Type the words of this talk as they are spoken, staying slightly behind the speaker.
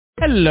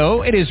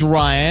Hello, it is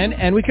Ryan,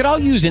 and we could all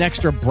use an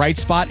extra bright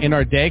spot in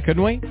our day,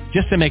 couldn't we?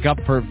 Just to make up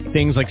for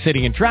things like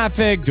sitting in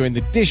traffic, doing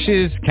the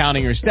dishes,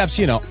 counting your steps,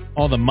 you know,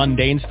 all the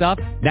mundane stuff.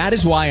 That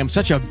is why I'm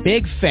such a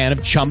big fan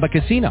of Chumba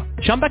Casino.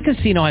 Chumba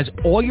Casino has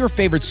all your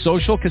favorite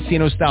social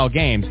casino-style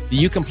games that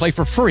you can play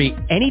for free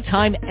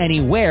anytime,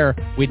 anywhere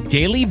with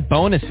daily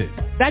bonuses.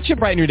 That should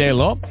brighten your day a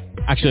little.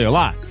 Actually, a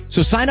lot.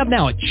 So sign up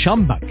now at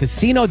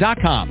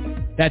ChumbaCasino.com.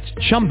 That's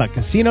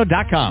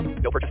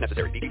ChumbaCasino.com. No purchase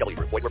necessary. VGW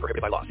Group. Void where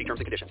prohibited by law. See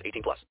terms and conditions.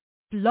 18+.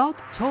 Blog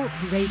Talk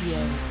Radio.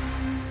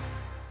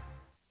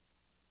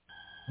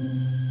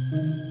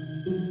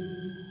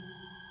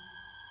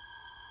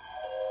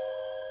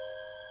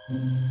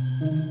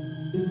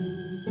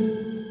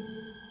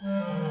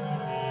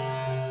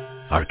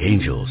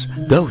 Archangels,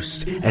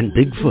 ghosts, and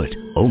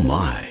Bigfoot. Oh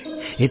my.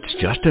 It's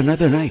just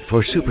another night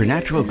for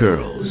Supernatural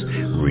Girls.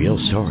 Real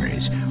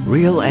stories,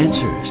 real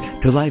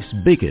answers to life's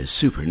biggest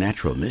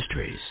supernatural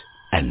mysteries.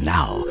 And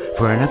now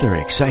for another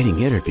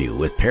exciting interview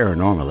with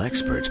paranormal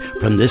experts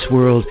from this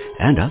world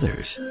and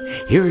others.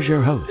 Here's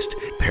your host,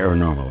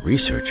 paranormal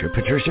researcher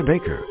Patricia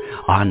Baker,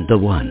 on the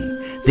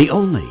one, the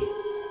only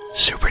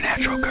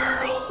Supernatural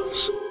Girls.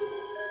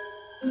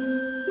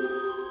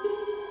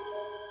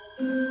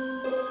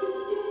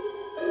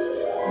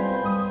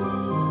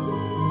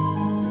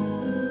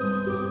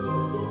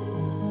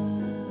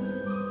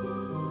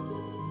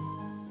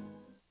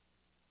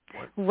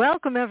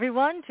 Welcome,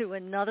 everyone, to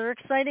another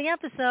exciting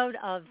episode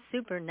of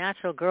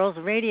Supernatural Girls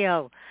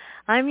Radio.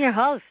 I'm your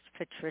host,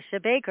 Patricia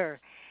Baker,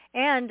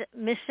 and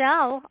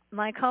Michelle,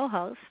 my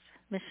co-host,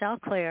 Michelle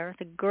Clare,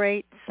 the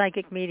great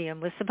psychic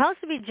medium, was supposed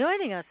to be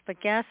joining us,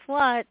 but guess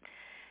what?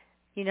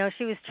 You know,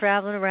 she was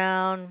traveling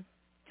around,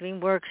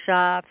 doing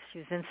workshops. She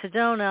was in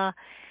Sedona,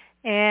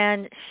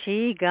 and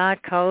she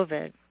got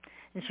COVID.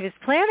 And she was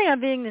planning on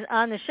being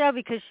on the show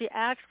because she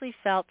actually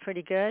felt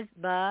pretty good,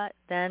 but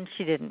then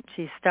she didn't.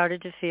 She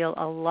started to feel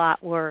a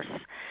lot worse.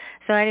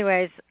 So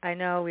anyways, I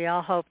know we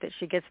all hope that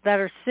she gets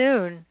better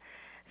soon.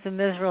 It's a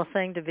miserable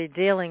thing to be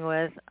dealing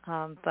with,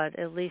 but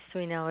at least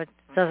we know it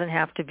doesn't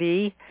have to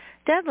be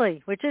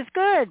deadly, which is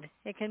good.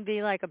 It can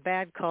be like a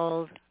bad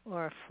cold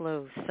or a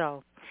flu.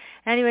 So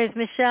anyways,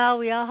 Michelle,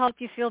 we all hope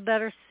you feel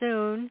better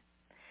soon.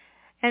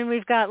 And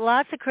we've got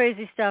lots of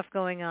crazy stuff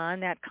going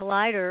on. That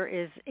collider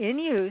is in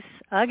use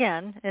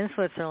again in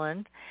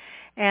Switzerland.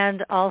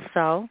 And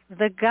also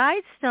the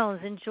guide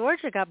stones in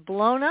Georgia got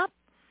blown up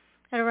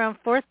at around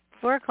 4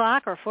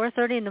 o'clock or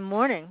 4:30 in the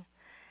morning.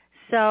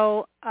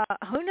 So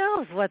who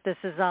knows what this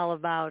is all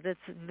about. It's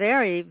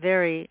very,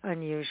 very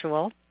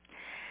unusual.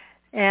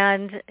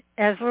 And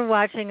as we're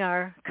watching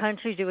our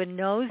country do a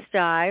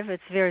nosedive,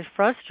 it's very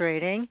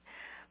frustrating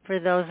for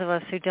those of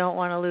us who don't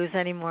want to lose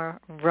any more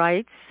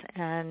rights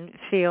and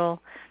feel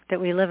that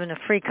we live in a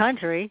free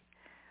country.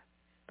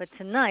 But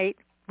tonight,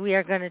 we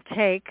are going to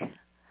take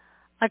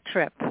a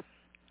trip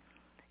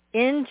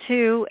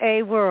into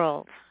a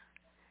world.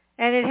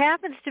 And it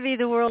happens to be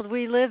the world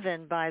we live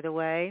in, by the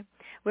way,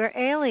 where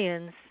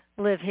aliens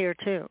live here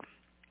too.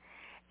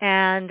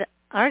 And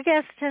our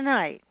guest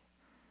tonight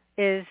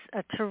is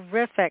a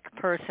terrific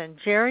person,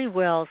 Jerry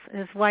Wills.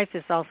 His wife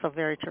is also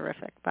very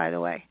terrific, by the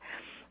way.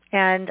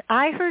 And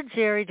I heard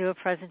Jerry do a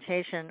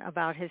presentation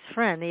about his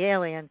friend, the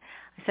alien.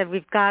 I said,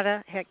 we've got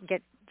to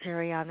get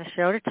Jerry on the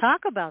show to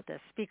talk about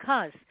this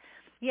because,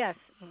 yes,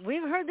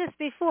 we've heard this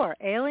before.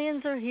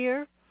 Aliens are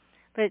here,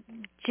 but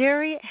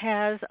Jerry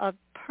has a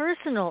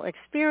personal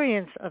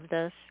experience of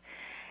this.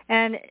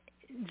 And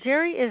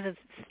Jerry is a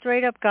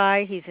straight-up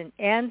guy. He's an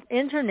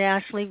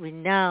internationally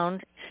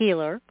renowned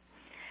healer.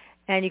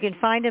 And you can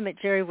find him at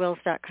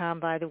jerrywills.com,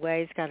 by the way.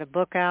 He's got a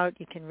book out.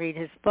 You can read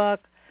his book.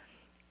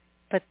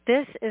 But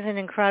this is an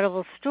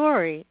incredible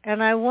story,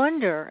 and I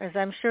wonder, as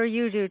I'm sure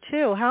you do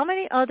too, how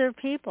many other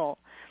people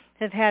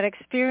have had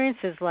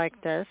experiences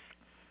like this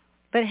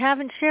but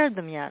haven't shared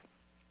them yet.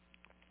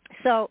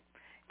 So,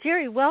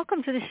 Jerry,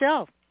 welcome to the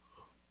show.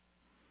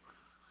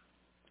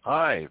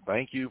 Hi,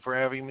 thank you for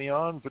having me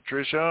on,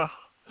 Patricia.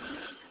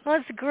 Well,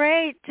 it's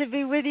great to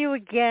be with you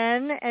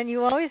again, and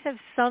you always have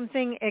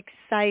something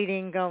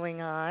exciting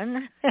going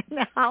on.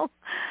 Now,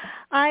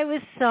 I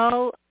was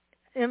so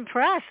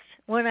impressed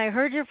when I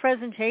heard your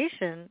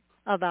presentation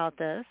about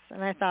this,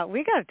 and I thought,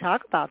 we got to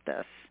talk about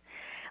this.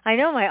 I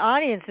know my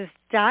audience is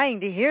dying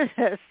to hear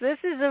this. This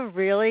is a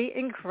really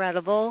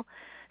incredible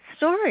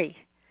story.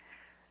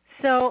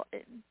 So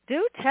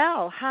do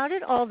tell, how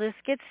did all this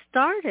get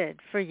started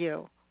for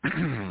you?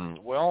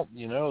 Well,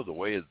 you know, the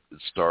way it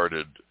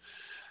started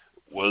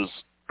was,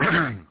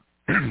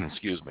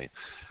 excuse me,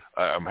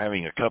 I'm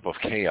having a cup of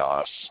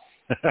chaos.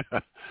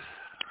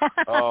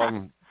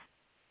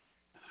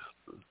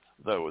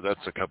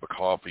 That's a cup of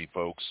coffee,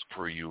 folks,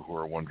 for you who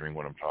are wondering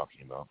what I'm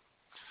talking about.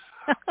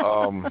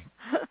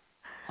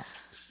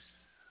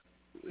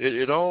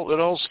 It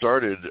all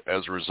started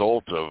as a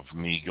result of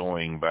me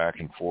going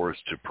back and forth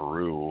to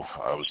Peru.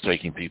 I was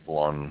taking people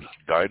on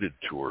guided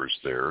tours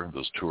there.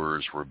 Those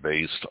tours were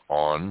based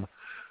on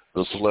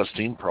The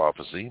Celestine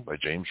Prophecy by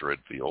James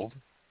Redfield.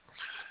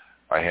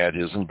 I had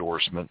his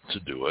endorsement to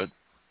do it.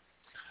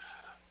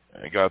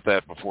 I got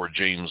that before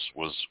James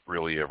was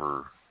really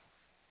ever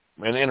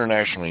an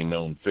internationally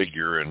known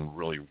figure and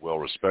really well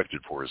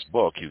respected for his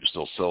book. He was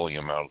still selling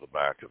them out of the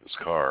back of his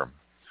car.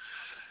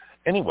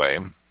 Anyway,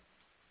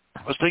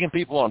 I was taking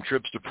people on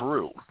trips to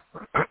Peru.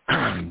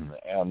 And,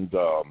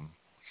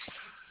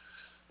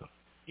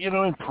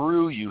 in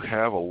Peru you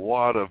have a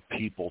lot of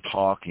people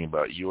talking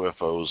about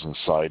UFOs and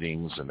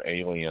sightings and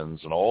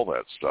aliens and all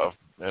that stuff.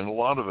 And a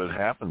lot of it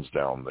happens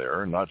down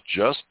there, not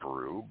just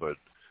Peru, but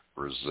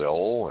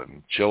Brazil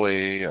and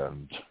Chile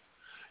and,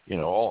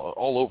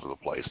 all over the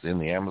place, in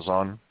the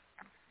Amazon.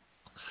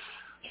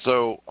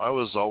 So I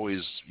was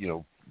always,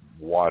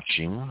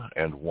 watching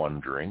and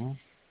wondering.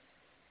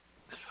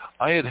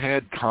 I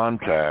had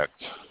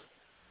contact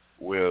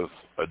with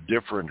a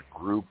different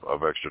group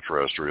of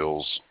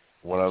extraterrestrials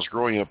when I was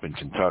growing up in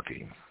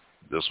Kentucky.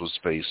 This was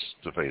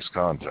face-to-face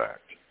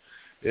contact.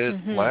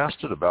 It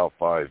lasted about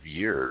 5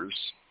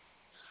 years,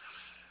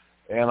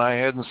 and I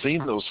hadn't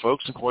seen those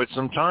folks in quite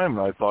some time.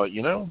 And I thought,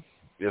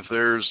 if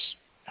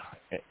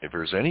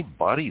there's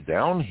anybody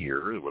down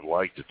here that would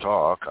like to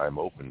talk, I'm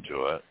open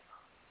to it.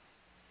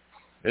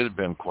 It had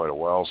been quite a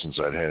while since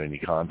I'd had any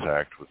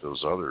contact with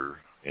those other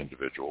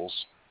individuals.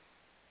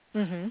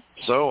 Mm-hmm.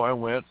 So I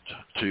went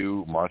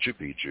to Machu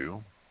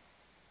Picchu.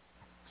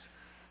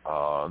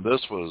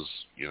 This was,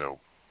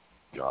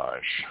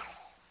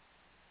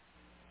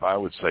 I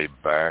would say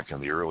back in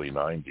the early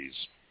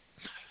 90s.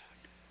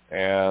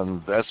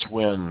 And that's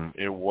when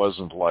it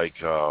wasn't like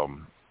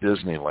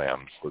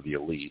Disneyland for the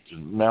elite.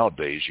 And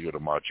nowadays, you go to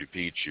Machu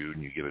Picchu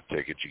and you get a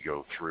ticket, you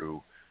go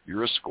through,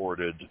 you're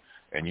escorted,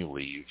 and you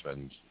leave,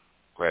 and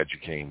glad you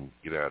came,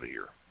 get out of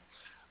here.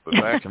 But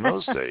back in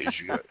those days,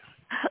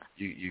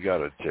 you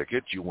got a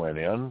ticket, you went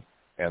in,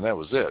 and that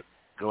was it.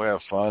 Go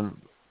have fun.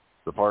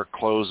 The park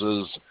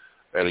closes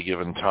at a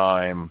given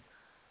time,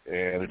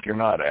 and if you're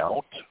not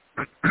out,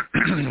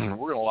 we're going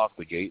to lock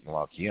the gate and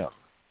lock you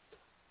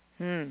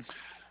in.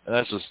 And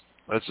that's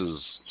as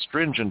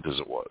stringent as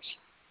it was.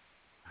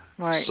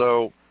 Right.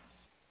 So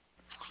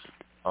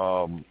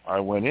I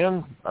went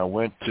in. I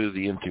went to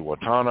the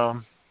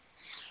Intihuatana,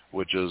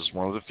 which is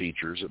one of the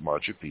features at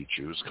Machu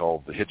Picchu. It's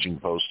called the Hitching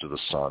Post to the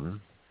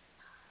Sun.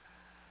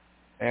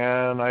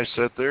 And I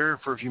sat there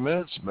for a few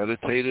minutes,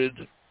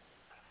 meditated.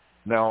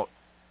 Now,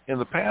 in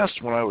the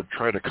past, when I would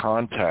try to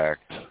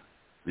contact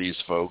these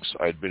folks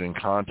I'd been in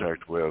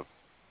contact with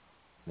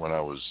when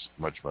I was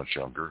much, much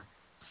younger,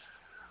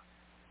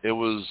 it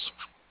was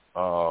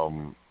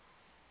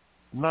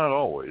not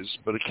always,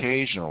 but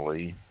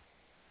occasionally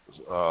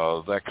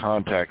that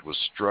contact was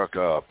struck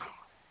up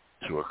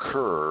to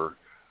occur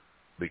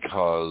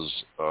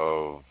because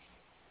of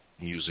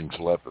using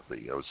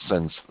telepathy. I would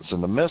send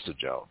a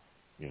message out,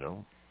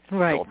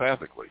 right,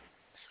 telepathically.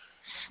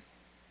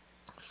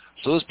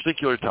 So this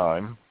particular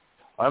time,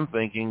 I'm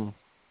thinking,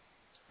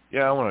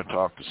 yeah, I want to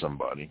talk to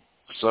somebody.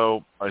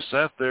 So I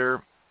sat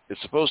there.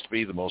 It's supposed to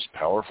be the most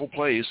powerful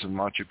place in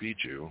Machu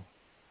Picchu.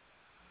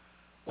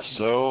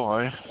 So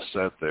I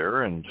sat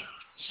there and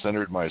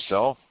centered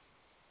myself.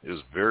 It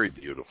was very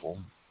beautiful.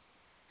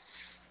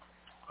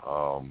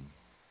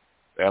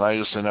 And I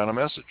just sent out a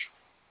message.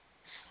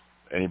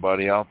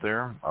 Anybody out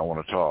there? I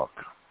want to talk.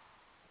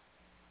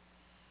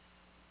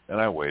 And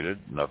I waited.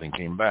 Nothing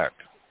came back.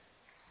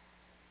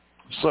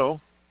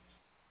 So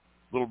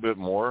a little bit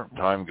more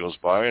time goes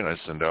by, and I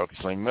send out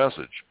the same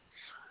message.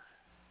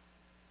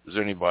 Is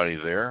there anybody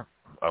there?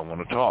 I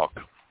want to talk.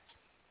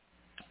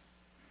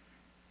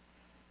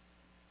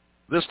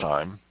 This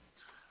time,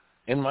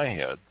 in my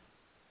head,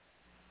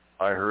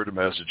 I heard a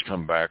message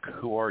come back,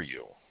 "Who are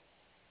you?"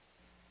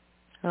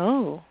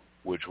 Oh.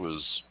 Which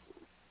was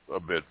a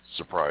bit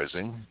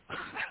surprising.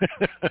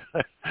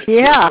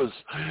 Yeah. It was,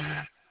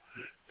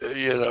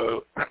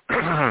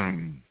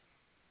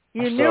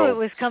 You knew it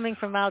was coming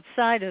from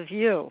outside of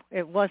you.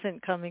 It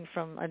wasn't coming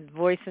from a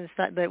voice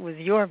inside that was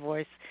your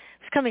voice.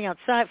 It's coming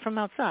from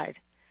outside.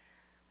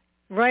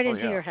 Right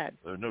into your head.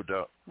 No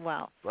doubt.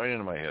 Wow. Right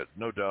into my head.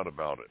 No doubt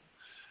about it.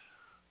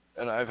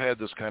 And I've had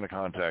this kind of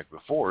contact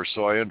before,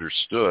 so I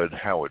understood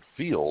how it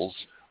feels,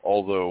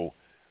 although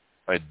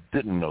I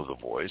didn't know the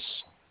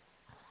voice.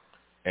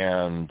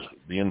 And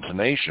the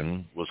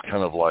intonation was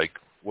kind of like,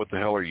 what the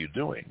hell are you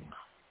doing?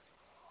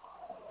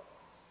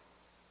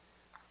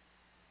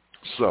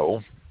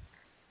 So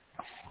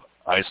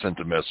I sent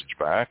a message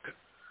back,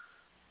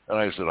 and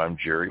I said, I'm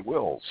Jerry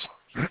Wills.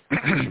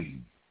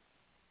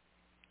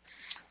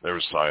 There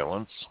was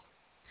silence.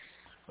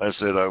 I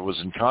said I was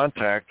in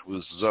contact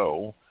with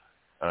Zoe,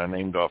 and I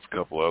named off a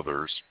couple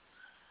others,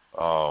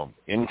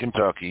 in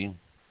Kentucky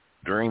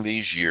during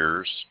these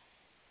years.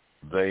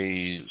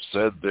 They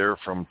said they're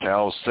from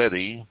Tau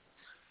Ceti,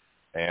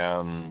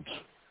 and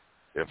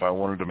if I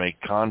wanted to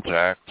make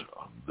contact,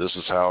 this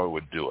is how I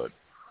would do it.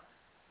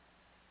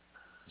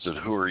 I said,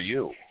 who are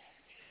you?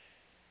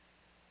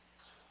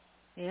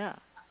 Yeah.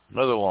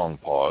 Another long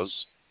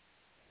pause.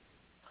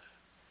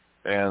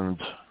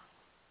 And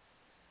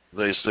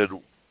they said,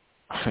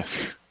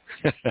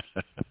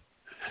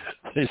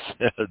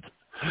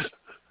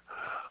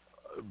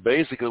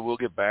 basically, we'll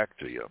get back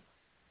to you.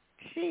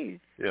 Jeez.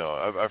 You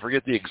know, I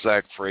forget the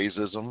exact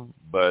phrasism,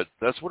 but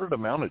that's what it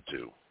amounted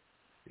to.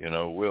 You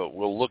know,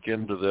 we'll look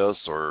into this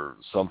or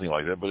something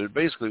like that, but it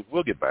basically,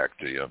 we'll get back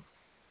to you.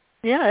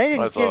 Yeah, they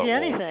didn't give you well,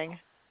 anything.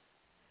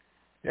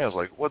 Yeah, I was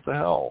like, what the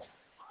hell?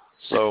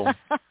 So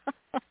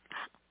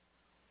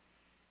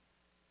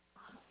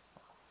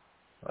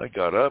I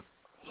got up,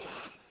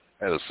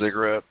 had a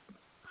cigarette,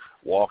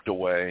 walked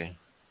away,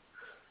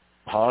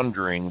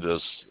 pondering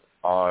this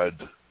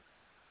odd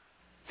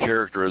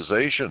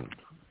characterization.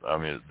 I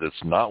mean,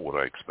 that's not what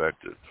I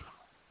expected.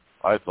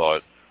 I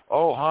thought,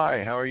 oh,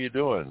 hi, how are you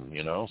doing?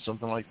 You know,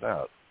 something like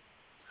that.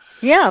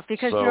 Yeah,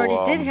 because you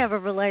already did have a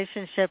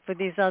relationship with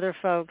these other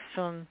folks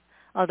from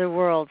other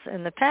worlds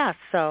in the past.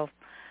 So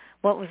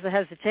what was the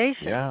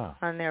hesitation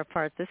on their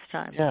part this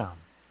time? Yeah.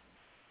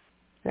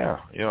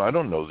 You know, I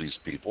don't know these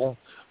people,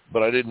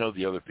 but I didn't know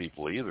the other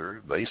people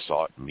either. They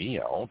sought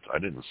me out. I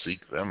didn't seek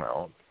them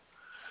out.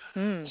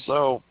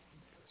 So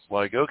it's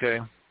like, okay.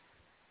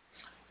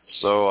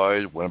 So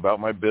I went about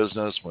my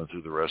business, went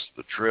through the rest of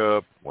the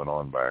trip, went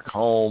on back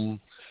home.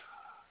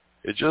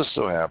 It just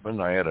so happened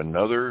I had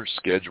another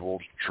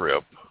scheduled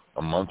trip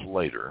a month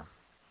later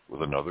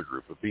with another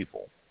group of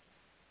people.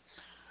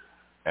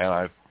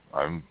 And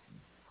I'm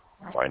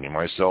finding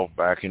myself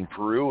back in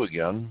Peru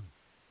again.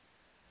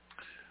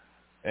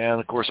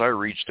 And, of course, I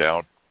reached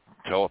out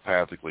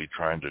telepathically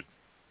trying to,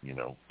 you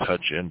know,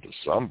 touch into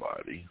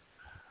somebody.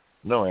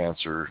 No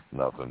answer,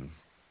 nothing.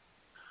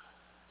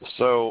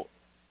 So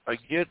I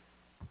get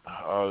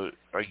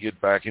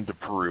back into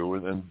Peru,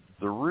 and then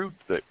the route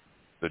that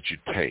you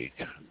take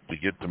to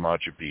get to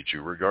Machu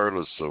Picchu,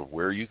 regardless of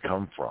where you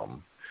come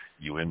from,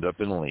 you end up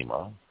in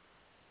Lima.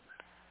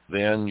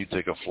 Then you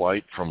take a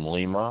flight from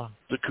Lima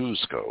to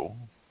Cusco,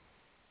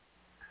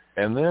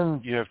 and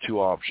then you have two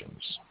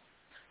options.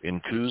 In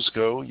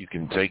Cusco, you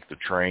can take the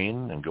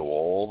train and go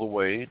all the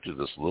way to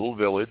this little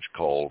village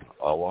called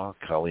Agua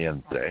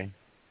Caliente,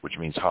 which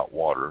means hot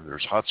water.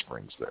 There's hot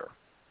springs there.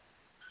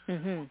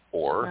 Mm-hmm.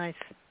 Or nice.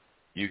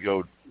 you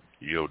go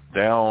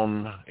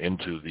down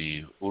into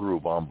the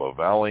Urubamba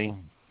Valley.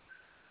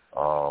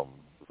 The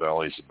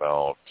valley's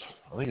about,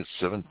 I think it's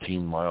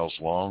 17 miles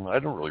long. I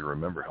don't really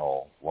remember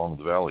how long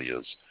the valley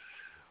is.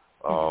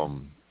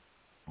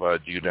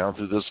 But you go down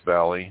through this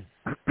valley.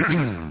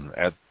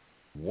 At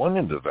one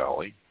end of the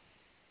valley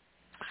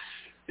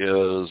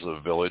is a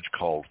village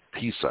called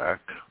Pisac.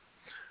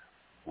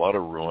 A lot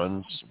of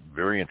ruins,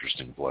 very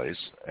interesting place.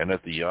 And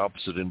at the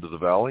opposite end of the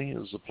valley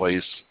is a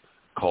place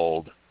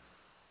called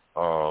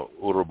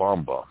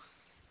Urubamba.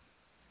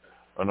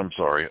 And I'm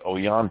sorry,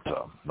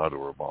 Ollanta, not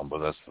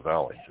Urubamba, that's the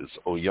valley. It's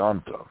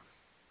Ollanta.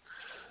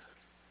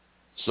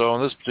 So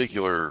in this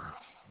particular,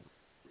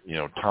 you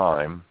know,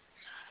 time,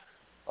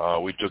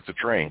 we took the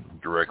train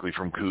directly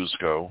from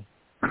Cusco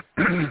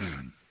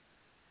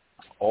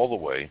all the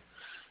way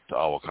to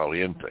Agua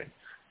Caliente.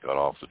 Got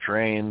off the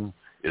train.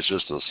 It's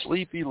just a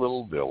sleepy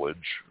little village,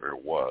 or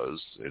it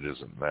was. It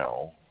isn't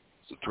now.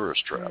 It's a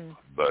tourist trap.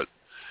 But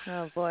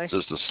oh boy, it's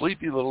just a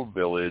sleepy little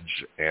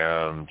village,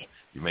 and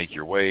you make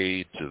your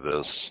way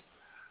to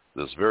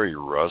this very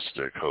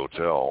rustic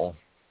hotel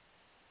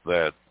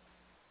that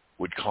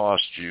would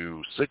cost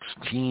you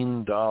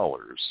 $16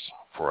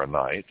 for a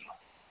night.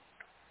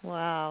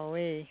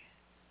 Wow-wee.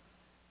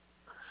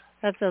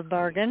 That's a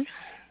bargain.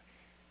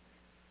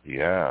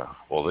 Yeah.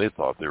 Well, they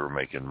thought they were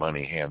making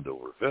money hand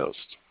over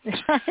fist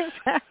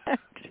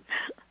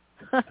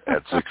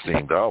at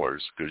 $16,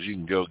 because you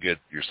can go get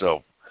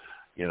yourself,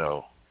 you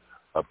know,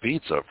 a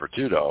pizza for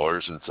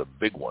 $2, and it's a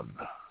big one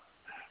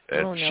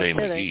at Shea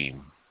McGee.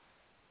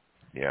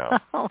 Yeah.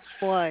 Oh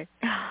boy.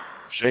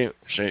 Shea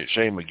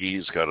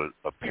McGee's got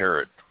a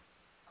parrot.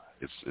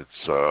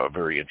 It's a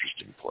very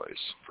interesting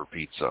place for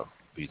pizza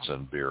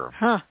and beer.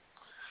 Huh.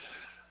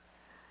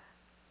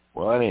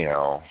 Well,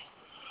 anyhow,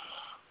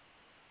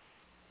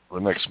 the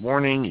next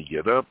morning you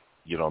get up,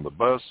 get on the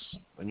bus,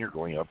 and you're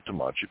going up to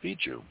Machu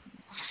Picchu.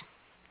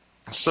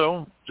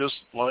 So, just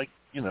like,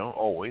 you know,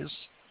 always,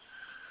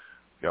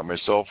 got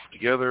myself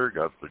together,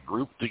 got the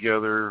group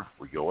together,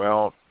 we go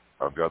out,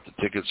 I've got the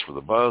tickets for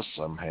the bus,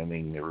 I'm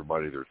handing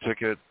everybody their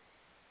ticket,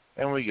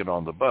 and we get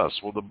on the bus.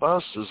 Well, the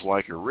bus is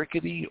like a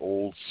rickety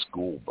old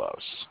school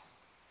bus.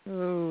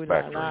 Ooh,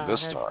 back during this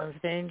that time.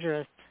 sounds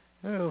dangerous.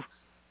 Ooh.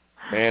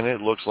 And it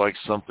looks like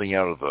something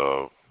out of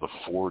the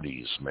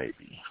 40s,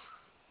 maybe.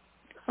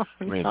 Oh,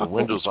 I mean, the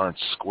windows aren't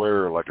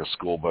square like a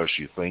school bus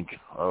you think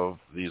of.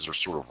 These are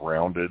sort of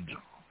rounded,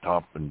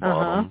 top and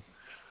bottom.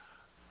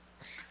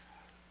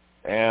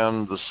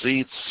 And the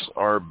seats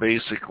are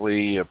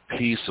basically a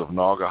piece of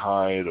naga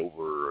hide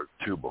over a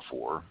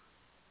 2x4.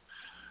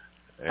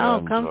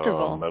 And,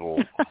 comfortable.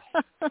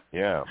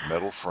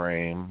 Metal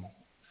frame.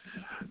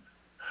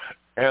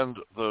 And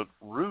the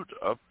route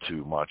up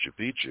to Machu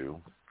Picchu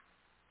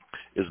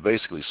is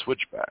basically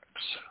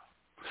switchbacks.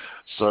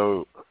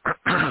 So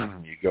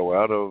you go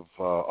out of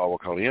Agua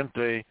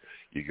Caliente,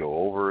 you go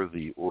over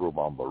the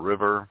Urubamba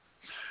River,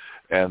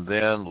 and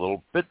then a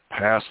little bit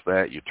past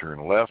that you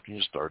turn left and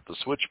you start the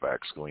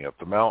switchbacks going up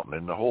the mountain,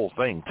 and the whole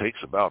thing takes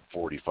about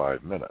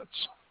 45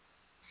 minutes.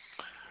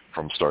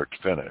 from start to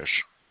finish.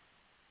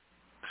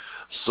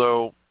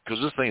 So,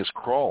 because this thing is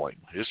crawling.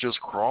 It's just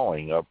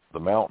crawling up the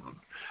mountain.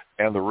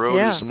 And the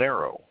road is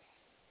narrow.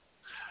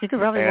 You could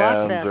probably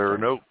walk faster. And there are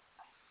no...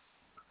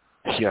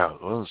 Yeah,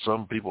 well,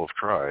 some people have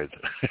tried.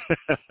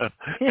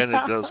 And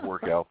it does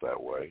work out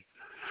that way.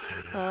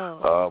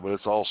 Oh. But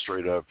it's all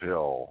straight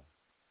uphill.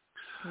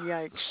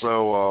 Yikes.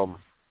 So,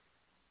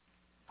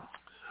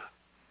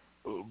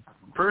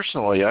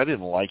 personally, I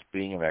didn't like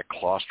being in that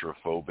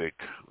claustrophobic,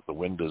 the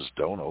windows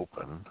don't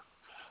open.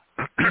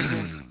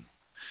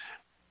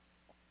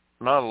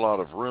 Not a lot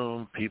of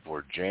room. People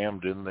are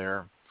jammed in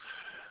there.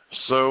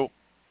 So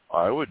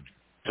I would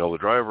tell the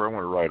driver I'm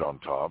going to ride on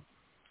top.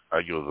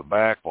 I'd go to the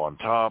back on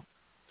top,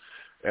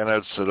 and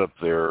I'd sit up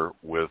there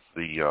with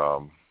the,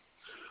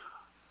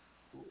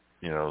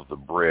 the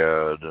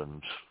bread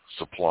and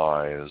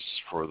supplies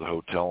for the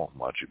Hotel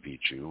Machu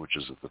Picchu, which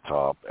is at the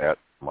top at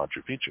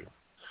Machu Picchu.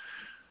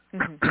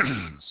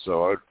 Mm-hmm.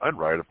 So I'd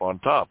ride up on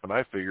top, and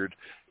I figured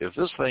if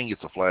this thing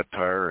gets a flat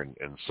tire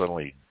and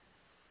suddenly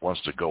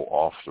wants to go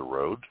off the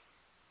road,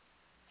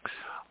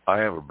 I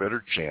have a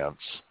better chance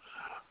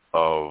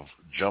of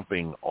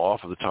jumping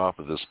off of the top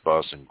of this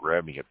bus and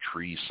grabbing a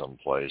tree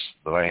someplace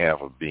than I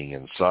have of being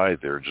inside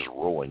there just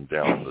rolling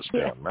down this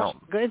damn mountain.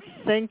 Good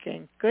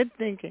thinking.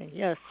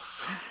 Yes.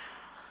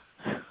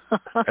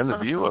 And the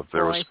view up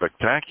there was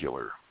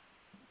spectacular.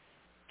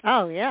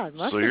 Oh yeah, it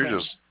must so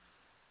have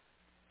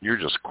you're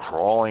just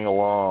crawling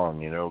along,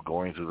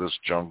 going through this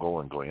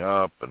jungle and going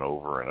up and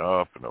over and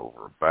up and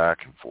over and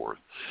back and forth.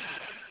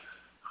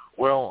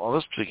 Well, on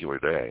this particular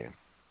day,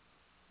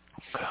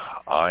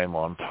 I'm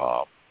on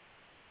top,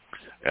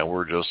 and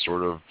we're just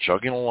sort of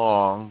chugging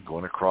along,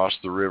 going across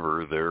the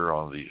river there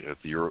at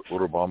the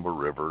Urubamba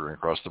River and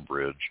across the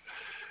bridge.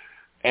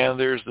 And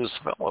there's this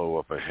fellow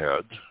up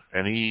ahead,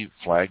 and he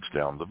flags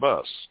down the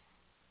bus,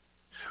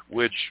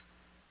 which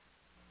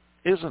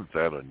isn't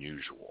that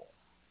unusual.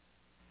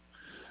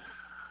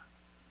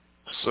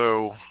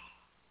 So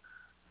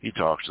he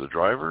talks to the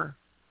driver,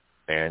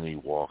 and he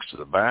walks to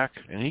the back,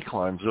 and he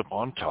climbs up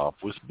on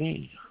top with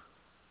me.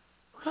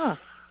 Huh.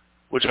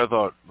 Which I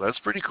thought, that's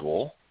pretty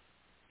cool.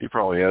 He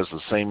probably has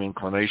the same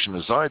inclination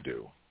as I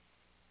do.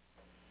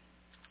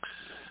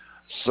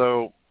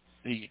 So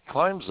he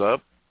climbs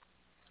up.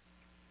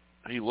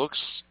 He looks,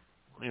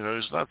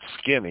 he's not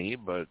skinny,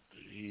 but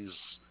he's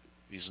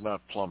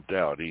not plumped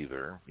out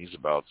either. He's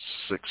about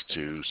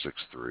 6'2",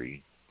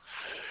 6'3".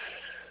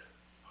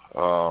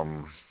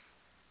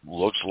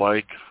 Looks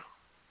like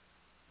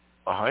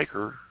a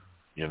hiker,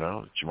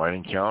 that you might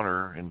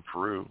encounter in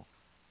Peru.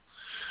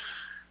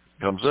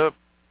 Comes up,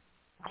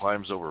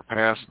 climbs over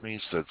past me,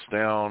 sits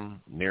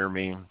down near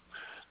me.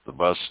 The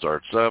bus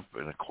starts up,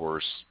 and of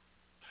course,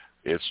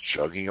 it's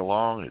chugging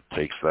along. It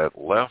takes that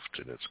left,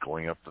 and it's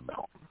going up the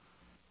mountain.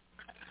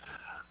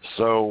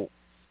 So,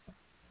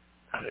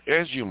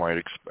 as you might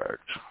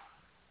expect,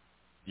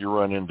 you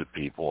run into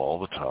people all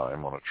the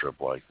time on a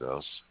trip like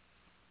this.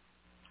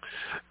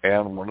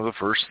 And one of the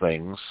first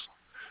things,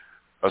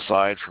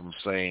 aside from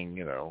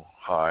saying,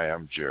 hi,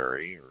 I'm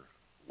Jerry, or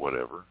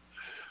whatever,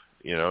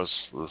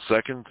 the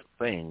second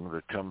thing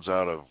that comes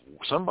out of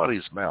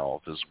somebody's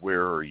mouth is,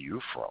 where are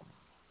you from?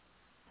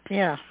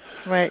 Yeah,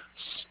 right.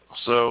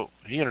 So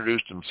he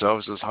introduced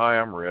himself. He says, hi,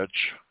 I'm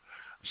Rich.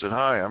 I said,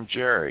 hi, I'm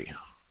Jerry.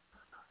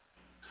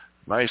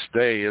 Nice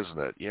day, isn't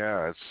it?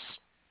 Yeah, it's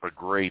a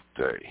great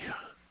day.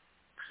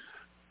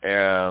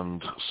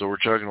 And so we're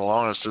chugging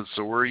along. I said,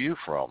 so where are you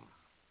from?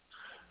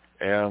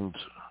 And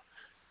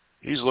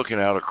he's looking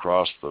out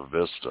across the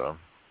vista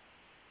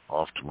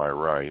off to my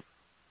right.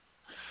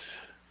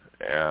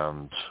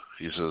 And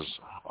he says,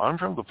 I'm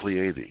from the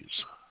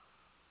Pleiades.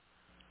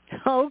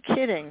 Oh,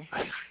 kidding.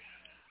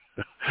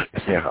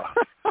 Yeah.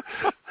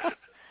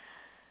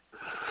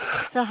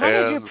 So how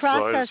did you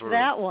process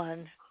that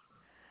one?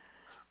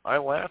 I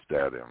laughed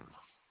at him.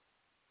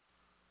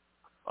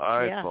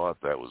 I thought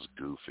that was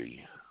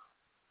goofy.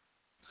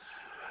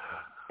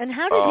 And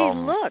how did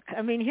he look?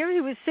 I mean, here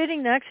he was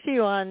sitting next to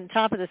you on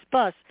top of this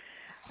bus.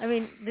 I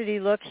mean, did he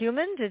look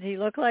human? Did he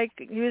look like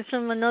he was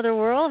from another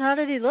world? How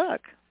did he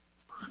look?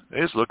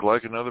 He just looked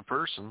like another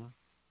person.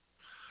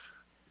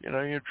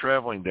 You're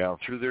traveling down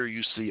through there.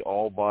 You see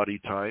all body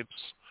types,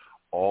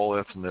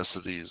 all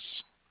ethnicities,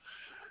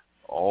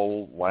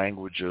 all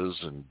languages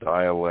and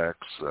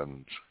dialects,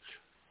 and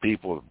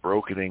people with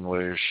broken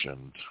English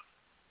and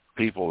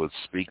people that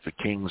speak the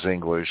King's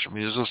English. I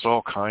mean, there's just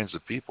all kinds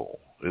of people.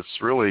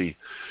 It's really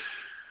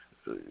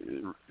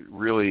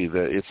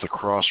it's the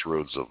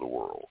crossroads of the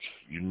world.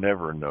 You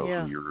never know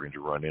who you're going to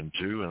run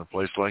into in a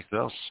place like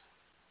this.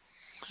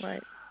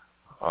 Right.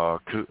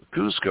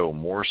 Cusco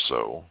more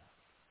so,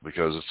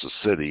 because it's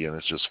a city and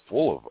it's just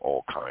full of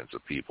all kinds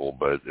of people.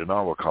 But in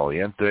Agua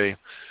Caliente,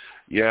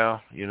 those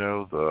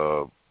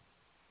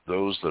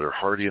that are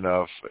hardy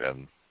enough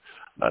and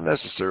not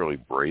necessarily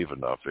brave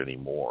enough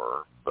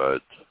anymore,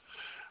 but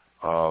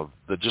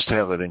that just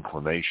have that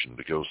inclination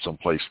to go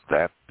someplace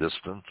that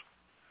distant.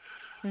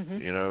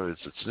 Mm-hmm.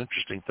 It's an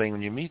interesting thing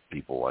when you meet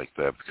people like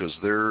that, because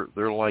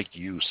they're like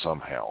you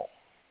somehow.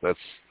 That's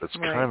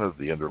Right. kind of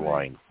the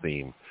underlying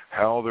theme.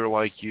 How they're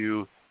like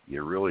you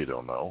really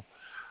don't know.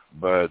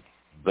 But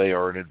they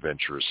are an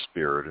adventurous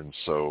spirit, and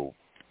so,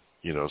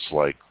 it's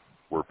like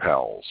we're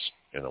pals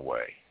in a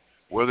way.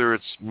 Whether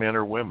it's men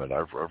or women,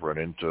 I've run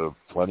into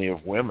plenty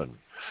of women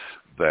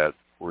that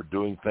were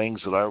doing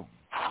things that I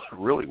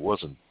really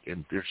wasn't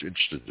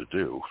interested to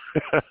do.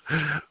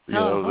 They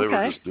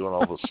were just doing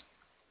all this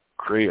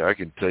crazy. I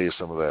can tell you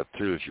some of that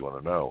too if you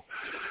want to know.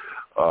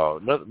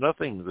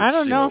 Nothing. That's, I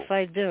don't know if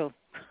I do.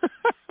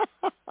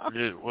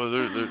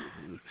 There's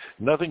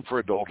nothing for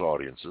adult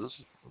audiences,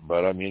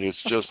 but I mean, it's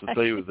just that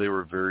they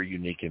were very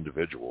unique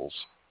individuals.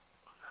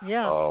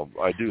 Yeah.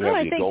 I do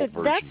have the adult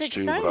versions that's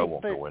too, but I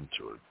won't go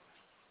into it.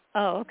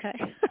 Oh, okay.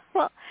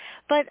 Well,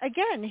 but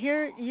again,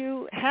 here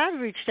you had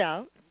reached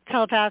out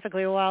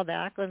telepathically a while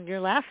back on your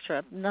last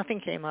trip.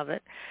 Nothing came of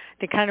it.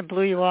 They kind of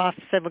blew you off,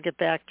 said we'll get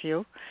back to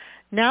you.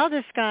 Now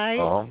this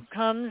guy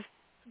comes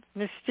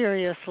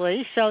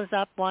mysteriously, shows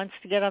up, wants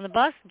to get on the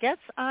bus,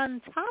 gets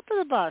on top of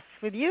the bus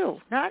with you,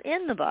 not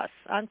in the bus,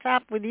 on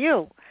top with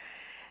you,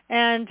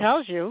 and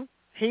tells you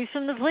he's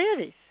from the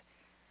Pleiades.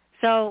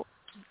 So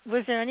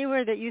was there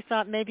anywhere that you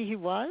thought maybe he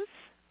was?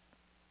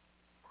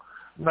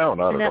 No,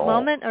 not in at all. In that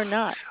moment or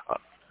not?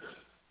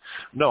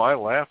 No, I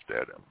laughed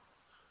at him.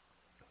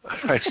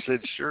 I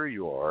said, sure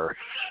you are.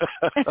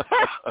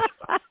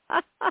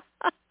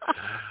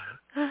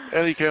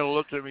 And he kind of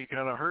looked at me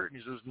kind of hurt,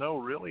 and he says, no,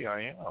 really,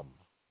 I am.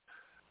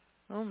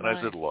 Oh, and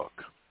I said, look,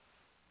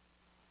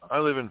 I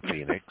live in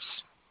Phoenix,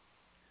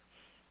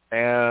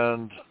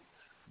 and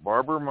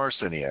Barbara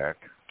Marciniak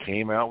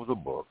came out with a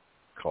book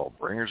called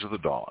Bringers of the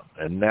Dawn,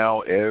 and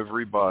now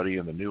everybody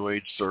in the New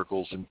Age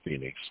circles in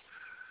Phoenix,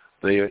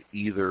 they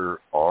either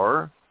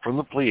are from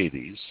the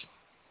Pleiades,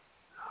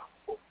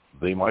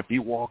 they might be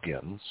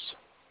walk-ins,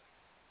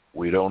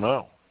 we don't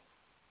know,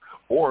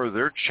 or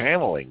they're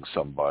channeling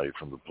somebody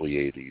from the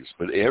Pleiades,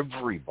 but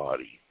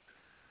everybody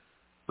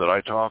that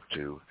I talk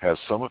to has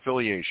some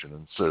affiliation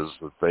and says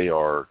that they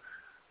are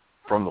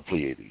from the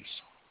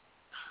Pleiades.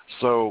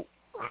 So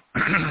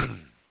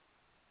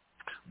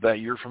that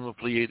you're from the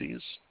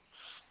Pleiades?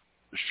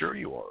 Sure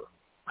you are.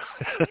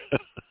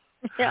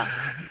 Yeah.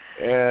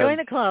 And, join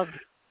the club.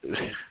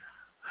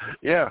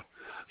 Yeah.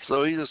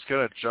 So he just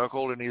kind of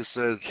chuckled and he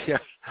said,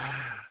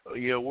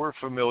 yeah, we're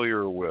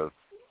familiar with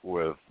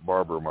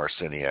Barbara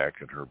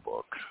Marciniak and her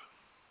book.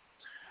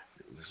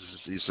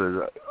 He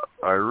said,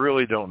 I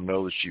really don't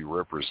know that she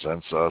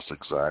represents us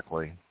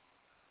exactly.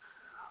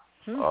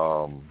 He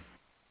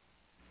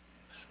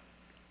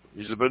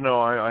said, but no,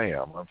 I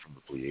am. I'm from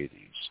the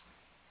Pleiades.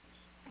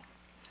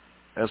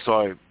 And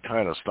so I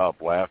kind of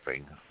stopped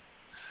laughing.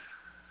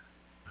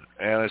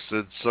 And I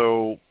said,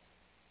 so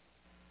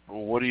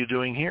what are you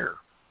doing here?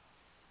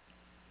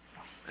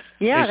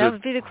 Yeah, that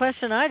would be the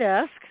question I'd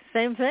ask.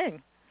 Same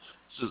thing.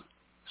 He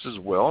says,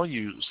 well,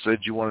 you said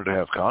you wanted to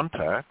have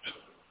contact.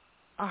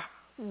 Oh,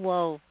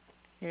 whoa.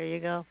 Here you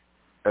go.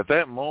 At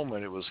that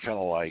moment, it was kind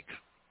of like,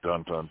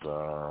 dun, dun,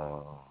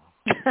 dun.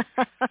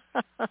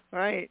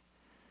 Right.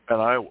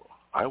 And I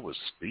was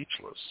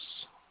speechless.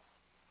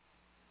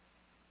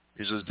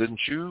 He says, didn't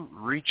you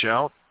reach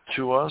out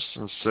to us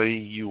and say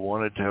you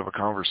wanted to have a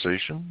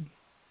conversation?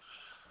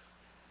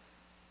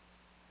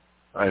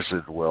 I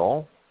said,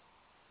 well,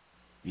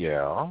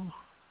 yeah.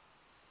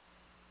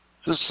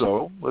 He says,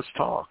 so, let's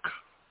talk.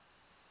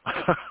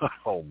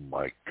 Oh,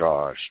 my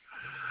gosh.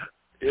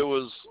 It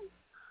was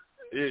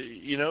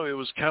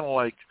kind of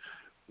like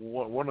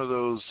one of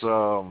those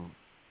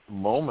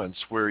moments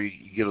where you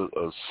get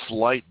a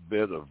slight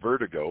bit of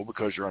vertigo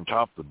because you're on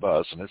top of the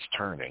bus and it's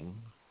turning.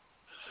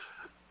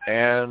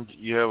 And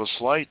you have a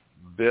slight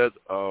bit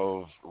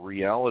of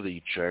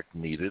reality check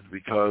needed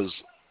because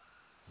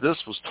this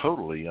was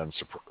totally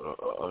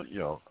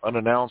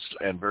unannounced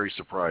and very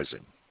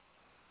surprising.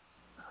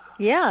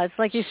 Yeah, it's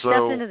like you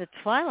stepped into the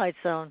Twilight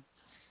Zone.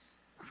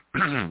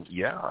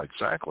 Yeah,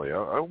 exactly.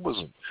 I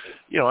wasn't,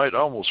 I'd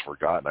almost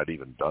forgotten I'd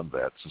even done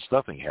that. Since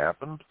nothing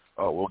happened,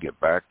 we'll get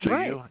back to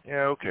you.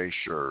 Yeah, okay,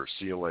 sure.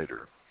 See you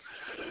later.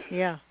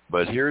 Yeah.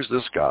 But here's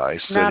this guy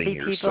sitting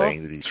here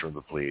saying that he's from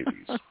the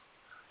Pleiades.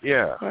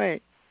 Yeah.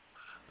 Right.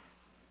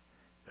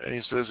 And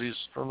he says he's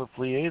from the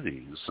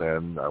Pleiades,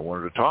 and I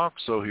wanted to talk,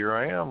 so here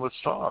I am. Let's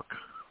talk.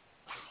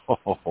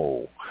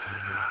 Oh,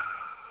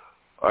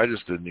 I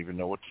just didn't even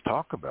know what to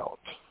talk about.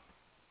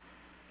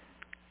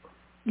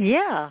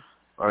 Yeah.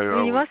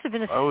 You must have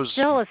been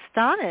still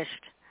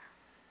astonished.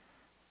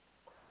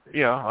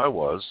 Yeah, I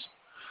was.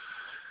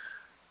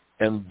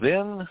 And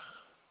then,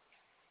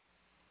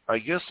 I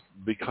guess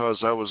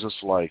because I was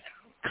just like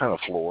kind of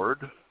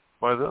floored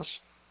by this,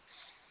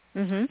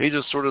 he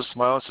just sort of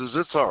smiled and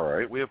says, it's all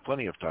right. We have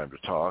plenty of time to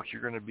talk.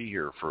 You're going to be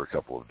here for a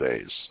couple of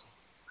days.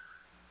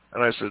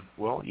 And I said,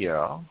 well,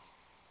 yeah.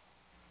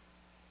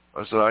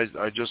 I said,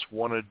 I just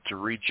wanted to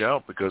reach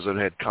out because I'd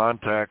had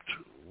contact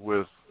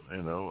with,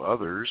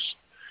 others.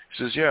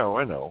 He says, yeah,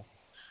 I know.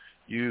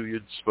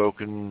 You'd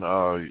spoken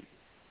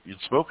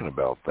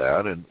about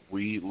that, and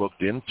we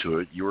looked into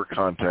it. You were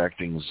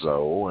contacting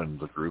Zoe and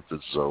the group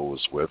that Zoe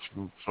was with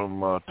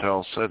from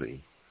Tal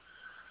City.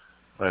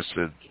 I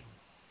said,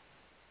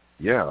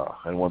 yeah.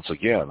 And once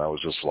again, I was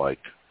just like,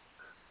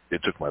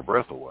 it took my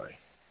breath away.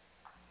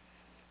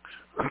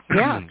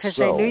 Yeah, because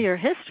they knew your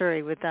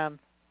history with them.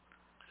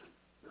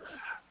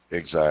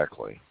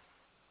 Exactly.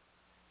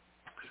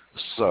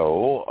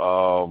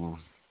 So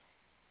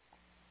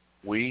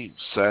we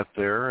sat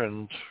there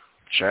and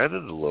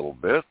chatted a little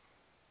bit.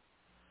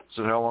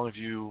 Said, how long have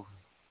you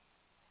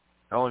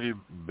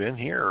been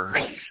here?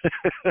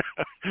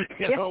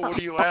 What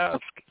do you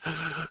ask?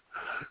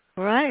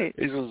 Right.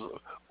 He says,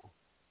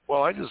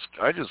 well, I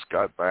just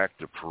got back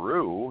to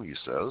Peru, he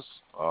says,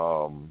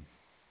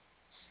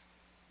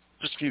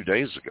 just a few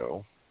days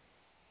ago.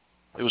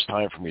 It was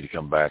time for me to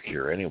come back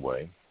here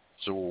anyway.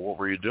 So, well, what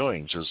were you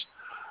doing? He says,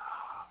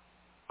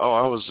 oh,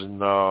 I was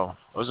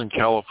in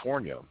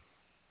California.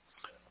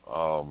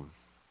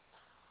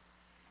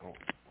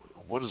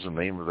 What is the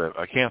name of that?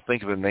 I can't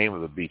think of the name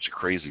of the beach.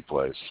 Crazy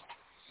place.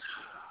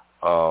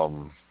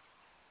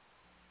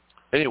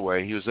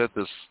 Anyway, he was at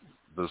this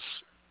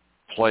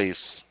place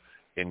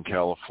in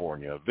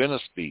California,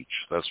 Venice Beach.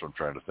 That's what I'm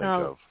trying to think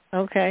of.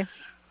 Okay.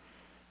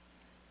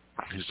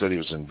 He said he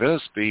was in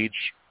Venice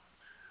Beach,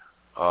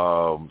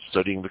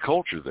 studying the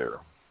culture there.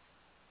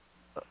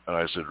 And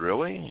I said,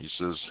 really? He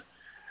says,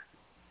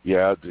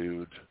 yeah,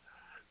 dude,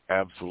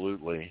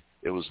 absolutely.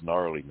 It was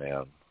gnarly,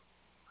 man.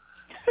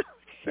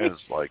 And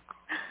it's like,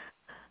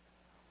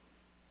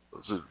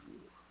 is it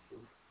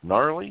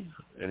gnarly?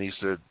 And he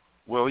said,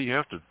 well, you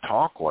have to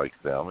talk like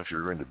them if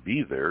you're going to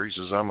be there. He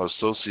says, I'm a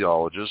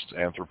sociologist,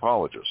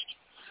 anthropologist.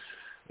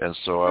 And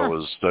so I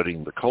was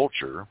studying the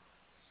culture,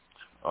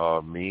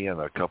 me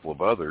and a couple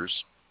of others.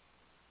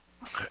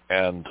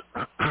 And,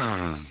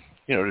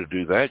 to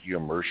do that, you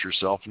immerse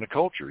yourself in the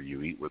culture.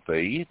 You eat what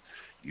they eat,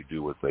 you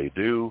do what they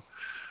do,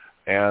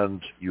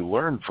 and you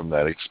learn from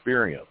that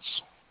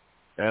experience.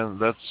 And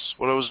that's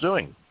what I was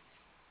doing.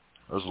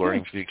 I was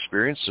learning from the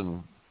experience,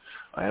 and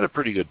I had a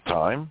pretty good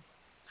time.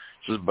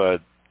 He says,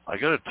 but I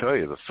got to tell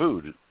you, the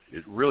food,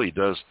 it really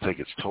does take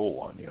its toll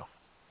on you.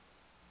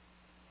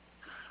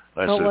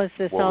 And I said, was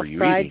this what all were you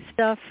fried eating?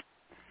 stuff?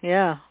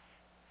 Yeah.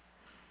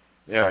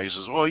 Yeah, he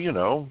says, well,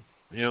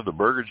 the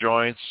burger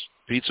joints,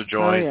 pizza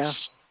joints,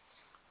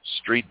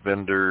 street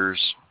vendors.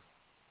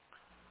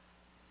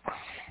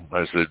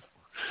 I said,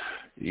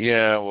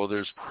 yeah, well,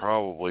 there's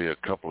probably a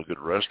couple of good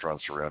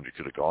restaurants around you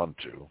could have gone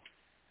to.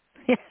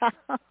 Yeah.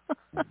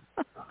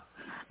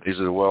 He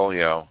said, well,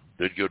 yeah,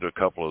 did go to a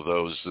couple of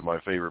those. My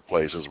favorite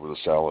places were the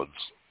salads,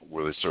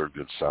 where they served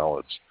good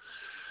salads.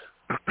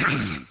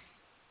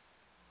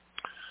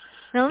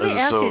 Now, let me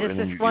ask you just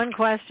this one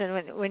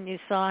question when you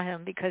saw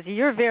him, because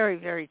you're very,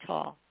 very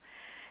tall.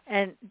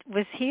 And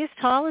was he as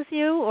tall as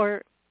you,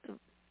 or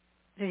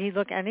did he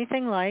look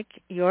anything like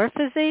your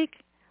physique?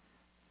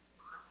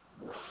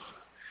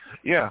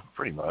 Yeah,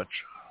 pretty much.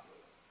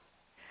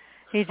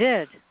 He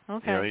did.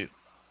 Okay.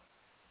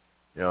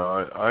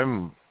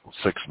 I'm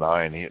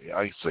 6'9".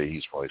 I say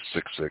he's probably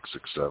 6'6",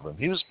 6'7".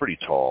 He was pretty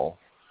tall.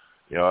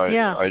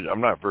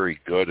 I'm not very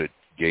good at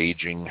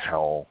gauging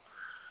how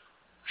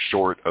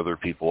short other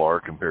people are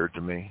compared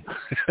to me.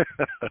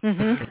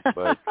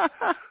 But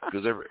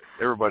because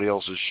everybody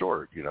else is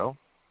short,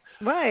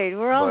 Right,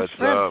 we're all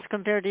shrimps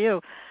compared to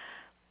you.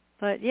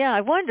 But yeah, I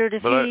wondered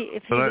if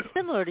he was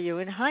similar to you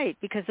in height,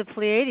 because the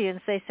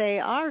Pleiadians, they say,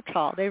 are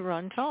tall. They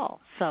run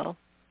tall. So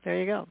there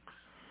you go.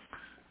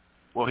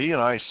 Well, he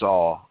and I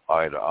saw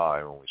eye to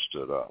eye when we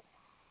stood up.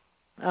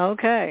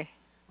 Okay.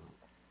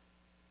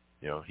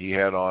 He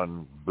had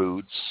on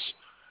boots.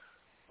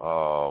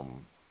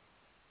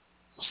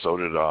 So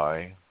did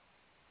I.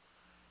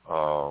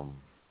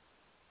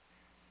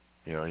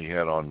 He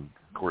had on,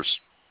 of course,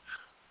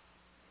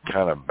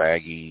 kind of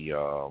baggy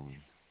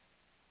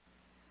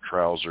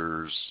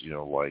trousers,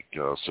 like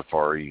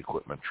safari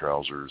equipment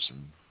trousers,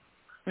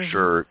 and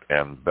shirt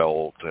and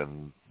belt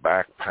and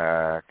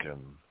backpack and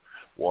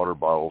water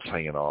bottles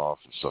hanging off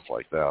and stuff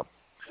like that.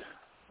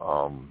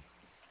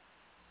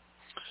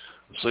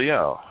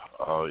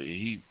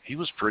 He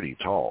was pretty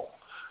tall.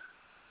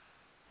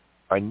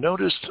 I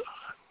noticed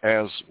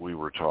as we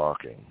were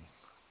talking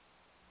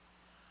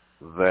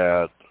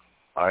that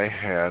I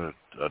had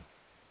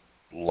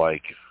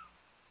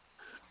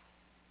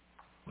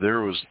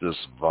there was this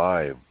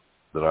vibe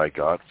that I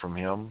got from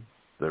him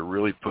that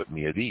really put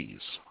me at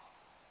ease.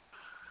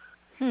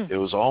 It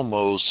was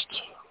almost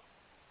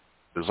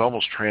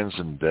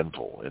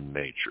transcendental in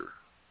nature,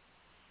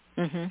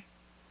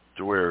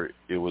 to where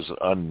it was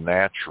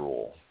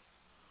unnatural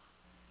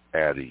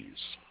at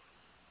ease.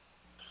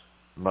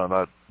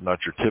 Not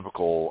your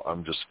typical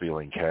I'm just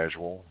feeling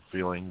casual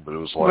feeling, but it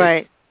was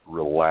like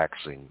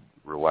relaxing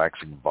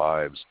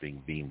vibes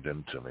being beamed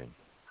into me.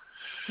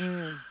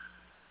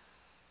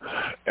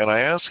 And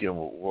I asked him,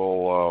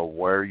 well,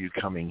 why are you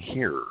coming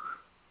here?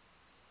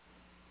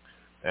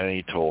 And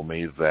he told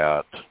me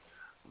that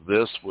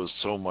this was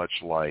so much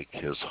like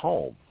his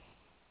home.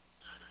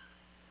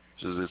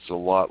 He says it's a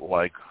lot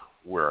like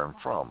where I'm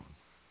from.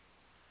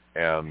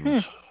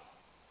 And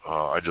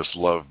I just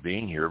love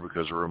being here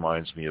because it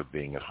reminds me of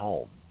being at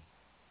home.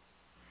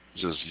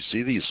 He says, you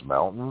see these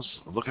mountains?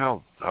 Look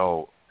how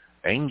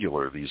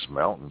angular these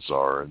mountains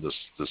are, and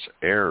this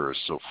air is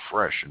so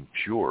fresh and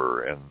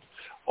pure, and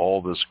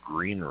all this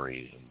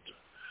greenery and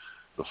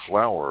the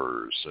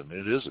flowers, and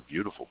it is a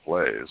beautiful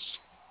place,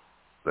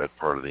 that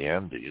part of the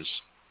Andes.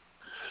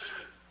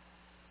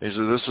 He says,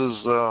 this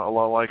is a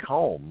lot like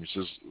home. He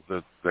says,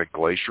 that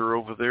glacier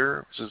over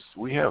there, he says,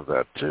 we have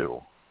that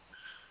too.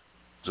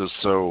 He says,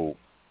 so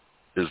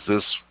is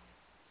this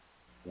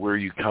where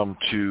you come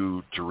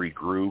to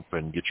regroup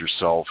and get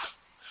yourself,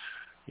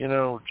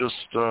 just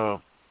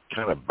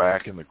kind of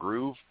back in the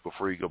groove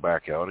before you go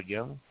back out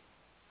again?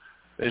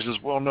 And he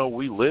says, well, no,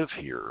 we live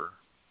here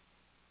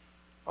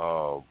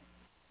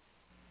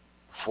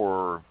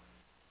for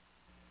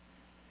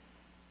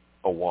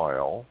a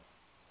while.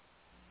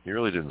 He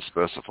really didn't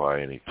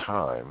specify any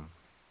time.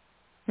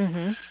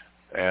 Mm-hmm.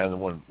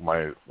 And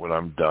when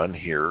I'm done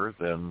here,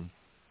 then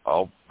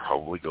I'll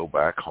probably go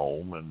back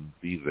home and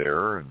be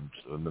there, and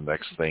when the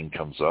next thing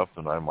comes up,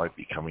 and I might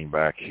be coming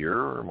back here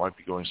or might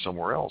be going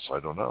somewhere else. I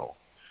don't know.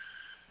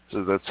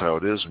 So that's how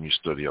it is when you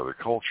study other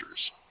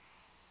cultures.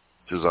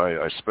 Because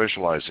I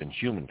specialize in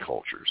human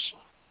cultures,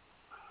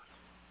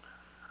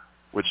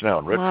 which now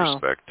in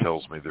retrospect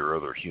tells me there are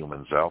other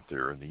humans out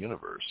there in the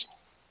universe.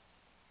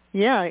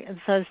 Yeah,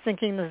 so I was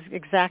thinking the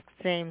exact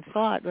same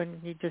thought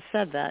when you just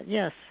said that,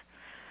 yes.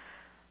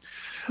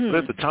 But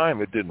at the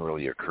time, it didn't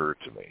really occur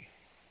to me.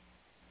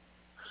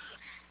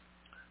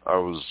 I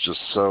was just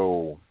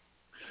so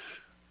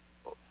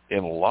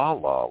in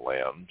la-la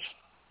land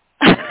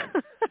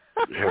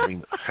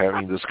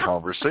having this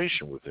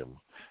conversation with him.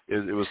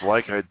 It was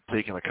like I'd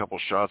taken a couple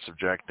shots of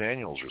Jack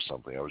Daniels or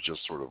something. I was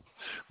just sort of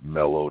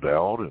mellowed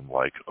out and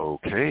like,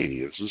 okay,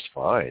 this is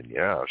fine.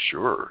 Yeah,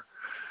 sure.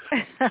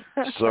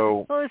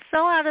 So well, it's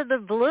so out of the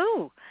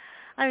blue.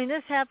 I mean,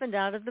 this happened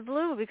out of the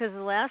blue because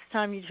the last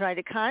time you tried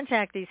to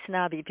contact these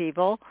snobby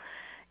people,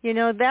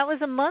 that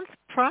was a month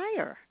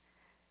prior.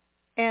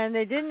 And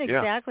they didn't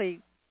exactly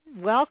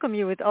welcome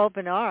you with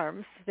open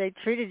arms. They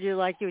treated you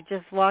like you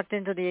just walked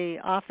into the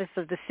office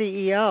of the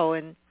CEO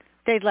and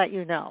they'd let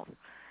you know.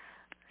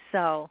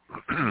 So,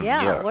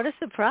 yeah, what a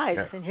surprise.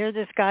 Yeah. And here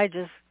this guy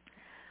just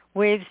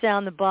waves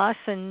down the bus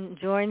and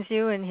joins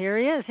you, and here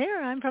he is.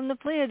 Here, I'm from the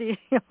Pleiades.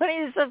 What are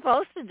you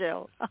supposed to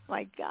do? Oh,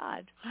 my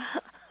God.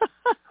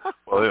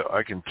 Well,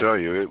 I can tell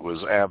you it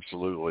was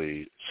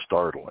absolutely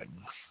startling.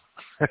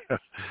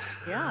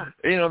 Yeah.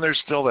 There's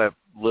still that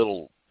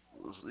little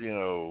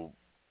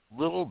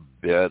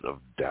bit of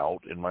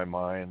doubt in my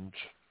mind,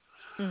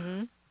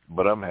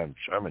 but I'm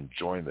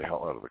enjoying the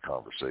hell out of the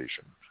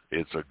conversation.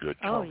 It's a good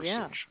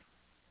conversation.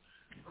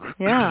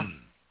 Yeah.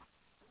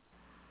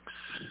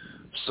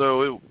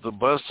 So the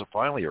bus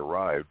finally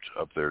arrived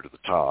up there to the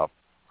top,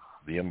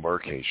 the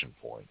embarkation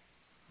point.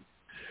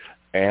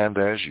 And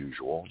as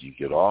usual, you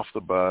get off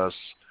the bus,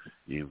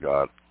 you've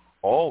got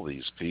all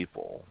these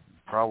people,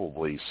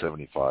 probably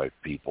 75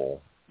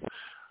 people,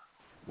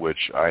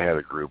 which I had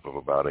a group of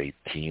about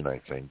 18, I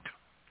think.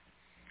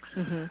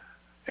 Mm-hmm.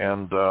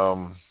 And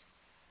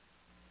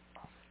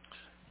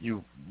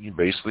you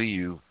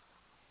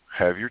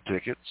have your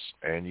tickets,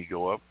 and you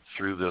go up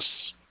through this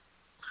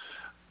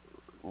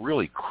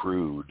really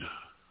crude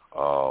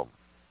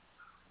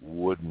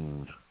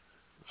wooden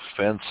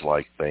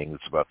fence-like thing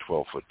that's about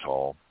 12 foot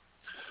tall,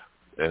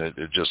 and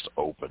it just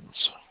opens.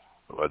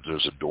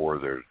 There's a door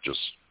there that just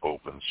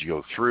opens. You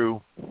go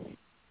through,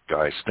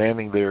 guy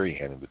standing there, you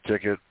hand him the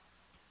ticket,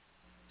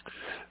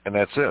 and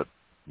that's it.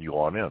 You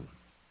on in.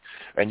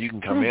 And you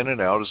can come in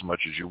and out as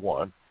much as you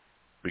want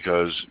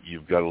because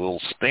you've got a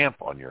little stamp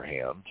on your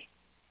hand,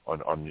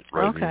 on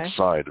right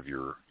inside of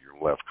your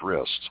left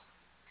wrist.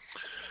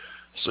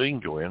 So you can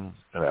go in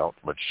and out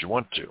as much as you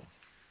want to.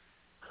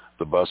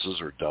 The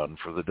buses are done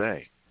for the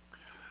day.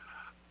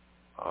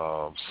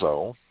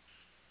 So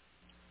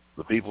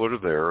the people that are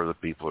there are the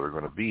people that are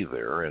going to be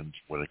there, and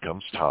when it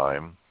comes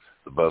time,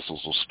 the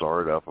buses will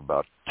start up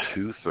about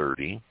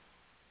 2:30,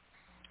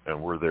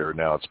 and we're there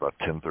now. It's about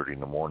 10:30 in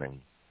the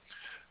morning.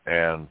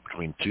 And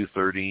between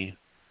 2:30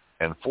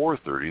 and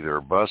 4:30, there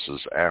are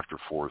buses. After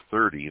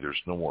 4:30,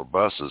 there's no more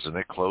buses, and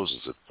it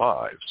closes at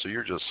 5. So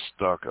you're just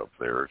stuck up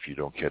there if you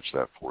don't catch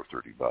that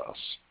 4:30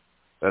 bus.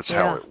 That's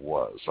how it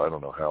was. I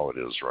don't know how it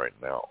is right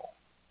now.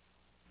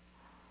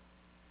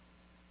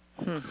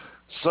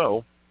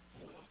 So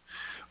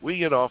we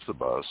get off the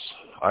bus.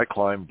 I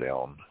climb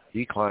down.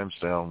 He climbs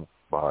down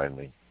behind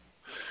me.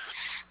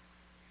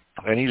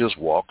 And he just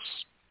walks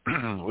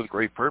with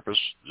great purpose,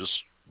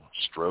 just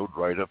strode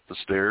right up the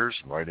stairs,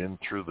 right in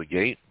through the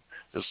gate,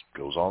 just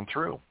goes on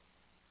through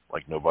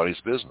like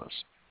nobody's business.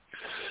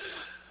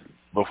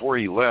 Before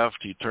he left,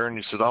 he turned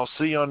and he said, "I'll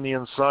see you on the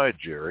inside,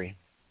 Jerry."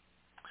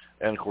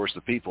 And, of course,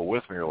 the people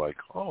with me are like,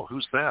 "Oh,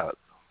 who's that?"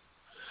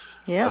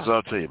 Yeah.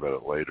 I'll tell you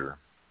about it later.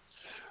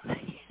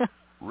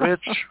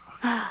 Rich,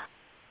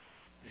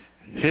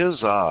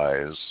 his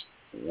eyes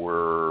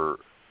were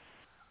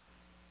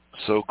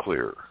so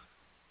clear.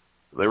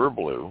 They were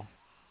blue.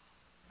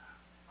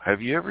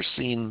 Have you ever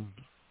seen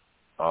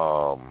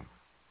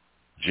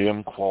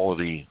gem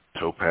quality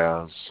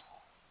topaz?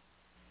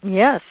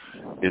 Yes.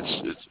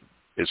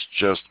 It's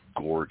just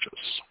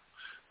gorgeous.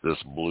 This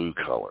blue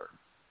color.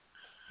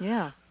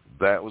 Yeah.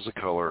 That was the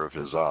color of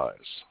his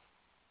eyes.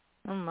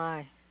 Oh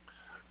my.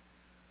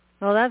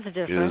 Well, that's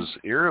different.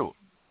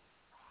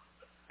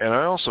 And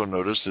I also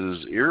noticed that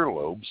his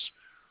earlobes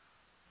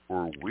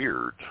were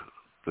weird.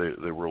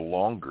 They were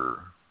longer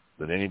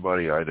than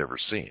anybody I'd ever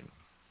seen.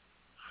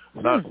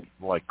 Not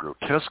like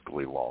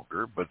grotesquely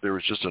longer, but there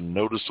was just a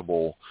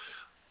noticeable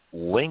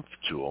length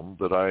to them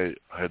that I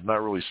had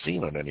not really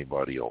seen on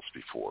anybody else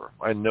before.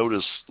 I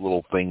noticed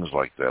little things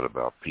like that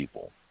about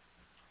people.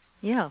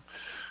 Yeah.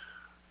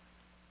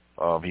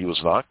 He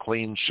was not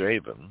clean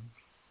shaven.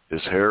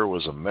 His hair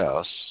was a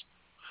mess.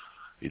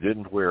 He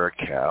didn't wear a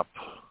cap,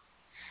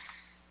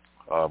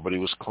 but he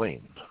was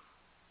clean.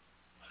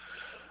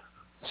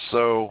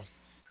 So,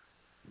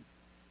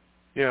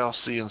 yeah, I'll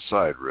see you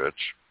inside,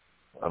 Rich.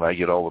 And I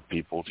get all the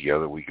people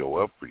together. We go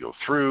up, we go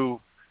through,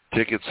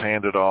 tickets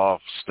handed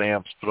off,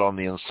 stamps put on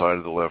the inside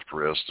of the left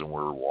wrist, and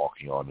we're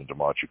walking on into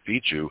Machu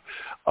Picchu.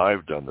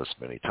 I've done this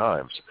many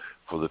times.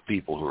 For the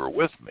people who are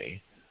with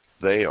me,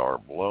 they are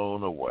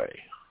blown away.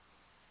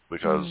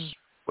 Because,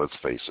 let's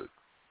face it,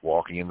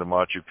 walking into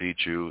Machu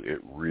Picchu, it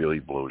really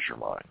blows your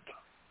mind.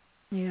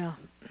 Yeah.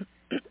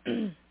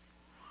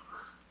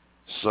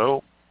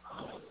 So,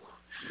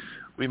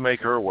 we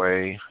make our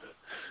way,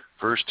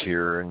 first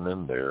here and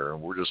then there,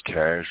 and we're just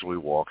casually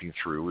walking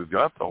through. We've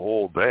got the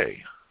whole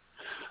day.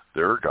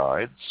 There are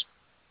guides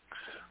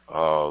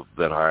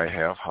that I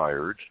have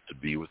hired to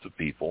be with the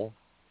people.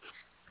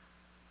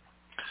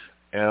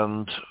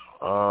 And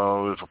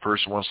if a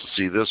person wants to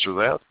see this or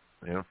that,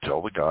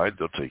 tell the guide,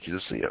 they'll take you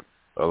to see it.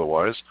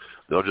 Otherwise,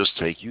 they'll just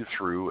take you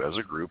through as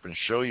a group and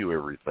show you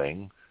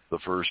everything the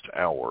first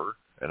hour,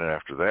 and then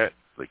after that,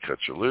 they cut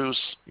you loose,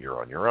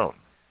 you're on your own.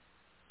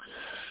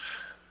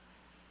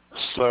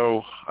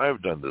 So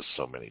I've done this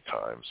so many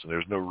times, and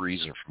there's no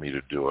reason for me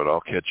to do it. I'll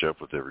catch up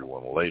with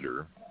everyone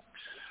later.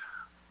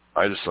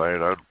 I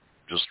decided I'd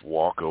just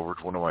walk over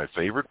to one of my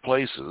favorite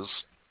places.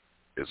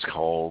 It's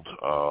called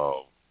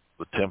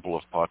the Temple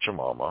of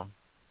Pachamama.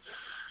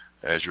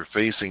 As you're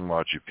facing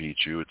Machu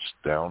Picchu, it's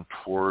down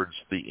towards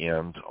the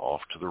end,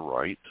 off to the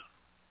right.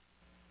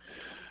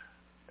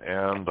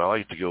 And I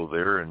like to go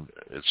there, and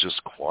it's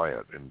just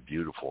quiet and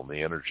beautiful, and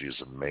the energy is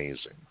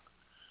amazing.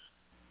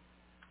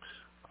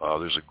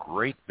 There's a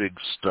great big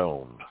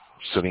stone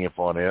sitting up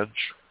on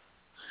edge,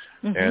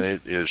 and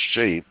it is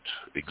shaped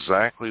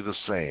exactly the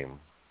same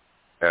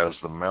as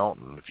the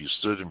mountain. If you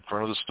stood in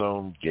front of the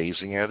stone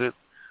gazing at it,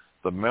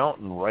 the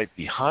mountain right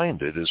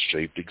behind it is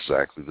shaped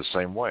exactly the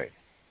same way.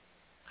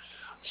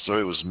 So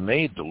it was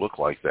made to look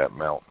like that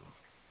mountain.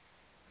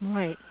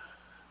 Right.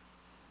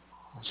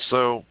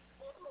 So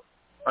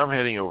I'm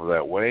heading over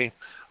that way.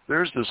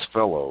 There's this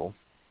fellow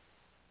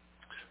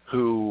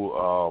who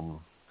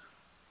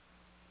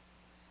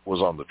was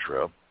on the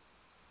trip.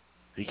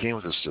 He came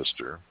with his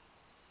sister.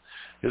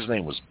 His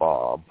name was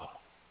Bob.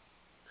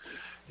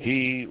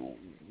 He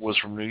was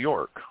from New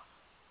York.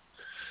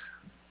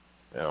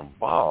 And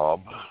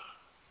Bob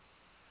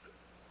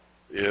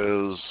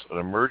is an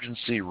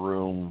emergency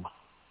room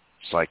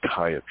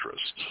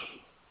psychiatrist,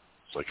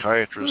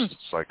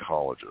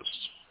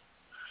 psychologist,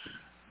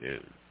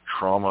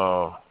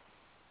 trauma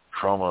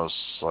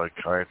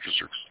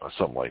psychiatrist or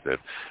something like that.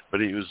 But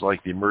he was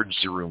like the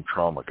emergency room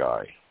trauma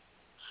guy.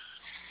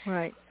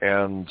 Right.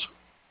 And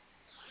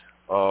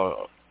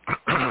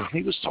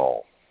he was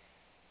tall.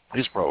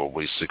 He's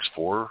probably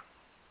 6'4",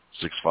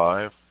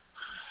 6'5",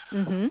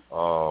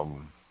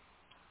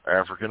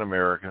 African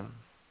American,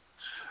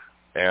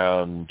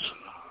 and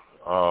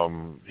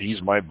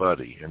he's my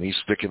buddy, and he's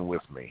sticking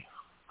with me.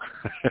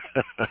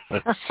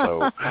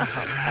 So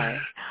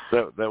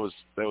that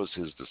was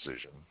his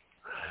decision.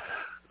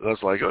 I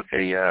was like,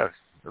 okay, yeah,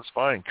 that's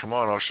fine. Come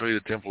on, I'll show you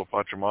the Temple of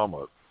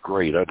Pachamama.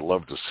 Great, I'd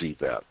love to see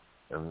that.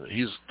 And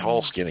he's a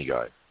tall, skinny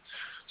guy.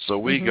 So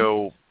we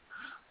go,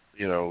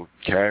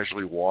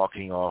 casually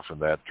walking off in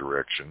that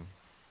direction.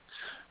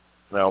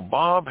 Now,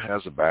 Bob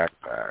has a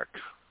backpack,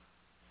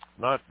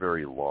 not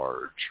very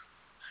large,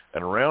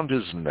 and around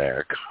his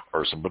neck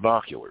are some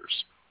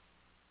binoculars.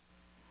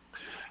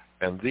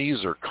 And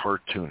these are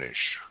cartoonish.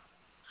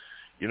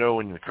 You know,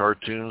 in the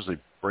cartoons, they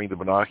bring the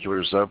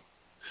binoculars up,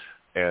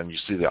 and you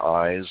see the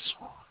eyes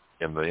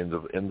in the end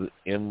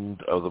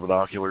of the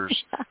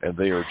binoculars, and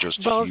they are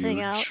just bulging huge.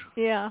 Out.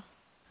 Yeah.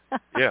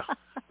 Yeah,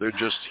 they're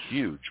just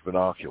huge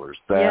binoculars.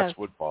 That's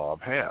what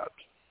Bob had.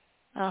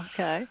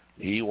 Okay.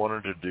 He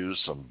wanted to do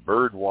some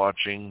bird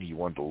watching. He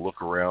wanted to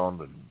look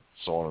around and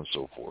so on and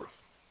so forth.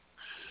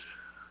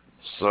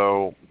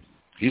 So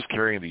he's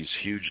carrying these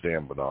huge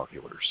damn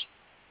binoculars.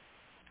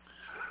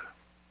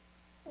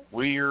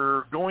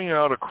 We're going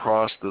out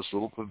across this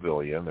little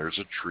pavilion. There's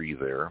a tree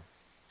there.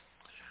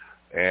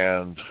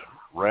 And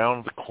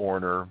round the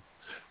corner,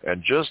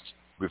 and just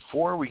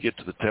before we get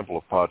to the Temple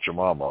of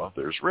Pachamama,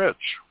 there's Rich.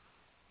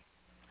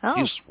 Oh.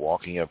 He's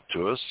walking up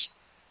to us,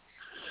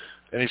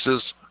 and he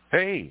says,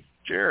 "Hey,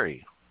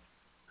 Jerry,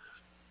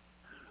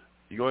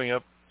 you going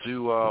up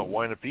to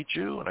Huayna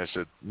Picchu?" And I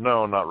said,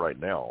 "No, not right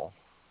now."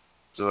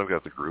 So I've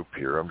got the group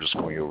here. I'm just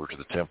going over to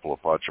the temple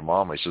of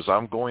Pachamama. He says,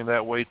 I'm going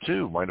that way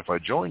too. Mind if I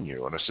join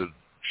you? And I said,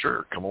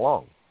 sure, come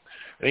along.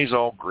 And he's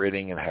all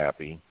grinning and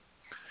happy.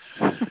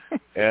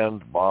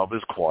 And Bob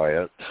is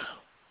quiet.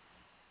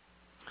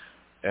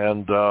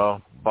 And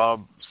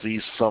Bob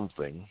sees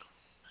something.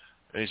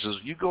 And he says,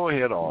 you go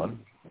ahead on.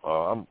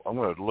 I'm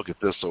going to look at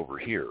this over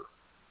here.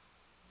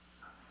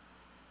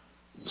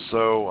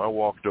 So I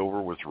walked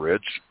over with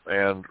Rich,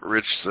 and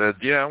Rich said,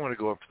 yeah, I'm going to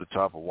go up to the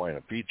top of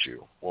Huayna Picchu.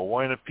 Well,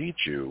 Huayna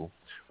Picchu,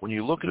 when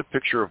you look at a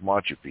picture of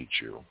Machu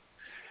Picchu,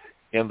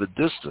 in the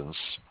distance,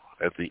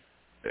 at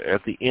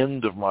the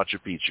end of Machu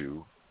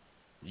Picchu,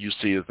 you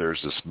see that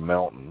there's this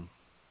mountain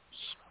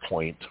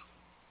point,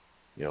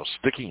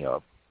 sticking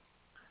up,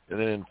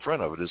 and then in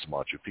front of it is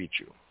Machu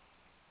Picchu.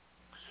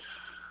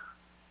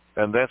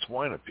 And that's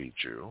Huayna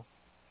Picchu.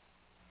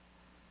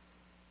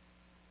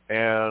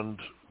 And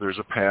there's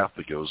a path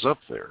that goes up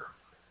there.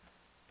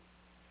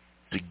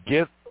 To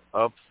get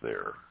up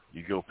there,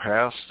 you go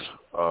past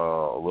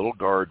a little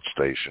guard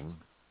station.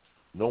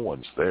 No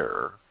one's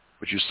there,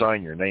 but you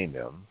sign your name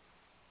in.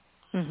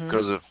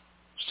 Because if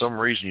for some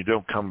reason you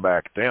don't come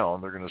back down,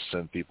 they're going to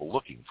send people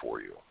looking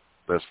for you.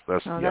 That's the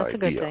idea. That's a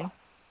good thing.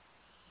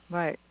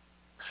 Right.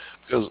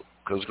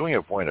 Because going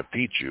up Huayna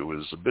Picchu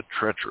is a bit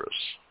treacherous.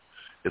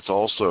 It's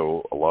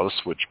also a lot of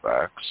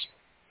switchbacks.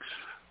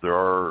 There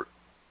are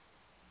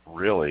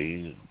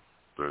really,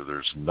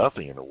 there's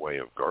nothing in the way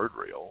of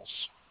guardrails.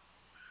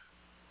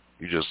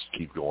 You just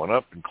keep going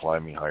up and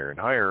climbing higher and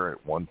higher.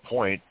 At one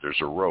point,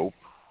 there's a rope.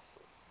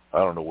 I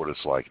don't know what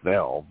it's like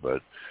now,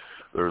 but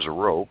there's a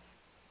rope,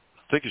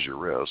 thick as your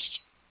wrist,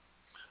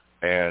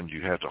 and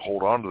you have to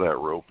hold on to that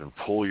rope and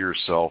pull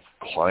yourself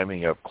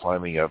climbing up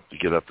to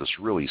get up this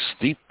really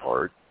steep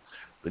part.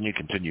 Then you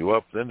continue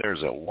up. Then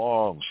there's a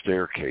long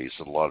staircase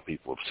that a lot of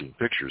people have seen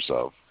pictures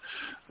of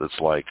that's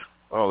like,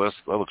 oh, that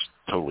looks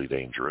totally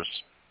dangerous.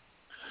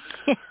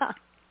 Yeah.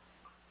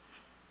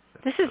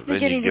 This is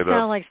beginning to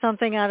sound like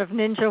something out of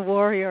Ninja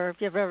Warrior, if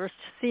you've ever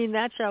seen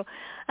that show.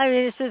 I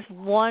mean, it's just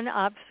one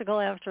obstacle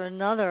after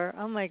another.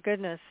 Oh, my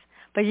goodness.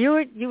 But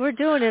you were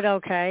doing it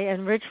okay,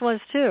 and Rich was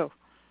too.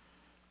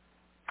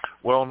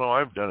 Well, no,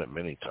 I've done it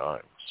many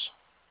times.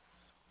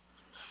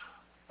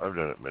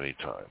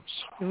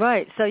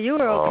 Right. So you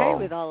were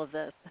okay with all of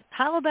this.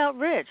 How about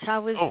Rich?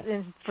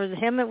 For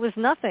him, it was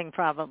nothing,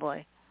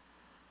 probably.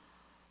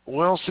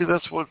 Well, see,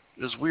 that's what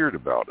is weird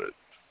about it.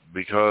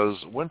 Because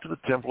went to the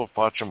Temple of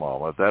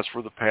Pachamama. That's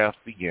where the path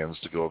begins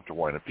to go up to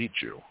Huayna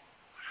Picchu.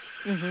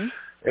 Mm-hmm.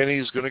 And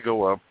he's going to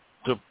go up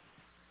to,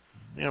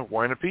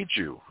 Huayna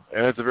Picchu.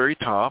 And at the very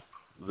top,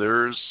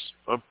 there's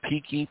a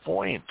peaky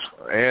point.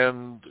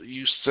 And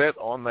you sit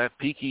on that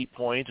peaky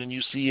point and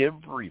you see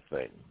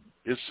everything.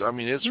 It's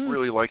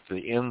really like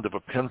the end of a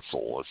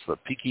pencil. It's the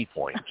peaky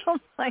point. Oh,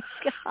 my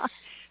gosh.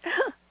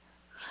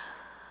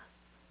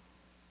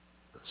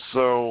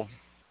 So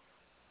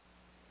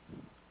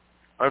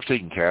I've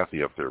taken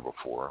Kathy up there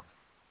before.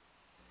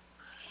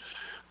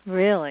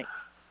 Really?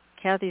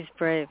 Kathy's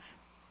brave.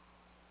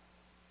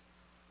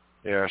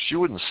 Yeah, she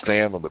wouldn't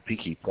stand on the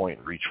peaky point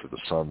and reach for the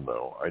sun,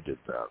 though. I did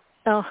that.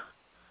 Oh.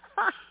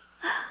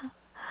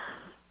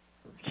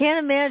 Can't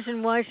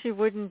imagine why she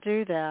wouldn't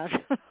do that.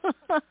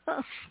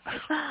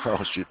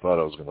 Well, she thought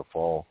I was going to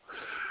fall.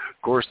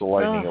 Of course, the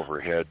lightning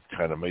overhead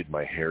kind of made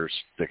my hair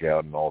stick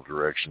out in all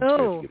directions. So I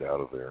had to get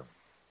out of there.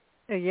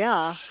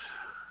 Yeah.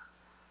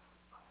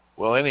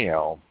 Well,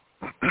 anyhow,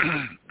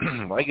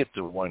 I get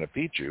to Huayna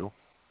Picchu,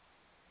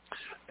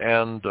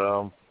 and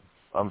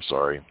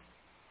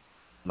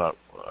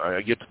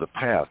I get to the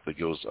path that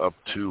goes up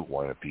to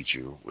Huayna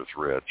Picchu with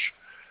Rich,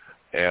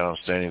 and I'm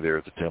standing there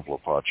at the Temple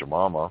of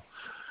Pachamama,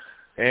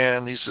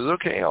 and he says,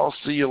 okay, I'll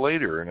see you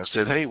later. And I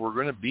said, hey, we're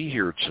going to be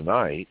here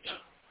tonight,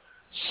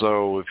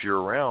 so if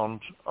you're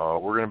around,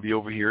 we're going to be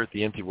over here at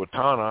the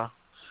Intihuatana.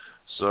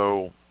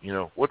 So,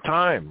 what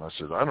time? I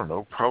said, I don't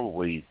know,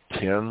 probably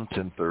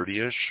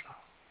 10:30-ish.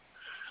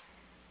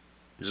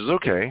 He says,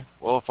 okay,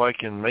 well, if I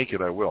can make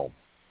it, I will.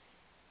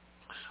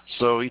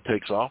 So he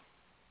takes off,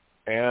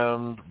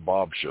 and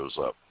Bob shows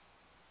up.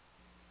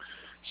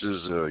 He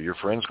says, your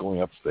friend's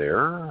going up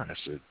there? I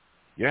said,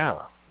 yeah,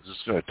 this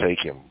is going to take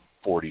him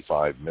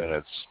 45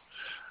 minutes.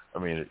 I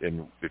mean,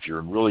 if you're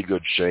in really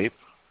good shape,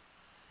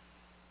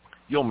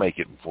 you'll make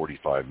it in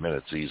 45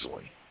 minutes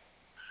easily.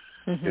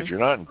 Mm-hmm. If you're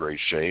not in great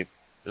shape,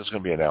 it's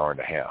going to be an hour and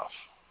a half.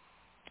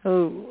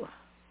 Oh.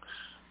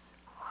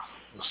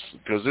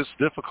 Because it's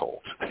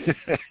difficult.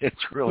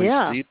 It's really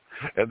steep,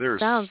 and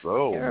there's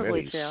so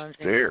many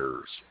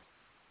stairs.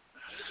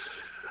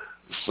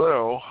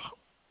 So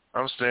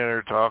I'm standing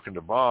there talking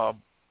to Bob.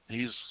 I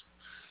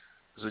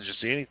said, did you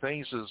see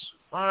anything? He says,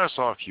 I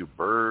saw a few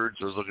birds.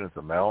 I was looking at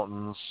the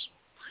mountains.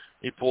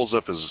 He pulls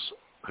up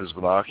his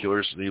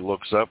binoculars, and he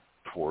looks up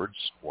towards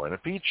Huayna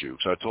Picchu.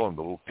 So I told him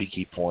the little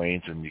peaky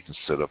point, and you can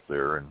sit up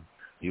there, and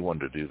he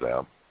wanted to do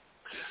that.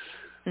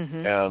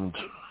 Mm-hmm. And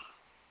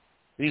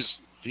it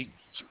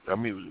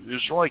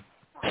was like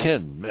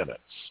 10 minutes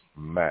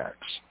max.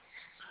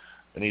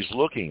 And he's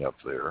looking up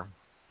there,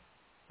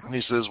 and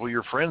he says, well,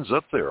 your friend's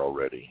up there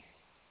already.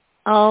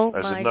 Oh,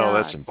 I my said, no,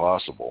 God. that's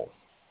impossible.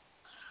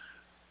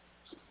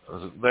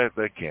 I said,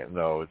 that can't,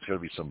 no, it's got to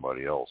be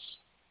somebody else.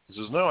 He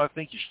says, no, I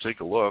think you should take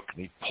a look.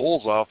 And he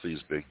pulls off these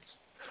big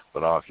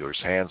binoculars,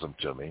 hands them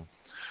to me.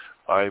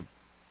 I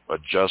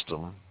adjust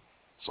them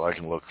so I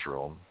can look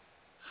through them.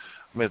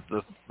 I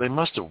mean, they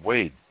must have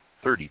weighed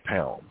 30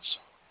 pounds.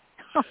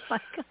 Oh, my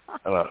God.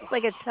 And I It's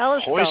like a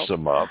telescope. hoist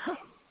them up.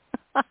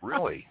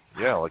 Really?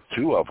 Yeah, like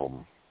two of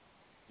them,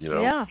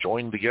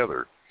 joined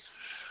together.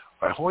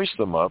 I hoist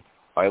them up.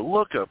 I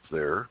look up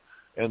there,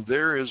 and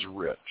there is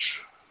Rich.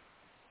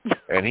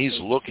 And he's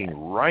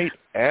looking right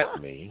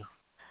at me,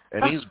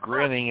 and he's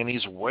grinning, and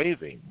he's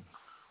waving.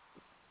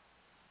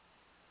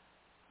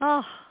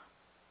 Oh.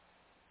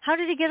 How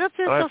did he get up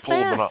there so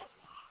fast?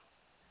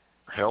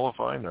 Hell if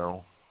I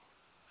know.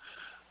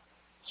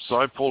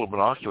 So I pulled the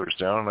binoculars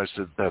down, and I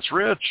said, that's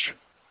Rich.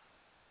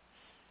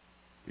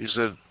 He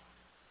said,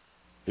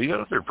 he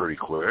got up there pretty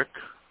quick.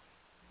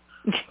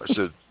 I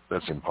said,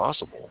 that's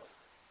impossible.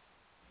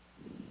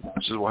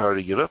 He said, well, how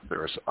did he get up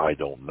there? I said, I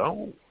don't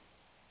know.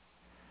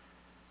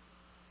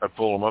 I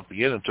pulled him up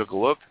again and took a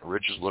look.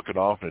 Rich is looking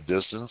off in a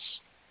distance.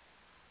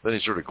 Then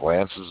he sort of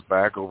glances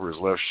back over his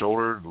left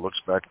shoulder and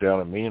looks back down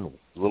at me and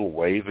a little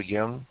wave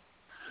again.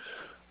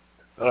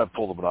 Then I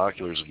pulled the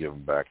binoculars and give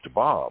them back to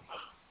Bob.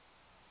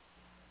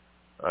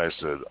 I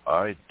said,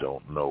 I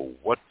don't know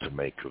what to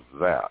make of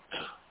that.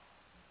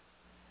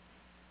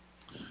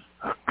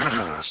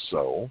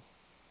 So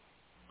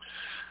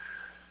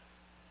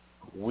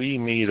we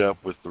meet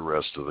up with the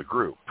rest of the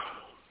group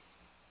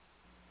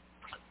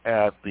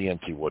at the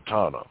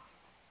Intihuatana.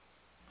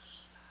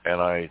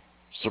 And I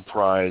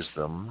surprise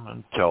them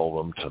and tell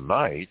them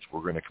tonight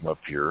we're going to come up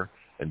here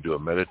and do a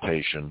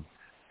meditation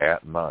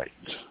at night.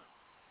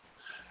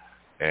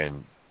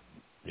 And,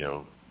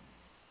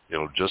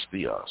 it'll just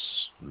be us.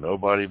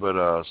 Nobody but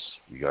us.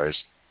 You guys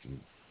can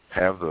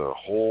have the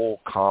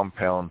whole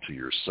compound to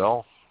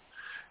yourself.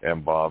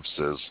 And Bob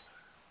says,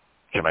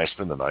 can I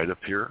spend the night up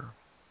here?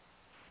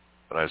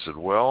 And I said,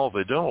 well,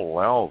 they don't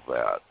allow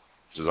that.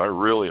 He says, I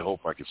really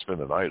hope I could spend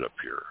the night up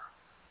here.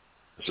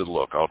 I said,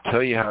 look, I'll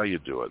tell you how you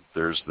do it.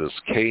 There's this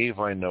cave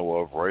I know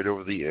of right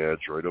over the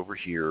edge, right over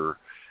here.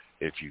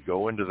 If you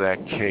go into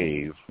that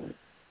cave,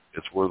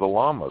 it's where the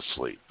llamas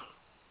sleep.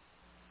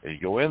 And you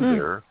go in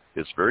there,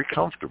 it's very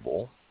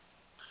comfortable,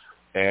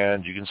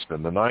 and you can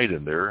spend the night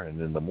in there.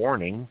 And in the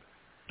morning,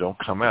 don't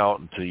come out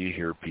until you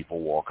hear people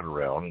walking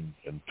around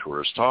and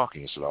tourists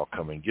talking. He said, I'll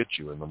come and get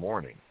you in the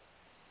morning.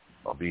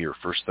 I'll be here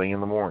first thing in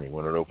the morning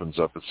when it opens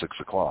up at 6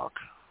 o'clock.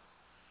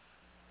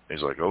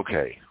 He's like,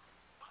 okay,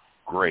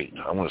 great.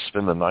 I'm going to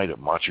spend the night at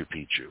Machu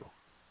Picchu.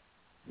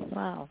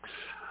 Wow.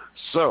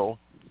 So,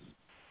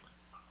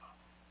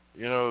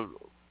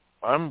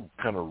 I'm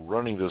kind of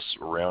running this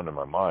around in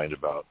my mind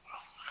about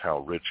how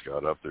Rich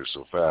got up there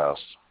so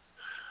fast,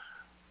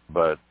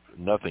 but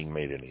nothing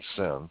made any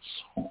sense.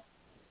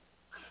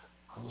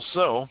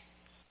 So,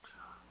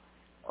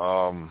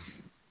 I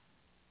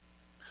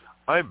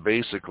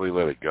basically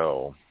let it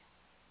go.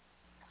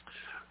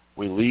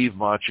 We leave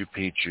Machu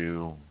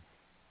Picchu.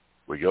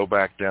 We go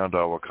back down to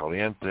Agua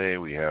Caliente.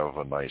 We have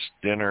a nice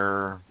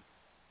dinner.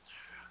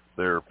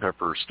 Their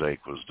pepper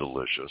steak was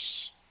delicious.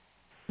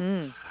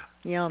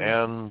 Yum.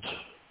 And,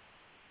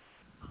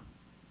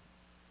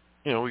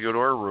 we go to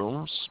our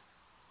rooms,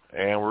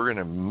 and we're going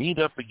to meet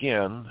up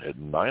again at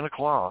 9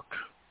 o'clock.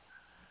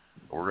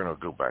 We're going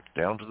to go back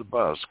down to the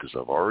bus because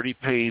I've already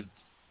paid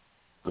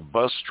the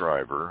bus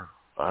driver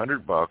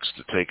 $100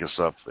 to take us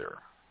up there.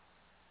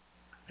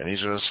 And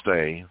he's going to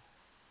stay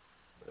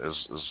as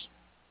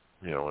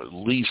at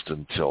least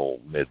until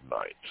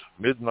midnight.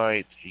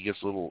 Midnight, he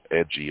gets a little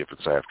edgy if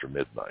it's after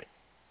midnight.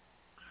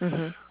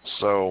 Mm-hmm.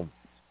 So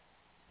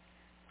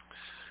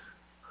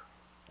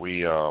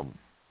we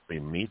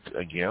meet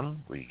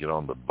again. We get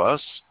on the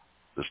bus.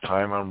 This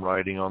time I'm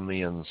riding on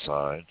the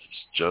inside.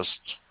 It's just,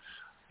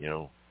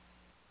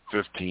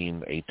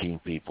 15, 18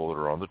 people that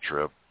are on the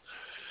trip.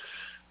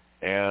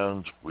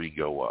 And we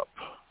go up.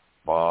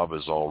 Bob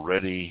is all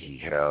ready. He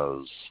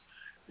has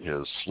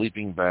his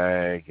sleeping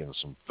bag and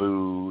some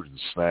food and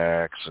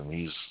snacks, and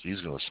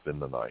he's going to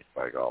spend the night,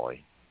 by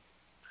golly.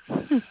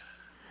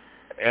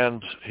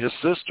 And his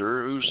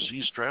sister, who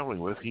he's traveling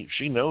with,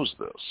 she knows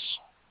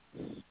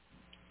this.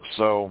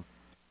 So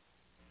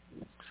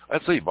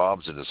I'd say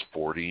Bob's in his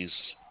 40s,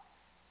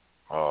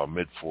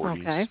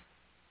 mid-40s. Okay.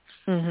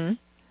 Mm-hmm.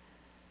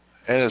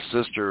 And his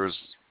sister is,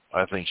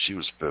 I think she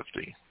was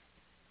 50.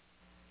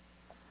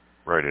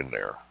 Right in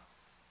there.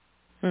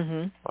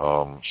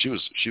 Mm-hmm.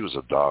 She was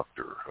a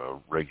doctor, a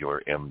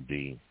regular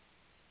MD.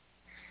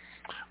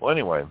 Well,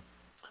 anyway,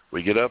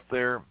 we get up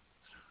there.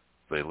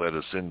 They let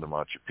us into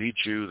Machu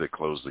Picchu. They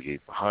close the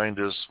gate behind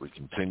us. We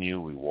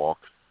continue. We walk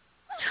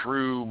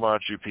through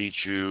Machu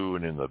Picchu,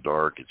 and in the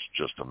dark, it's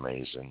just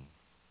amazing.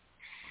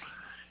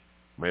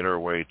 Made our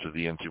way to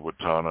the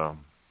Intihuatana,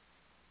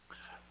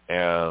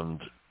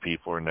 and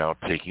people are now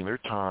taking their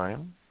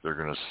time. They're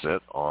going to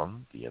sit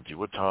on the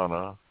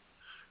Intihuatana,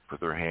 put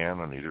their hand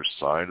on either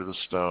side of the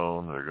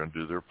stone. They're going to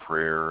do their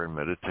prayer and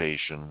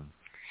meditation.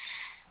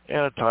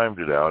 And I timed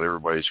it out.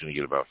 Everybody's going to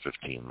get about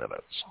 15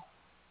 minutes.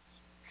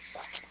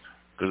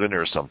 Because then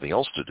there's something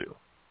else to do.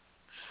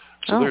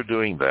 So they're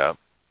doing that.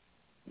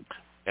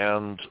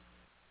 And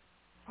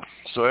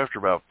so after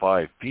about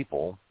 5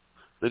 people,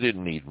 they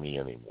didn't need me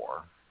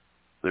anymore.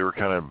 They were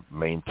kind of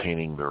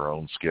maintaining their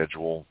own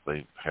schedule.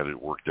 They had it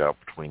worked out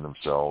between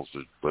themselves.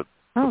 But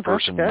the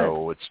person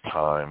know it's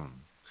time.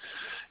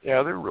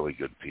 Yeah, they're really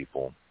good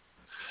people.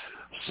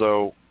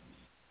 So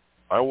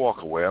I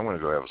walk away. I'm going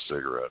to go have a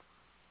cigarette.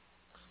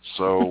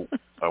 So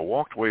I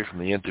walked away from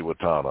the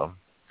Intihuatana,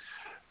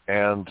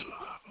 and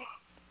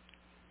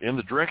in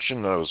the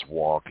direction I was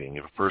walking,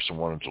 if a person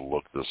wanted to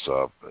look this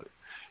up,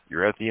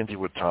 you're at the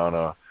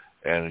Intihuatana,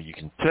 and you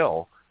can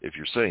tell if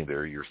you're sitting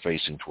there, you're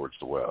facing towards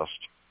the west.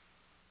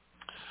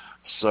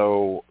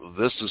 So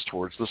this is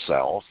towards the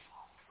south,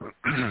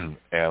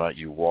 and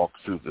you walk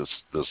through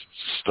this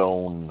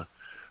stone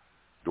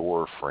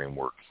door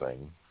framework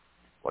thing,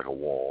 like a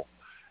wall.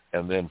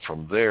 And then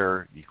from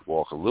there, you can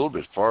walk a little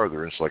bit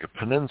farther, and it's like a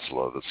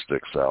peninsula that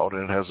sticks out,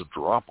 and it has a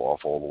drop-off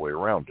all the way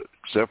around it,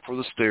 except for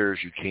the stairs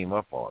you came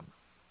up on.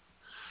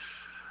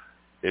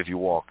 If you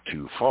walk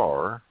too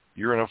far,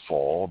 you're going to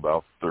fall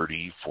about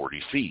 30,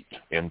 40 feet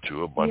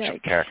into a bunch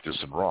of cactus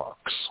and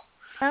rocks.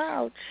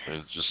 Ouch.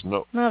 It's just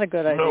not a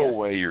good idea. No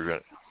way you're going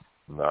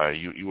to... No,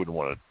 you wouldn't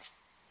want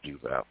to do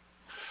that.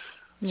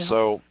 No.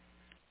 So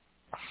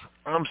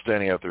I'm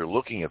standing out there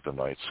looking at the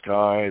night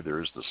sky.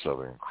 There's the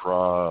Southern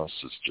Cross.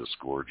 It's just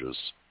gorgeous.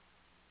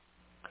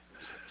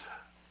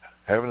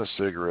 Having a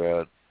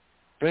cigarette.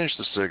 Finish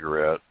the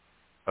cigarette.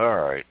 All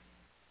right.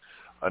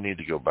 I need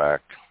to go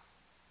back,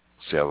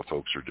 see how the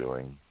folks are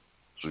doing.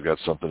 So we've got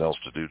something else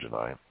to do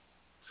tonight.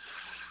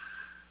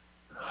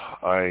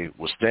 I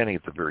was standing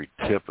at the very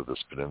tip of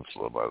this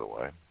peninsula, by the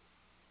way.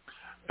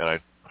 And I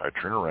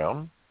turn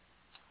around,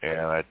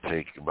 and I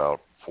take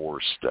about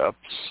 4 steps,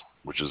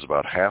 which is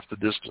about half the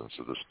distance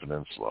of this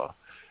peninsula,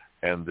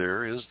 and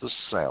there is the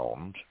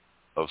sound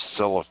of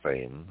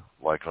cellophane,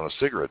 like on a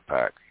cigarette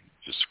pack,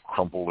 just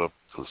crumpled up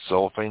the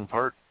cellophane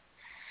part.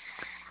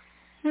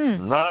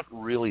 Not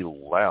really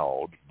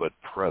loud, but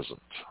present.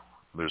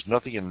 There's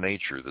nothing in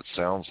nature that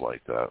sounds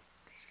like that.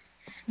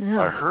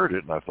 I heard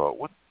it, and I thought,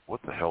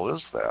 what the hell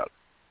is that?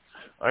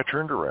 I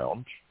turned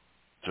around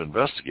to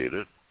investigate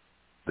it.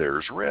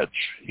 There's Rich.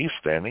 He's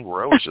standing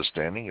where I was just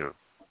standing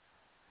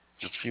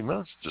just a few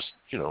minutes,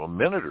 a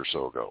minute or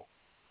so ago.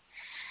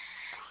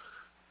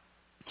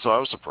 So I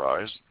was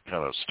surprised,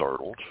 kind of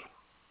startled.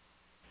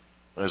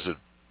 I said,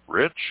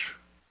 Rich?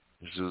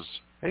 He says,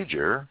 hey,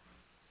 Jer.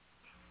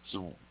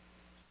 So,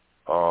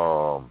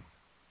 how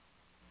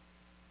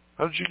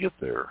did you get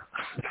there?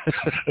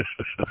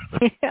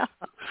 Yeah.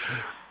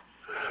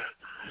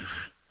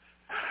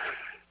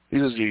 He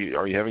says,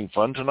 are you having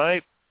fun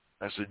tonight?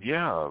 I said,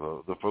 yeah,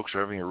 the folks are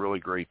having a really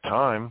great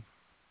time.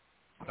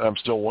 I'm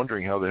still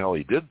wondering how the hell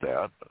he did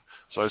that.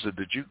 So I said,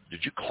 did you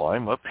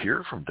climb up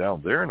here from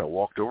down there? And I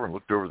walked over and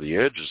looked over the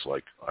edge. It's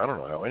like, I don't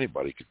know how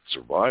anybody could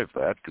survive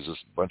that, because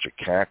it's a bunch of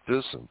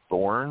cactus and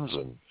thorns,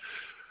 and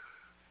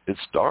it's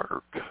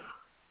dark.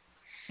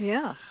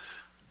 Yeah.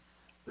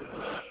 And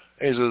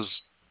he says,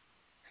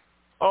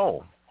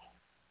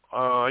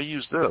 I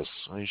use this.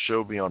 And he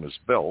showed me on his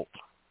belt.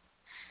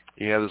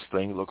 He had this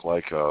thing that looked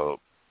like a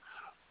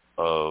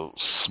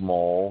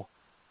small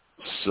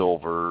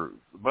silver,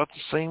 about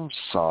the same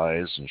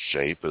size and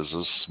shape as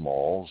a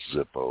small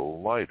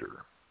Zippo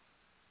lighter.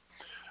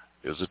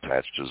 It was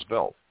attached to his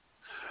belt.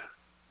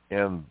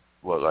 And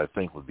what I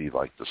think would be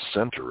like the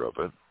center of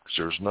it, because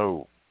there's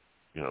no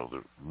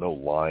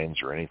lines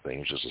or anything.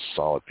 It's just a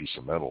solid piece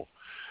of metal.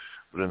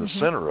 But in the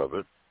center of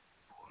it,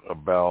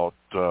 about,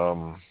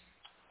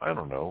 I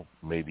don't know,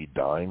 maybe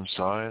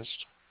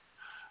dime-sized,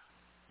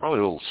 probably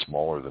a little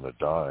smaller than a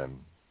dime.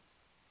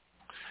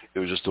 It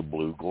was just a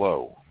blue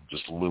glow,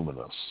 just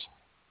luminous.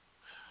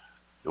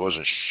 It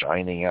wasn't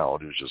shining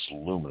out. It was just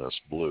luminous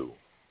blue.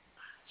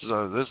 He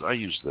said, I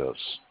use this.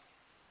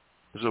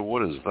 He said,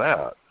 what is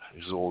that?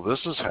 He said, well,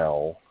 this is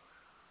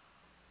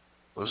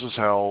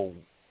how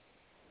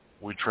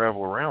we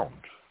travel around.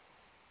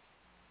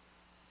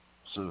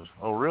 I said,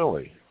 oh,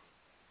 really?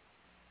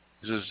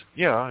 He says,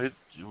 yeah,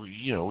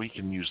 we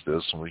can use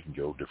this and we can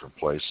go different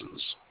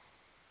places.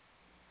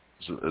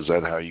 So is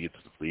that how you get to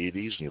the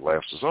Pleiades? And he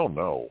laughs and says, oh,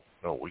 no,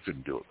 we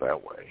couldn't do it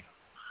that way.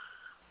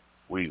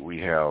 We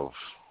have,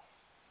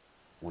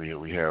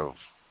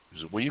 he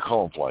said, well, you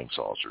call them flying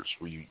saucers.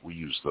 We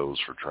use those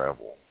for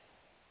travel.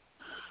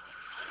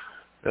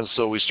 And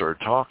so we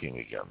started talking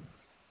again.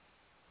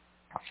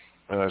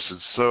 And I said,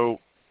 so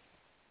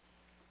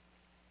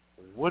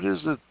what is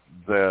it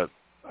that,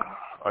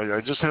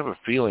 I just have a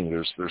feeling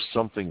there's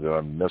something that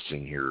I'm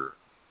missing here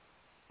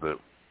that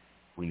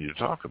we need to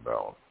talk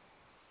about.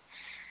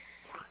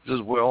 He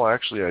says, well,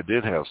 actually, I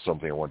did have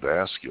something I wanted to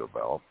ask you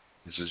about.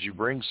 He says, you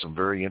bring some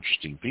very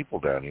interesting people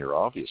down here,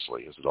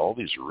 obviously. He said, all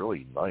these are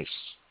really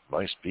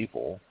nice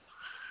people.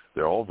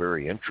 They're all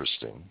very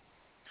interesting.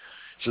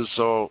 He says,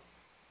 so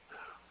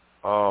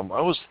I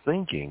was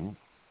thinking,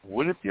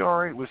 would it be all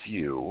right with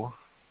you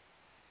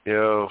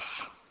if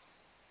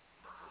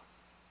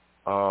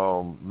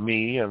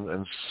me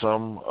and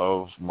some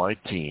of my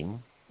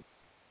team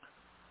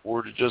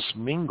were to just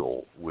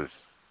mingle with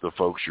the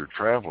folks you're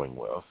traveling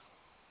with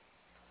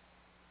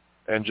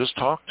and just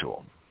talk to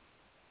them.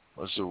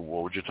 I said,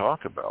 what would you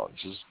talk about?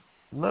 He says,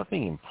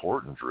 nothing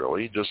important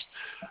really. Just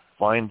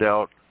find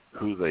out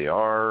who they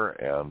are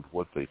and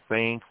what they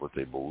think, what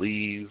they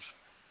believe.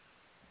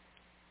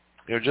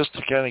 Just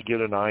to kind of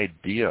get an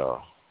idea,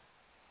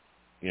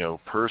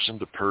 person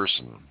to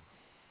person,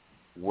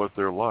 what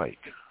they're like,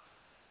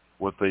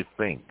 what they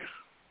think.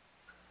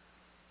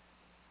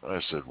 And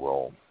I said,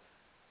 well,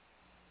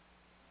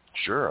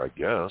 sure, I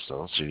guess. I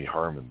don't see any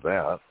harm in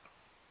that.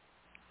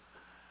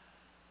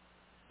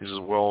 He says,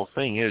 well,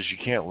 the thing is, you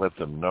can't let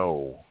them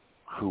know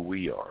who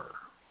we are.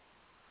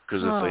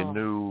 Because if they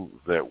knew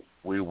that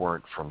we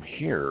weren't from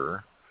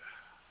here,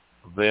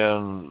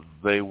 then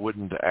they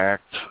wouldn't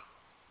act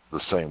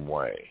the same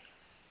way.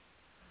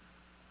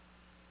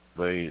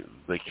 They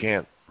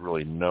can't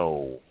really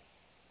know,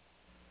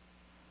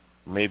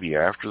 maybe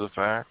after the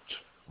fact,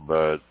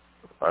 but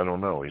I don't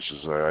know. He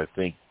says, I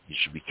think you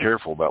should be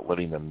careful about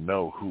letting them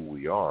know who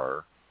we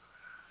are,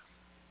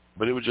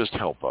 but it would just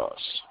help us.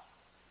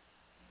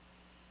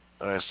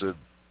 And I said,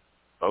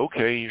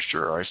 okay,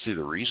 sure, I see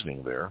the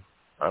reasoning there.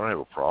 I don't have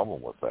a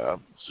problem with that.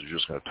 So you're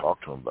just going to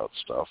talk to him about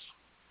stuff.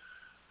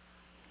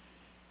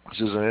 He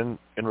says, and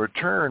in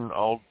return,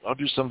 I'll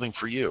do something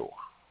for you.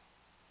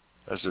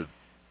 I said,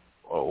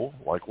 oh,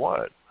 like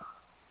what?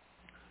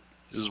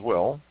 He says,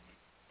 well,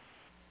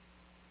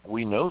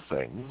 we know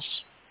things,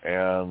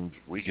 and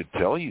we could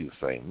tell you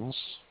things.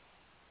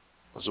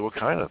 I said, what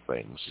kind of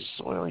things? He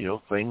said,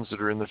 well, things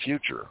that are in the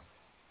future.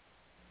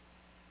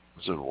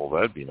 I said, well,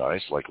 that'd be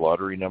nice, like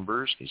lottery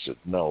numbers. He said,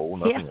 no,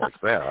 nothing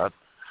like that.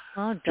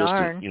 Oh,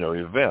 darn. Just,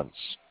 events.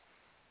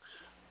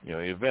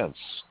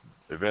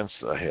 Events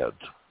ahead.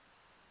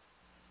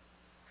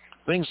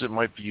 Things that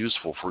might be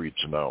useful for you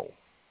to know.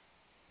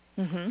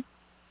 Mm-hmm.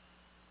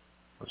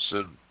 I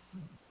said,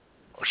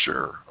 oh,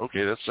 sure.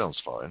 Okay, that sounds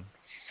fine.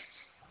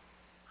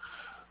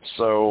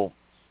 So,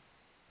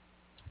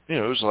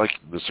 it was like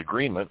this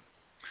agreement.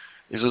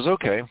 He says,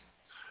 okay,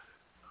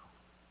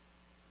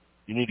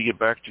 you need to get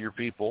back to your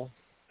people,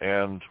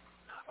 and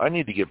I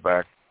need to get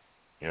back,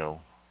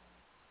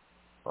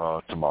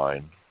 to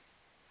mine.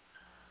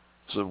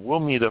 So we'll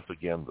meet up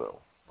again, though.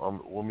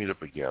 We'll meet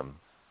up again.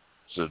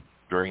 So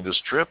during this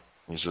trip,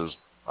 he says,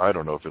 I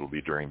don't know if it'll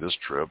be during this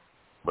trip,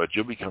 but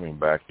you'll be coming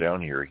back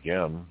down here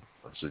again.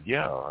 I said,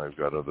 yeah, I've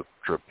got a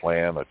trip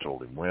planned. I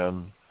told him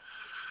when.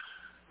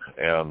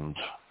 And,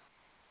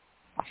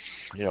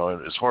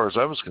 as far as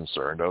I was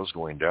concerned, I was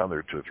going down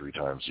there 2 or 3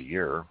 times a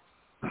year.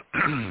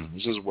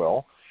 He says,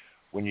 well,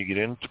 when you get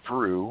into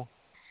Peru,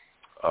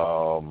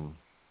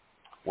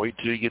 wait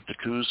till you get to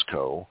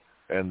Cuzco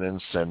and then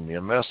send me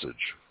a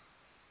message.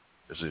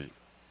 I said,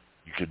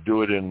 you could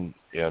do it in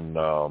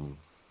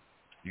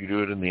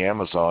the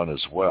Amazon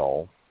as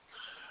well,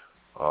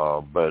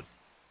 but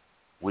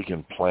we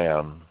can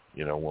plan,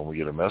 when we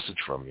get a message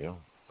from you.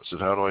 I said,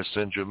 how do I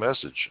send you a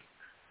message?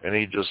 And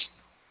he just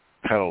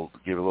kind of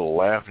gave a little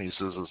laugh, and he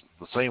says, it's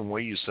the same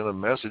way you sent a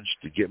message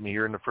to get me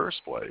here in the first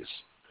place.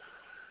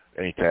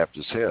 And he tapped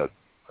his head.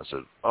 I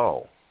said,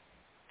 oh,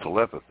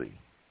 telepathy.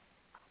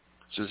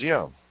 He says,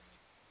 yeah,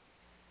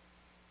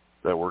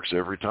 that works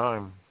every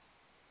time.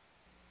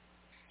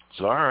 I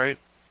said, all right,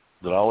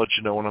 then I'll let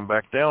you know when I'm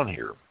back down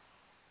here.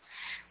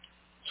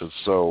 I said,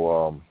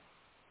 so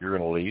you're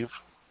going to leave?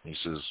 He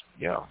says,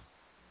 yeah.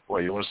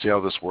 Well, you want to see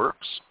how this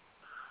works?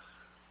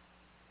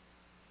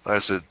 I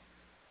said,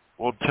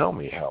 well, tell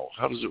me how.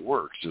 How does it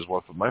work? He says,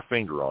 well, I put my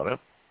finger on it,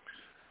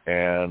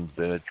 and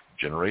then it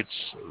generates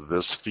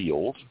this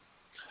field,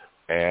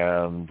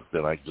 and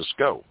then I just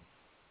go.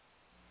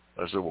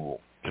 I said, well,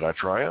 can I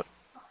try it?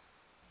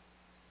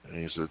 And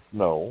he said,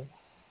 no.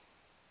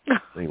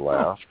 And he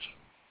laughed.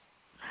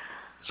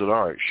 He said,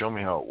 all right, show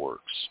me how it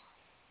works.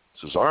 He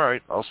says, all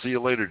right, I'll see you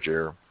later,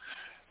 Jer.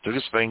 Took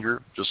his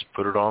finger, just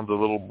put it on the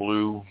little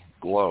blue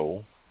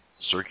glow,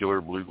 circular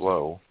blue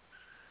glow,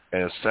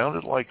 and it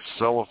sounded like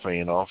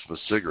cellophane off of a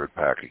cigarette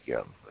pack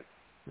again.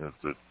 The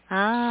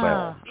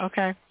sound.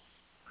 Okay.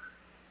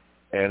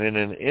 And in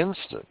an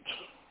instant,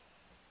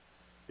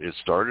 it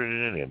started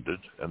and it ended,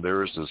 and there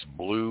was this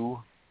blue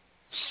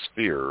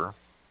sphere,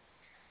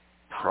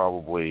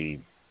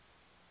 probably,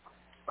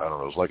 I don't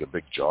know, it was like a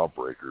big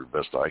jawbreaker,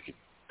 best I could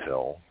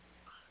tell.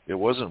 It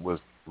wasn't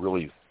with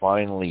really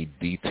finely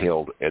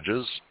detailed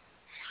edges.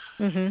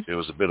 Mm-hmm. It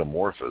was a bit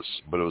amorphous,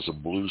 but it was a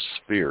blue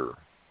sphere.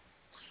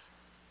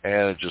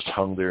 And it just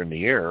hung there in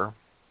the air,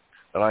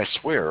 and I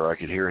swear I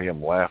could hear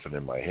him laughing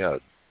in my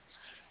head.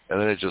 And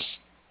then it just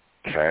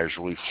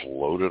casually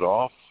floated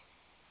off,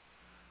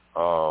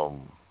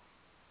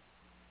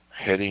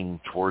 heading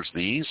towards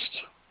the east,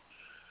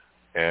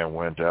 and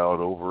went out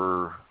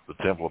over the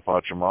Temple of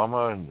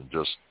Pachamama and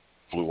just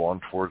flew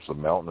on towards the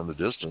mountain in the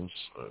distance.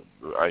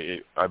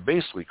 I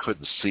basically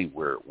couldn't see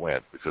where it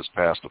went, because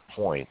past a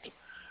point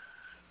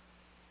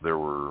there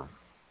were,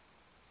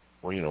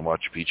 well,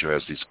 Machu Picchu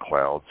has these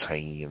clouds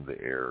hanging in the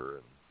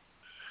air,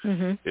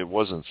 It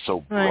wasn't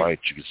so bright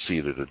you could see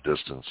it at a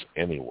distance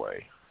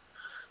anyway.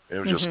 It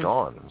was just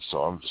gone. And so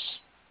I'm just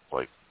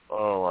like,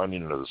 oh, I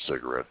need another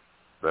cigarette.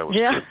 That was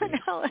trippy.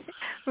 No,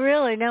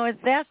 really? Now,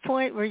 at that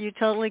point, were you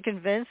totally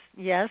convinced,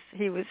 yes,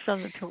 he was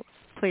from the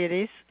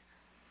Pleiades?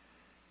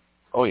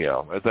 Oh,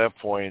 yeah. At that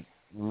point,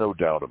 no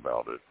doubt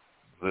about it.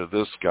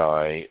 This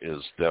guy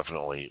is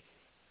definitely,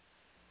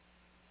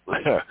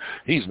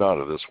 he's not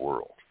of this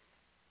world.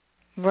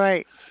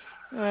 Right,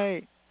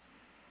 right.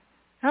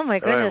 Oh, my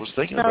goodness. And I was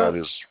thinking about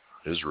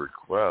his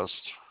request.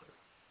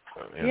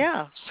 And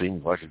it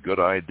seemed like a good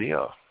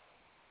idea.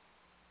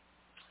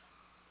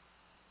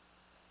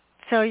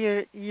 So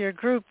your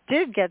group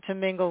did get to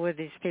mingle with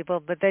these people,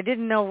 but they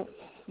didn't know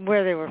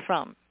where they were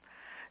from.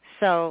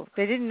 So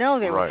they didn't know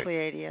they were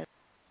Pleiadians.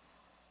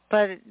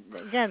 But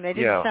again, they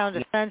didn't sound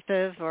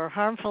offensive or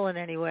harmful in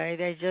any way.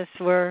 They just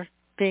were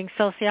being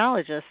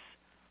sociologists,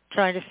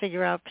 trying to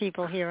figure out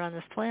people here on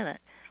this planet.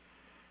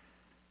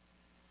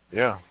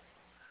 Yeah.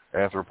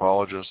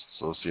 Anthropologists,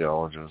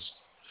 sociologists.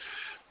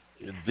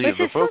 Which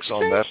the is folks so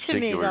on that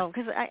strange to me, though,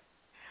 because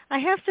I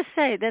have to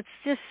say that's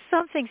just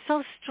something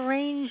so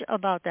strange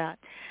about that.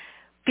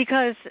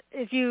 Because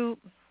I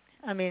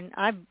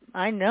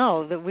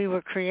know that we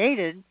were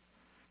created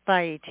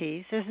by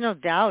ETs. There's no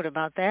doubt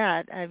about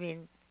that. I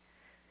mean,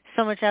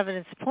 so much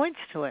evidence points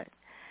to it.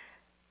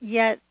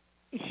 Yet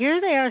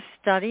here they are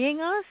studying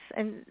us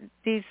and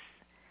these,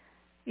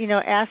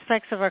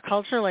 aspects of our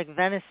culture like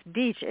Venice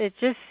Beach. It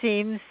just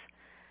seems,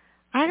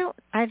 I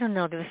don't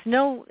know.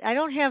 I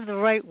don't have the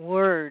right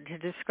word to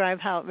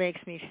describe how it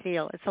makes me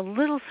feel. It's a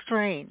little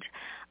strange.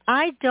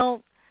 I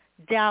don't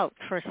doubt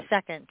for a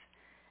second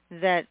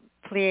that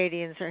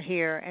Pleiadians are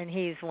here and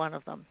he's one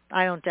of them.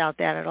 I don't doubt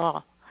that at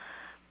all.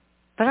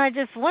 But I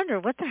just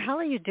wonder, what the hell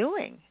are you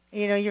doing?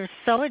 You're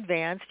so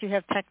advanced. You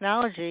have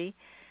technology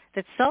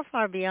that's so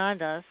far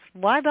beyond us.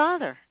 Why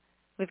bother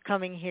with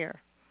coming here?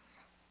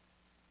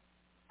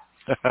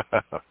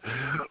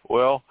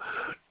 Well,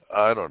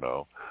 I don't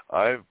know.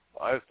 I've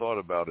thought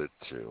about it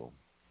too.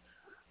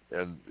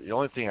 And the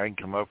only thing I can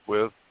come up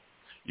with,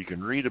 you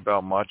can read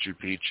about Machu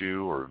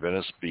Picchu or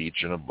Venice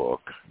Beach in a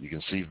book. You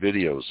can see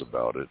videos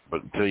about it.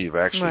 But until you've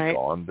actually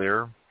gone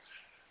there,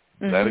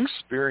 that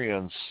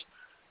experience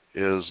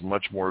is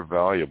much more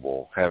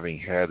valuable having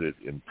had it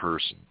in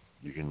person.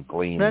 You can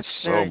glean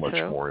so much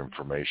more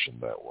information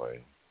that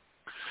way.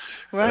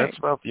 Right. And that's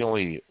about the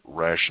only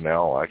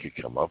rationale I could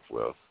come up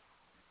with.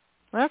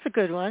 Well, that's a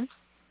good one.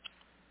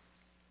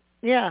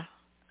 Yeah.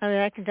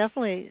 I can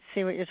definitely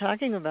see what you're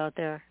talking about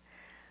there.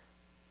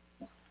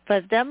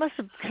 But that must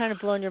have kind of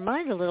blown your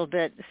mind a little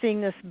bit,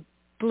 seeing this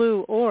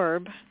blue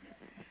orb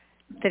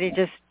that he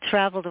just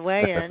traveled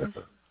away in.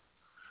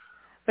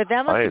 But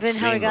that must have been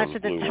how he got to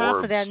the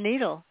top of that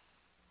needle.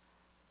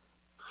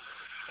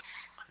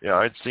 Yeah,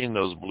 I'd seen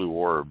those blue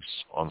orbs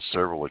on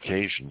several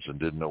occasions and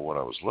didn't know what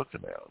I was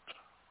looking at.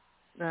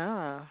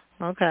 Ah,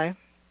 okay.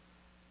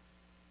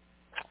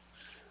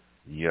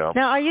 Yeah.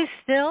 Now, are you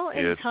still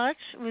in touch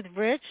with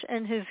Rich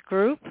and his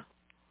group,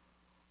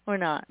 or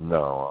not?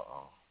 No,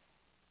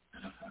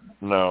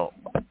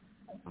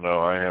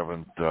 I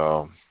haven't.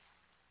 I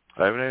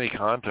haven't had any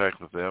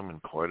contact with them in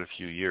quite a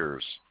few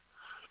years.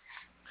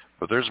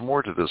 But there's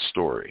more to this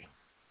story.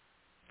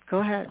 Go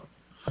ahead.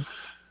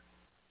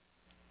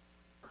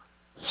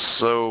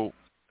 So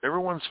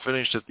everyone's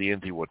finished at the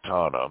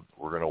Intihuatana.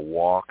 We're going to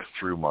walk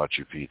through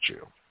Machu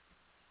Picchu.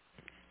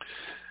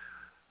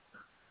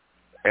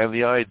 And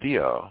the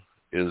idea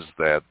is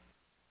that,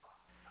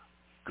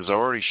 because I've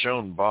already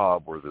shown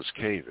Bob where this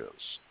cave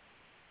is,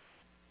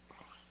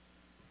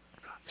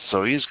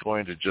 so he's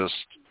going to just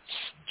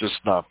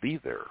not be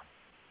there.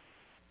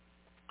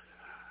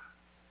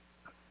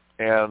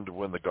 And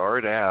when the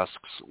guard asks,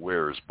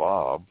 where's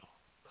Bob,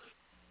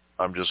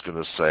 I'm just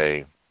going to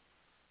say,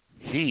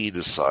 he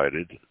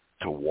decided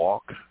to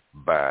walk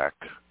back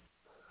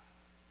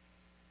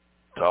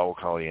to Agua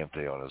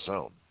Caliente on his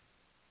own.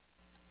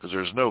 Because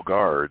there's no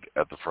guard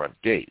at the front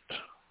gate.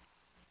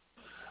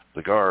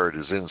 The guard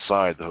is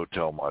inside the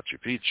Hotel Machu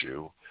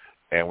Picchu,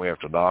 and we have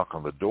to knock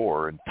on the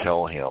door and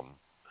tell him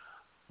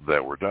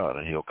that we're done,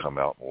 and he'll come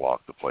out and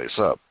lock the place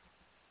up.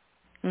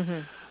 Mm-hmm.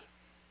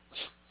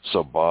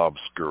 So Bob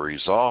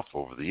scurries off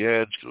over the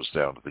edge, goes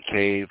down to the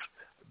cave.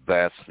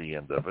 That's the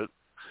end of it.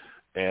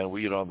 And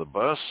we get on the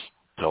bus,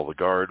 tell the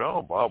guard,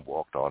 oh, Bob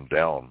walked on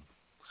down.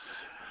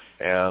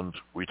 And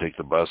we take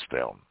the bus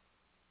down.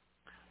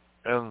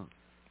 And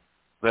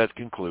that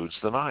concludes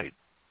the night.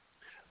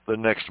 The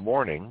next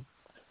morning,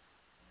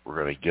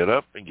 we're going to get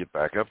up and get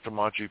back up to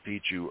Machu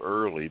Picchu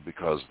early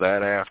because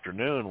that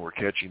afternoon we're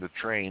catching the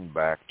train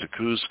back to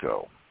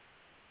Cuzco.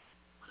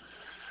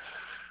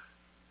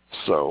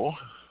 So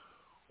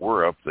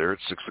we're up there at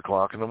 6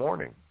 o'clock in the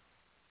morning.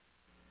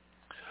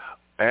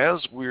 As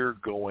we're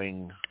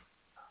going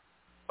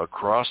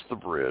across the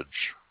bridge,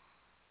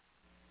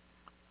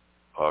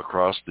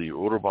 across the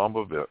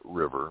Urubamba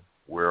River,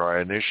 where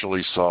I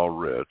initially saw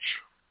Rich,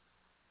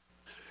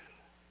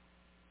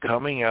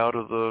 coming out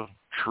of the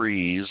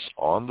trees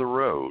on the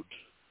road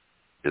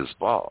is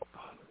Bob.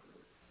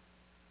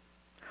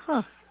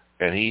 Huh.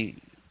 And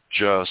he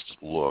just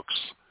looks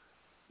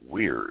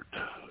weird.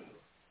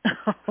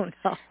 Oh,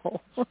 no.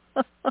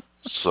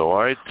 So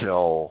I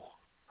tell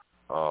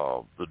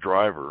the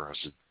driver, I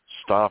said,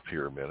 stop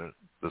here a minute.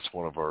 That's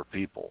one of our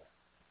people.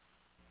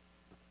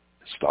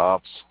 He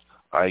stops.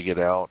 I get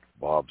out.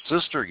 Bob's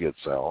sister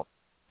gets out.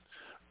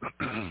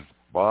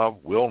 Bob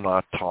will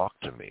not talk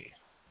to me.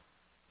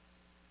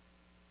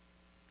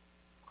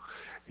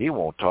 He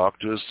won't talk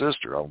to his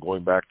sister. I'm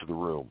going back to the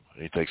room.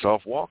 And he takes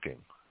off walking.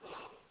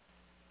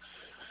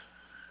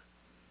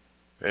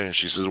 And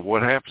she says,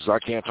 what happens? I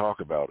can't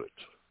talk about it.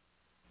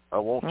 I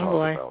won't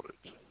talk about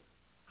it.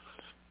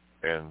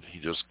 And he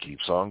just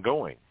keeps on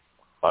going.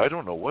 I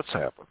don't know what's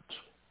happened.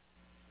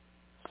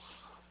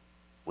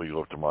 We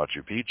go up to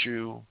Machu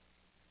Picchu.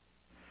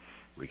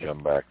 We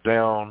come back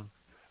down.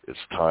 It's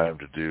time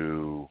to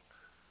do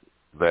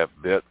that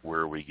bit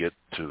where we get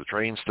to the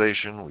train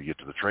station. We get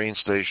to the train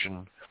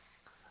station.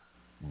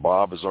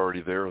 Bob is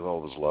already there with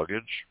all his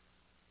luggage,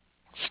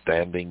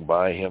 standing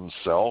by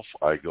himself.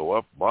 I go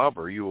up, Bob,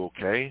 are you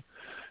okay?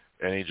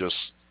 And he just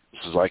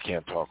says, I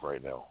can't talk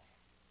right now.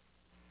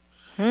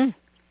 I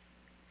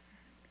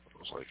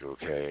was like,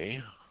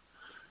 okay.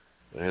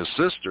 And his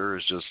sister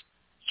is just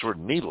sort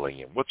of needling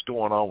him. What's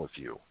going on with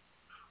you?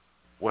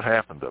 What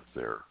happened up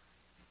there?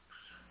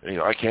 And,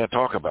 I can't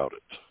talk about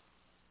it.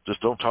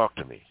 Just don't talk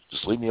to me.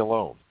 Just leave me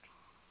alone.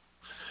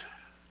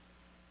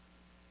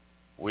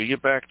 We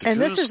get back to Cusco.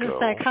 And this is a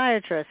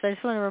psychiatrist. I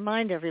just want to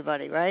remind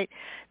everybody, right?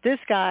 This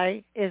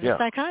guy is a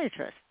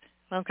psychiatrist.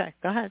 Okay,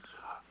 go ahead.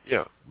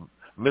 Yeah.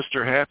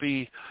 Mr.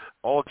 Happy,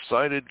 all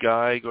excited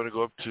guy, going to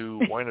go up to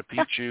Huayna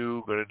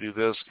Picchu, going to do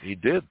this. He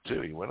did,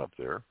 too. He went up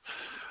there.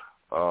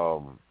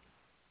 All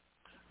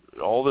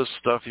this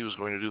stuff he was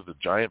going to do, the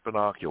giant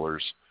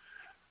binoculars.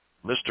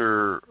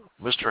 Mr.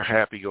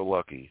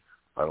 Happy-go-lucky,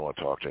 I don't want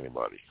to talk to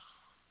anybody.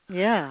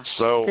 Yeah,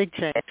 so big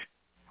change.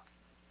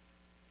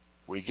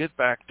 We get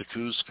back to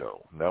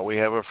Cusco. Now we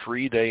have a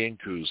free day in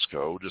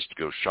Cusco just to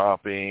go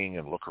shopping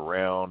and look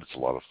around. It's a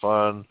lot of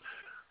fun.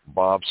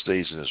 Bob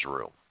stays in his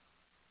room.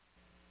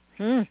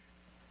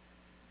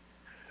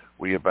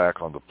 We get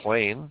back on the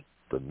plane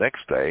the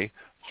next day,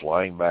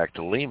 flying back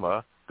to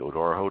Lima, go to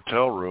our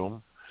hotel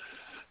room.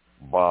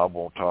 Bob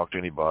won't talk to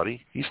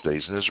anybody. He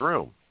stays in his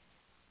room.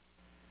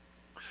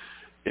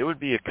 It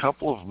would be a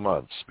couple of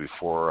months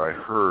before I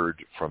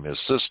heard from his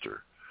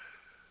sister,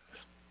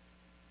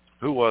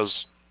 who was,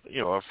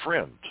 a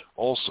friend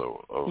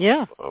also of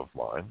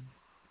mine.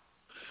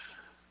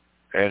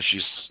 And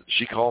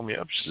she called me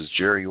up. She says,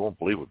 Jerry, you won't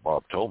believe what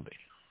Bob told me.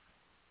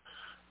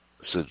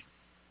 I said,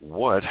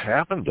 what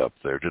happened up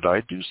there? Did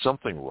I do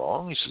something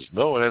wrong? He says,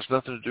 no, it has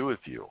nothing to do with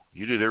you.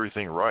 You did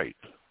everything right.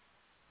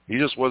 He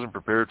just wasn't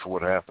prepared for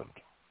what happened.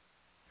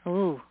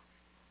 Ooh.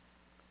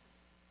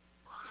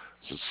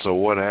 I said, so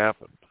what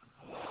happened?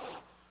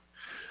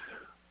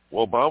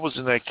 Well, Bob was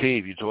in that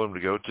cave you told him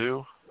to go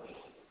to.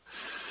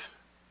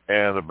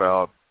 And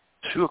about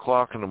 2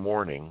 o'clock in the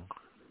morning,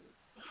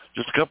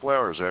 just a couple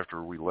hours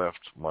after we left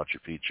Machu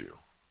Picchu,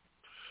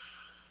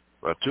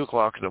 about 2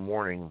 o'clock in the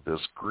morning,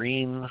 this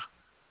green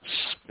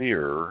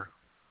spear,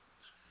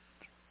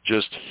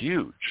 just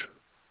huge,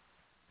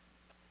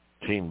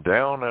 came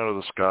down out of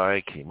the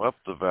sky, came up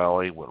the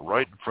valley, went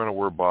right in front of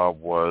where Bob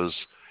was.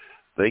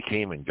 They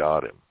came and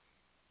got him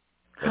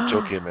and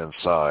took him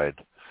inside.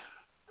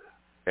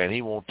 And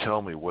he won't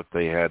tell me what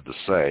they had to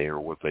say or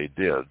what they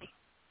did.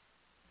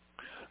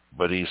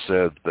 But he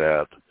said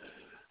that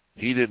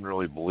he didn't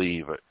really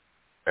believe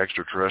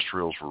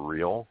extraterrestrials were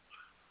real.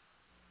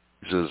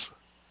 He says,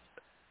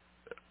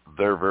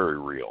 they're very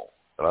real,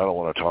 and I don't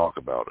want to talk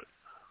about it.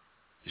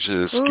 He said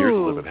it scared the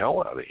living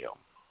hell out of him.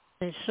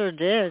 It sure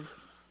did.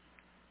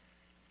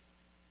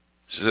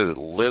 He said it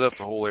lit up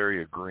the whole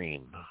area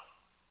green.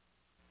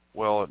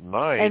 Well, at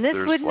night,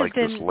 there's like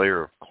this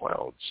layer of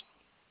clouds.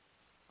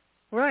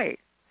 Right.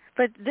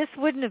 But this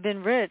wouldn't have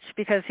been Rich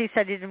because he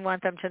said he didn't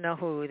want them to know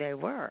who they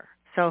were.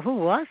 So who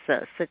was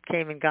this that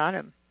came and got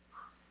him?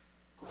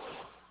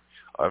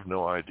 I have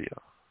no idea.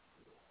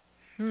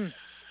 And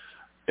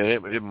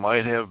it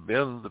might have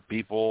been the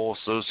people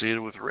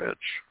associated with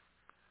Rich.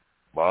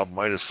 Bob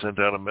might have sent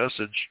out a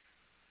message,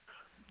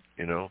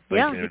 thinking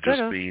it'd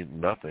just be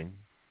nothing.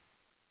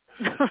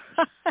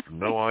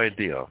 No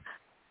idea.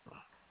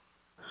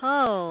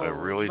 Oh, I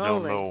really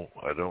don't know.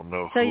 I don't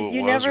know so who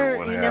it was or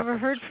what happened. You never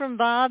heard from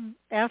Bob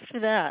after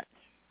that?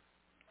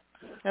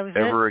 That was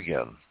Ever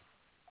again.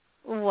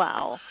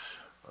 Wow.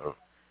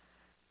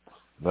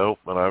 Nope,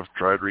 and I've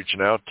tried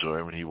reaching out to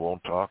him, and he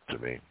won't talk to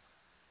me.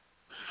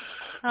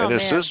 Oh, and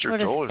his man. sister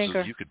told him,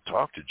 says, you could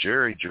talk to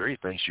Jerry. Jerry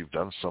thinks you've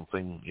done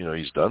something,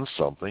 he's done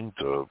something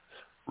to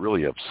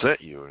really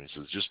upset you. And he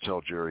says, just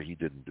tell Jerry he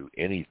didn't do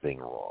anything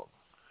wrong.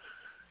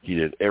 He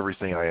did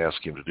everything I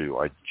asked him to do.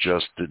 I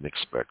just didn't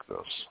expect this.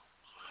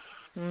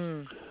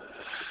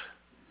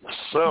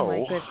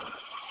 So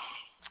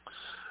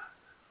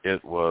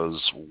it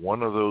was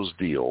one of those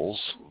deals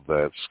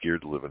that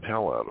scared the living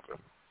hell out of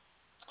him.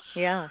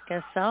 Yeah, I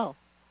guess so.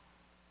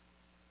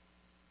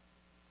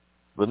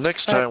 The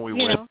next time we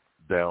went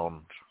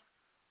down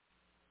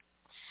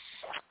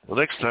The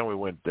next time we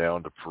went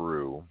down to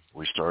Peru,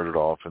 we started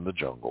off in the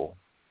jungle.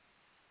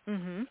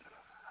 Mm-hmm.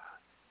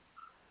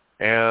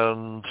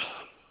 And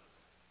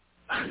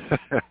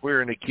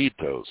we're in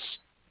Iquitos.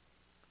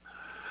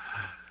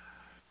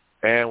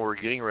 And we're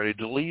getting ready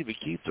to leave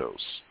Iquitos,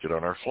 get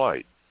on our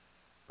flight.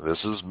 This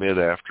is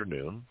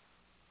mid-afternoon.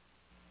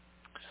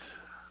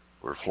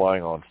 We're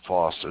flying on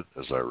Fawcett,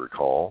 as I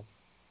recall.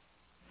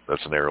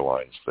 That's an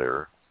airlines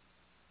there.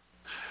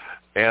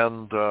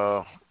 And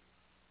the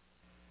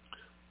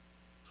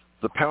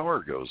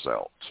power goes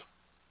out.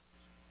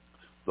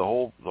 The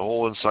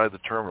whole inside the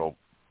terminal,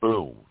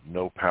 boom,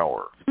 no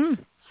power.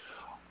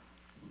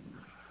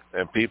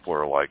 And people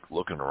are like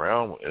looking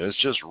around, and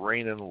it's just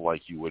raining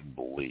like you wouldn't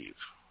believe.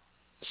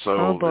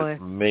 So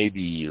it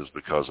maybe is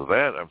because of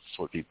that. That's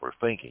what people are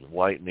thinking.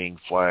 Lightning,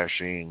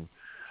 flashing.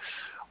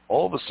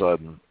 All of a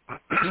sudden,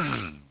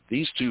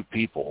 these two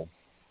people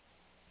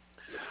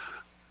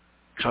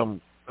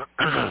come,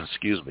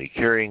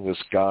 carrying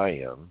this guy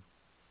in,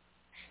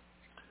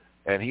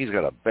 and he's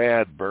got a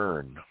bad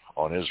burn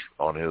on his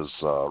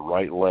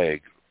right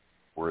leg,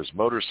 where his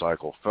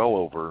motorcycle fell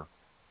over,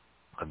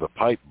 and the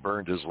pipe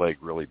burned his leg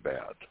really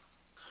bad.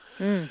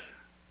 And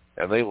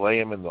they lay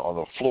him on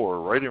the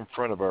floor right in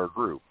front of our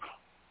group.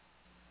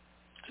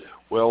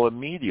 Well,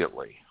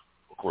 immediately,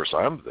 of course,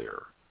 I'm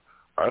there.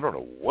 I don't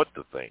know what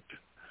to think.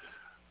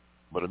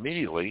 But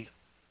immediately,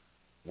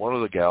 one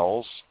of the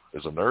gals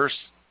is a nurse,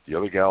 the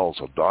other gal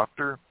is a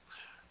doctor,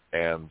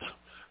 and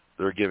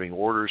they're giving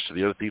orders to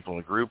the other people in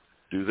the group,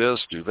 do this,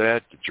 do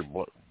that, get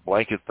your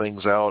blanket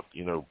things out,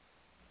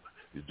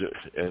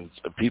 and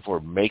people are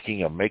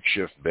making a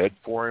makeshift bed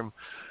for him.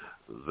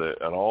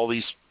 And all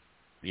these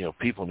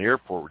people in the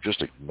airport were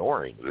just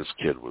ignoring this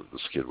kid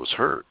was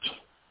hurt,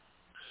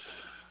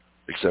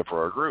 except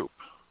for our group.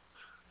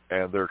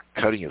 And they're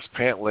cutting his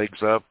pant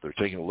legs up. They're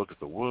taking a look at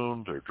the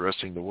wound. They're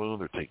dressing the wound.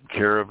 They're taking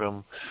care of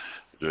him,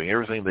 doing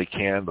everything they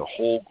can. The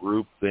whole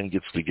group then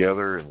gets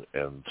together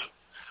and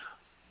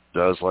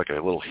does like a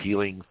little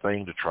healing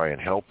thing to try and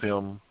help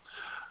him.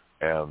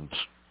 And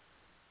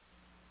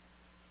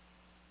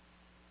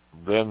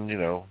then,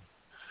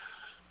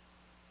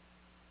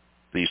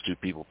 these two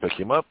people pick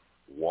him up,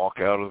 walk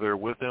out of there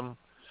with him.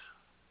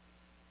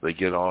 They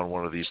get on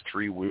one of these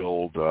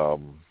three-wheeled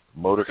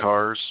motor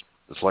cars.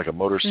 It's like a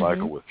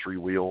motorcycle with three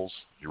wheels.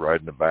 You ride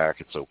in the back.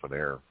 It's open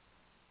air.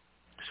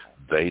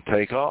 They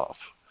take off.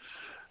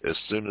 As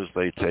soon as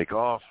they take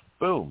off,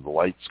 boom, the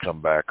lights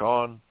come back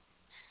on.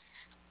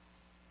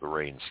 The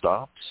rain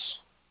stops.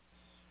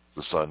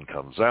 The sun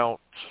comes out.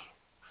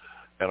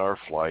 And our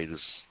flight is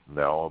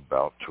now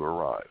about to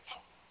arrive.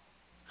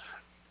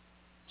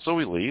 So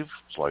we leave.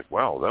 It's like,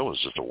 wow, that was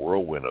just a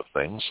whirlwind of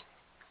things.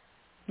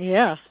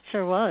 Yeah,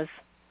 sure was.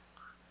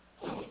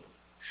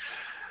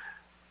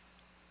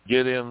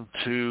 Get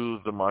into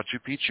the Machu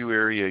Picchu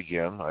area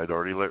again. I'd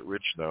already let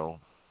Rich know.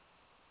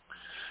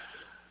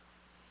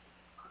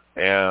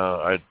 And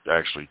I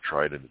actually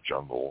tried in the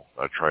jungle.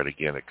 I tried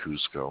again at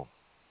Cusco.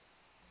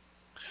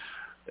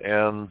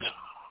 And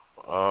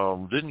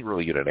didn't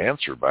really get an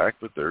answer back,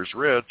 but there's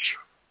Rich.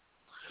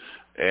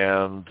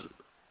 And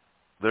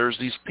there's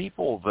these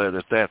people that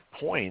at that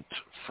point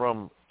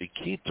from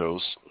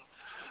Iquitos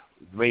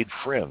made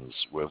friends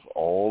with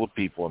all the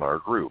people in our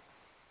group.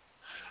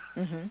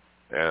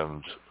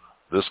 And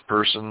this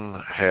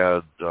person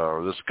had,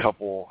 or this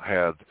couple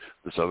had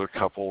this other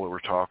couple that were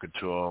talking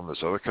to them.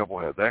 This other couple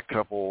had that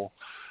couple,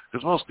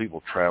 because most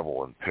people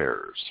travel in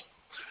pairs.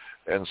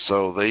 And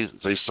so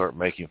they start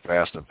making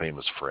fast and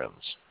famous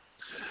friends.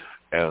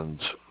 And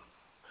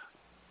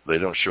they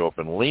don't show up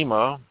in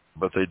Lima,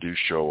 but they do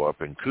show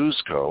up in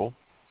Cusco,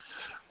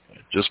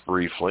 just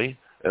briefly.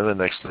 And the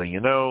next thing you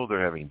know,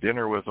 they're having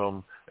dinner with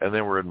them, and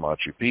then we're in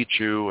Machu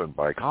Picchu, and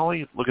by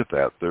golly, look at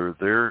that.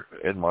 They're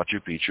in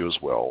Machu Picchu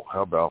as well.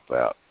 How about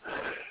that?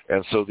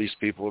 And so these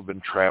people have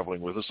been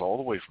traveling with us all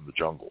the way from the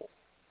jungle.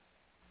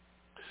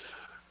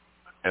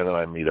 And then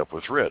I meet up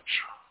with Rich.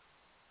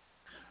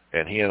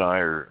 And he and I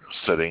are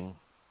sitting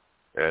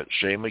at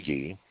Chez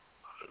McGee,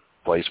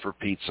 place for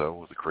pizza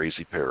with a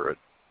crazy parrot.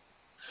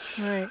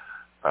 Right.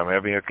 I'm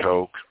having a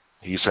Coke.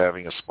 He's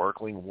having a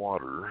sparkling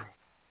water,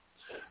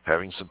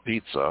 having some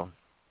pizza.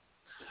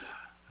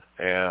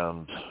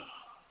 And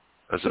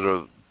I said,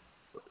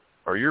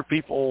 are your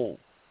people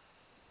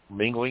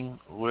mingling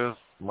with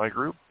my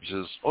group? He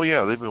says, oh,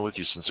 yeah, they've been with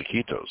you since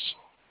Iquitos.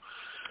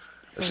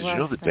 I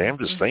said, the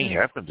damnedest thing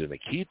happened in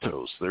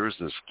Iquitos. There was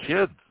this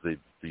kid.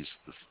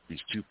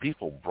 These two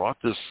people brought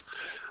this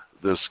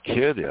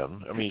kid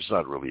in. I mean, he's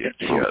not really a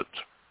kid,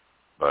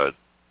 but,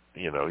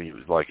 he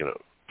was like a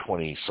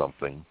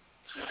 20-something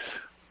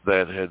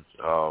that had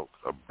a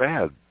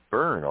bad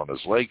burn on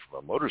his leg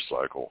from a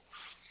motorcycle.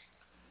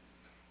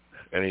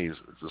 And he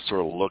just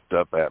sort of looked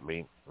up at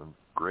me and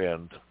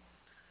grinned.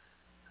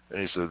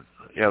 And he said,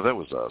 yeah, that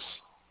was us.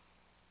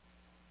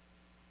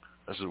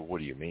 I said, what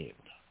do you mean?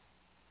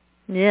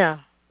 Yeah.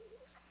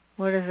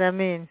 What does that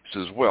mean? He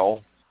says,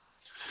 well,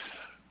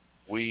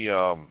 we,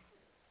 the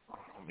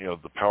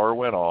power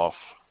went off,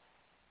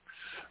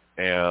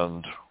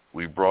 and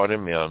we brought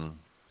him in,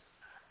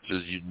 He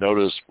says, you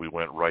notice we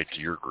went right to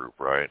your group,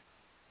 right?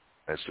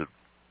 I said,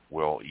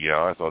 well,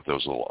 yeah, I thought that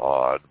was a little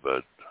odd,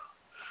 but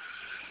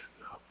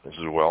I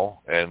said,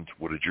 well, and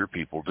what did your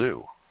people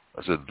do?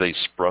 I said, they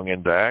sprung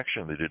into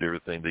action. They did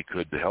everything they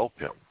could to help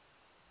him.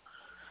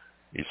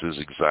 He says,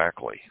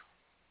 exactly.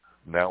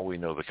 Now we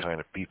know the kind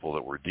of people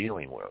that we're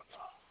dealing with.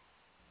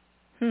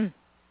 So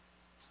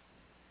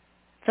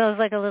it was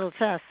like a little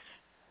test.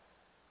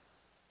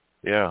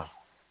 Yeah.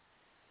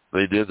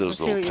 They did those Let's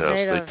see little what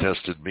you're tests. They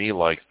tested me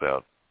like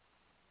that.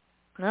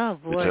 Oh,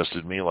 boy. They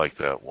tested me like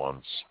that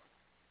once.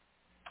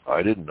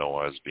 I didn't know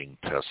I was being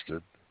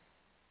tested.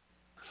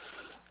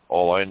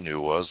 All I knew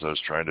was I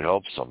was trying to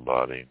help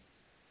somebody.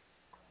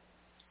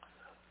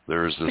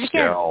 There's this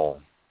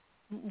gal.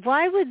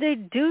 Why would they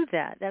do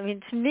that? I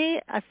mean, to me,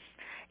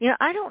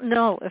 I don't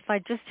know if I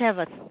just have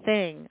a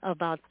thing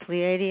about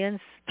Pleiadians,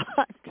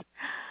 but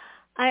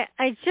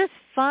I just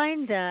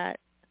find that,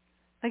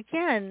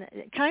 again,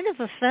 kind of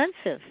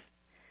offensive.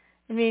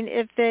 I mean,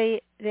 if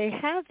they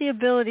have the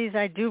abilities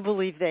I do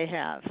believe they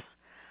have,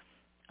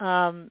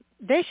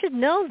 they should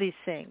know these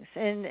things.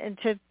 And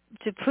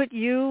to put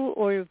you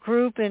or your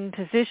group in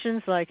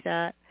positions like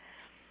that,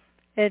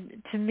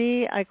 to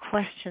me, I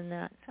question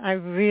that. I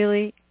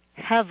really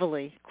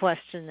heavily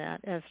question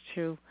that as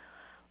to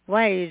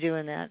why are you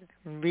doing that,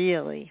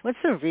 really? What's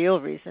the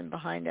real reason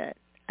behind it?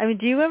 I mean,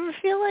 do you ever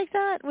feel like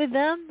that with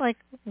them? Like,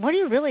 what are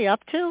you really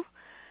up to,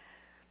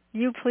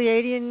 you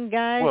Pleiadian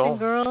guys and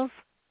girls?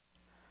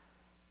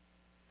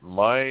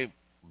 My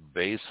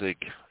basic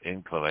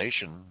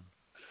inclination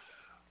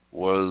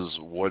was,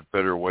 what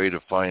better way to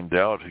find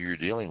out who you're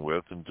dealing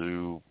with than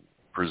to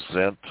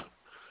present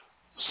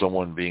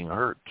someone being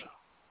hurt?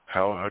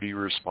 How do you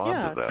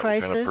respond to that?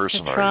 Crisis, what kind of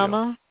person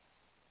trauma.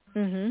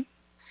 are you? Mm-hmm.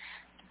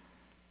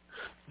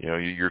 You know,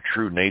 your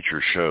true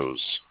nature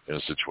shows in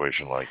a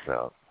situation like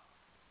that.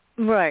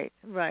 Right.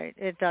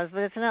 It does. But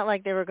it's not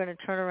like they were going to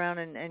turn around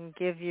and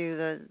give you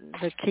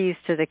the keys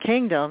to the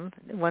kingdom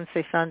once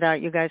they found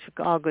out you guys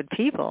were all good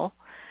people.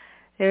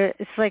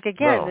 It's like,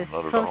 again, this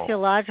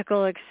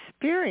sociological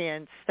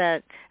experience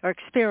or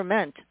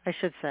experiment, I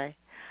should say.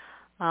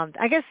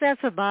 I guess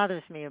that's what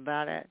bothers me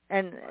about it.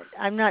 And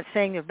I'm not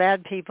saying they're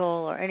bad people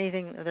or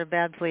anything. They're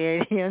bad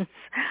Pleiadians,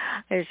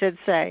 I should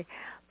say.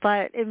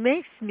 But it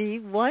makes me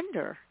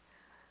wonder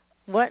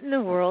what in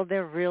the world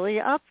they're really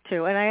up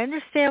to. And I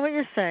understand what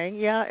you're saying.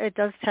 Yeah, it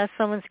does test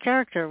someone's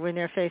character when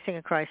they're facing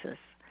a crisis.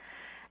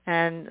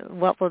 And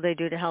what will they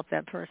do to help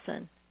that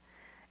person?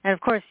 And, of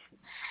course,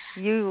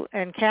 you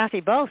and Kathy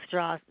both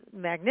draw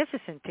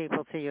magnificent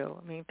people to you.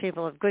 I mean,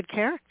 people of good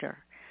character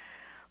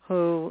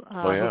who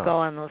go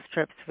on those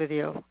trips with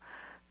you.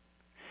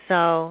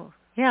 So,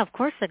 yeah, of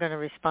course they're going to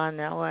respond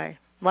that way.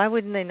 Why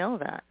wouldn't they know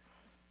that?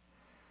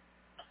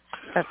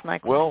 That's my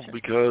question. Well,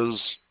 because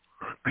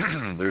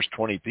there's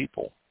 20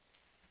 people.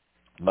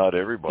 Not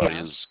everybody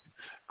is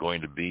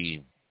going to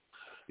be,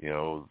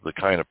 the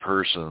kind of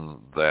person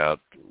that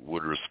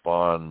would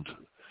respond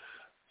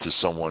to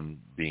someone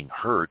being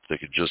hurt. They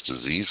could just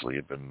as easily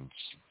have been,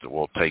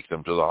 take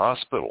them to the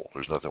hospital.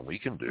 There's nothing we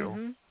can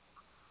do.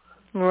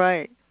 Mm-hmm.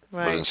 Right.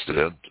 But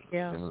instead,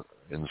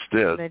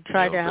 they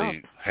tried to help.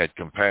 They had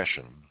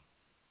compassion.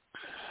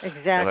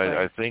 Exactly. And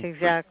I think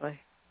that,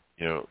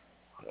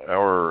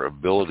 our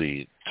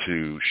ability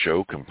to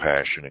show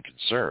compassion and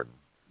concern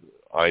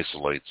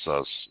isolates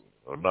us,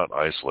 or not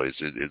isolates,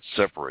 it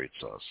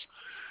separates us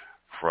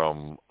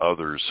from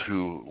others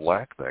who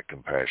lack that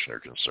compassion or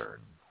concern.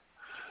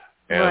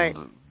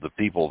 And the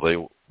people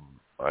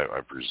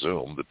I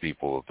presume, the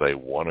people that they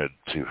wanted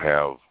to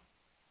have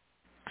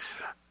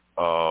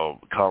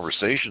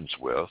conversations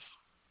with,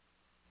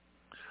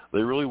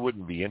 they really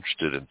wouldn't be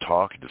interested in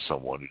talking to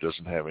someone who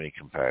doesn't have any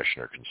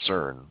compassion or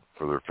concern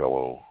for their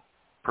fellow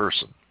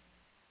person.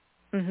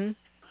 Mm-hmm.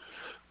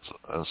 So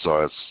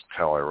that's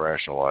how I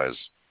rationalize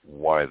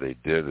why they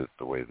did it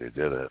the way they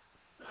did it.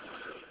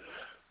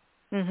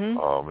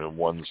 Mm-hmm. In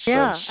one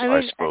sense,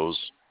 I suppose.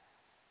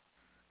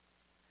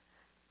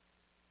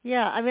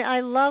 Yeah, I mean,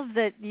 I love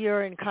that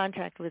you're in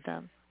contact with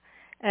them.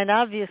 And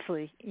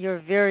obviously, you're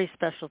a very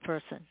special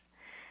person.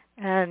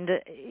 And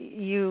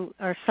you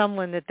are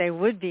someone that they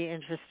would be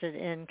interested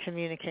in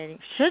communicating,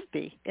 should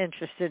be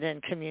interested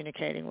in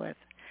communicating with,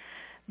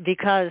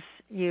 because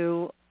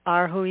you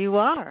are who you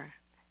are.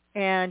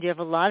 And you have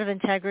a lot of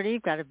integrity.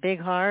 You've got a big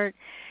heart.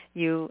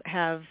 You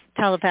have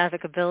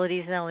telepathic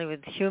abilities, not only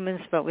with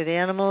humans, but with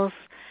animals,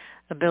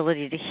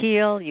 ability to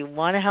heal. You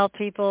want to help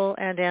people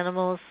and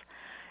animals.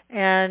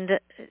 And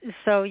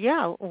so,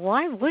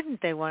 why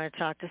wouldn't they want to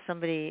talk to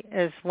somebody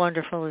as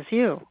wonderful as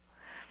you?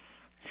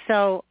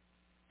 So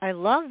I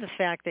love the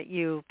fact that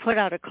you put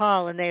out a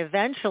call and they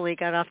eventually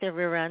got off their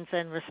rear ends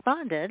and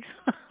responded,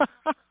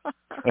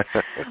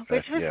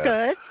 which was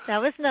good.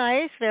 That was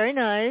nice, very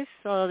nice.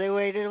 So they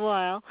waited a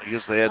while. I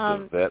guess they had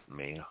to vet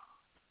me.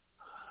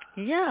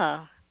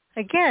 Yeah.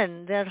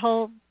 Again, that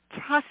whole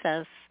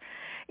process,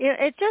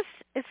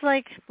 it's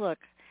like, look,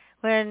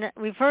 when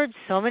we've heard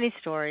so many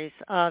stories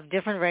of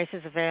different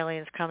races of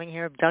aliens coming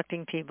here,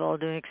 abducting people,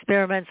 doing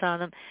experiments on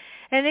them,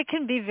 and it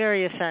can be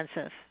very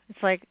offensive.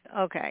 It's like,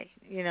 okay,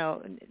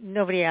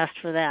 nobody asked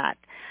for that.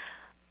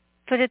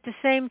 But at the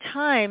same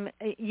time,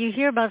 you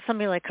hear about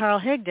somebody like Carl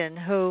Higdon,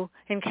 who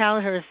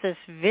encounters this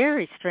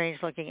very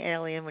strange-looking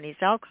alien when he's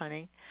elk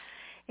hunting,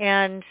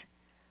 and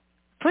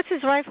puts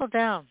his rifle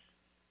down.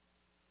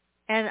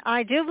 And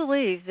I do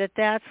believe that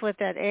that's what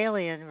that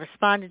alien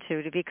responded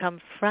to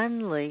become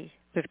friendly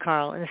with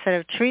Carl instead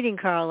of treating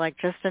Carl like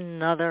just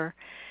another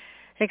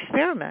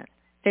experiment.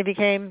 They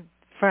became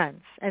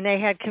friends, and they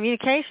had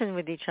communication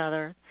with each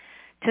other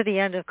to the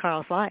end of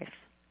Carl's life.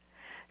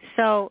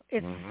 So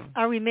it's,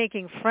 are we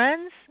making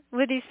friends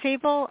with these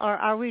people, or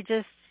are we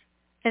just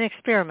an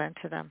experiment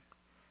to them?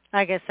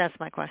 I guess that's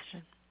my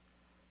question.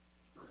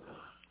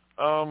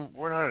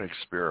 We're not an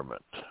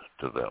experiment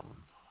to them.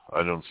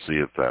 I don't see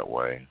it that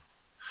way.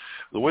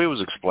 The way it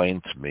was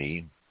explained to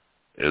me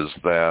is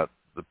that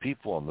the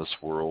people in this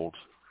world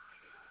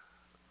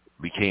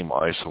became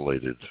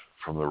isolated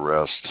from the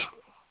rest,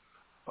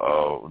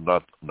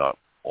 not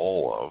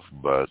all of,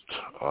 but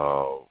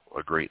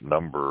a great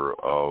number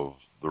of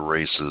the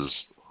races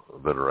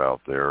that are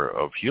out there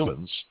of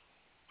humans.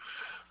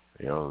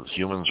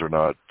 Humans are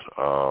not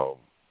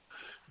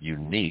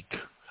unique.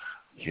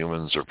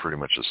 Humans are pretty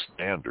much a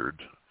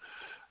standard,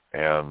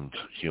 and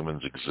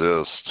humans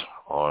exist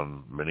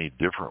on many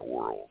different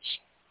worlds.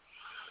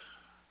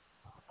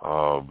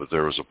 But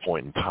there was a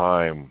point in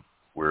time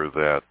where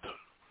that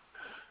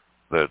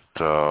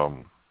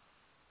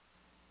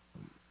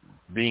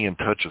being in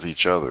touch with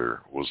each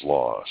other was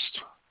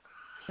lost.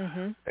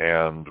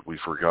 And we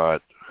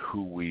forgot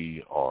who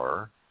we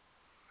are,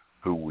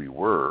 who we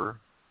were,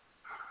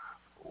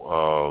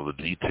 the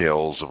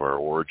details of our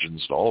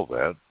origins and all of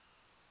that.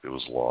 It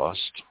was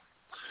lost.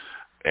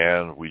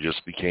 And we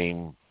just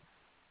became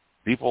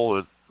people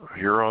that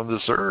here on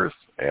this earth,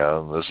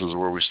 and this is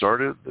where we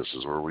started, this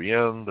is where we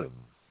end, and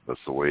that's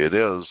the way it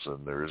is,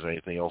 and there isn't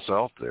anything else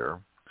out there,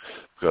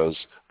 because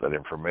that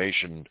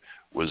information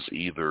was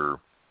either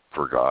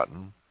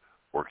forgotten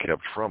or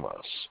kept from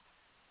us.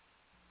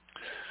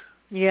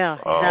 Yeah,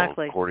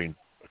 exactly.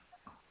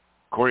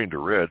 According to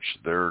Rich,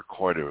 there are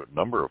quite a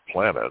number of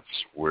planets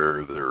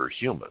where there are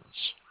humans.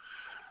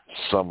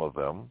 Some of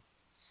them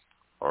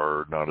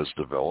are not as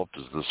developed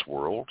as this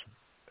world,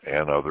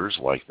 and others,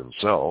 like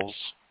themselves,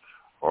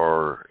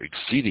 are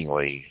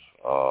exceedingly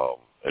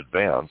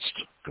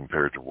advanced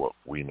compared to what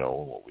we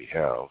know and what we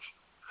have.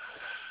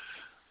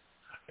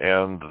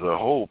 And the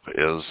hope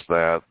is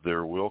that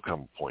there will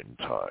come a point in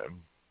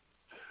time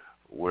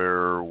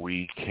where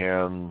we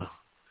can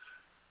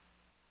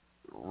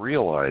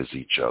realize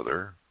each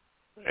other,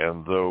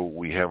 and though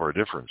we have our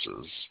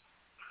differences,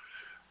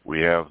 we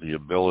have the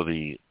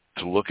ability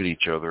to look at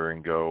each other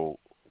and go,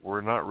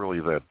 we're not really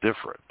that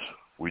different.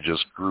 We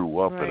just grew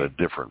up in a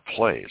different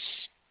place.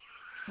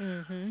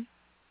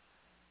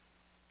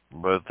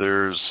 But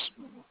there's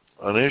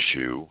an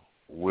issue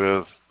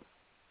with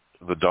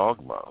the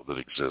dogma that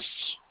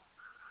exists,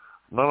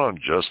 not on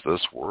just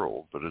this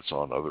world, but it's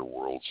on other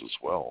worlds as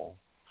well.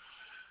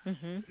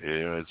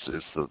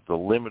 It's the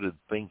limited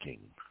thinking,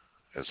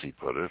 as he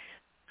put it,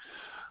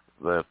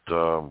 that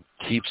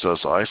keeps us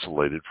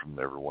isolated from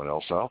everyone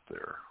else out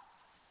there.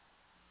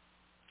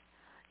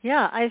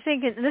 Yeah, I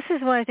think this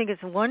is why I think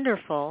it's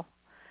wonderful,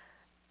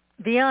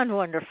 beyond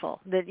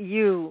wonderful, that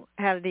you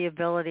have the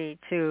ability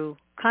to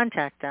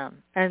contact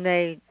them, and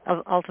they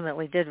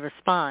ultimately did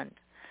respond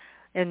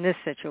in this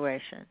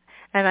situation.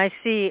 And I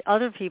see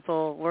other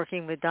people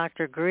working with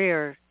Dr.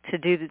 Greer to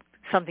do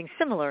something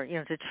similar,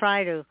 to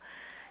try to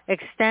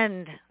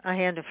extend a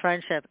hand of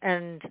friendship.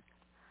 And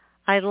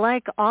I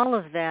like all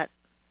of that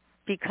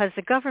because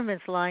the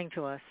government's lying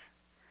to us,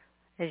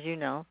 as you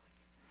know.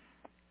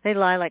 They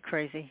lie like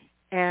crazy.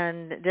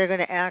 And they're going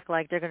to act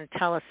like they're going to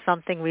tell us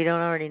something we don't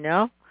already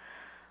know,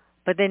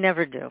 but they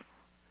never do.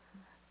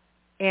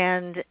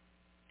 And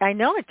I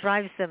know it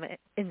drives them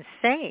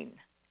insane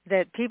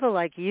that people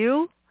like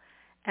you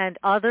and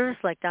others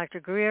like Dr.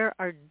 Greer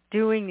are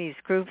doing these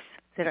groups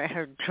that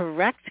are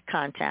direct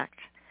contact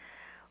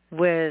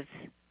with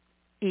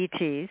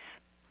ETs,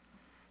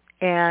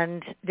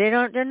 and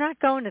they're not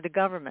going to the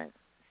government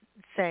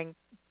saying,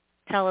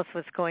 tell us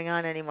what's going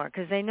on anymore,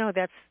 because they know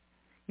that's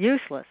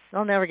useless.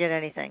 They'll never get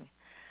anything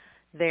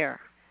there.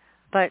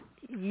 But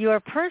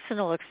your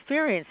personal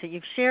experience that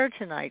you've shared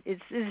tonight is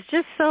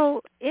just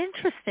so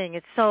interesting.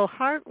 It's so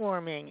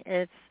heartwarming.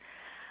 It's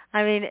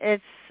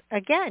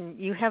again,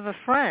 you have a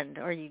friend,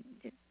 or you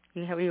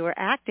were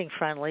acting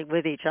friendly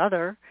with each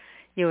other,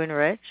 you and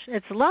Rich.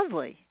 It's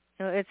lovely.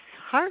 It's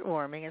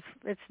heartwarming.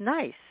 It's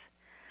nice.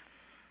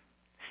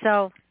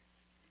 So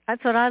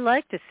that's what I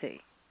like to see,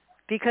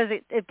 because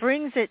it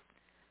brings it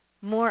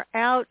more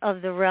out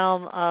of the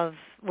realm of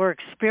we're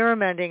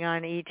experimenting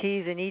on ETs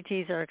and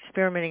ETs are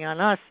experimenting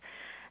on us,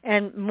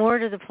 and more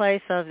to the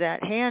place of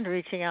that hand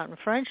reaching out in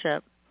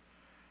friendship.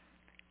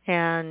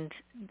 And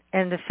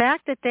the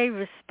fact that they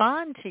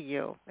respond to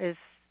you is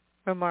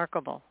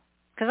remarkable,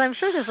 Because I'm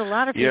sure there's a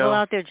lot of people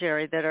out there,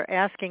 Jerry, that are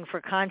asking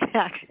for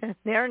contact, and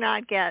they're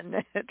not getting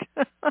it.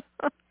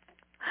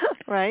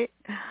 Right?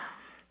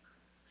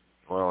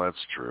 Well, that's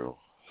true.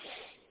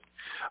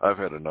 I've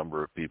had a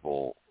number of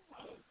people,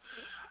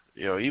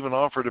 even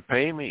offer to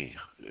pay me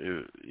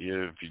if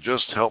you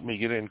just help me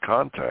get in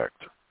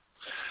contact.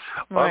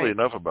 Right. Oddly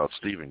enough, about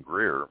Stephen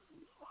Greer,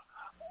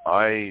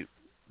 I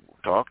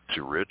talked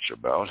to Rich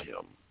about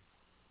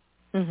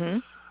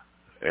him,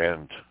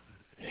 and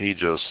he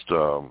just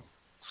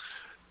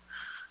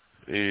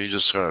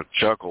kind of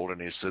chuckled,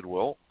 and he said,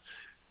 "Well,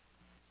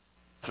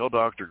 tell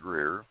Dr.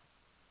 Greer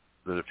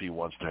that if he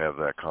wants to have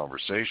that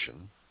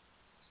conversation,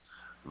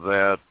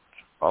 that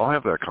I'll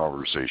have that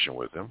conversation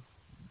with him."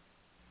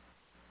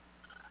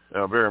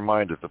 Now, bear in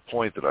mind, at the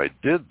point that I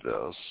did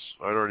this,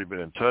 I'd already been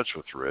in touch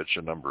with Rich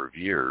a number of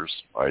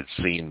years. I'd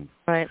seen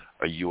a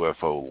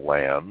UFO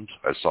land.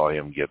 I saw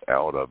him get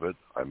out of it.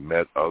 I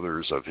met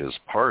others of his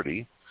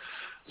party,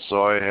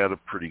 so I had a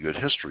pretty good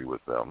history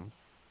with them.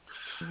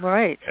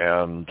 Right.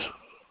 And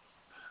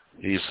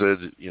he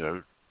said,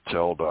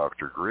 tell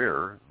Dr.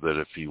 Greer that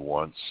if he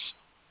wants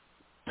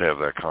to have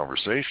that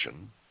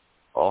conversation,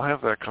 I'll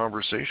have that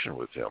conversation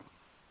with him.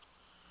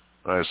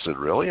 And I said,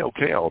 really?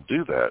 Okay, I'll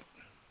do that.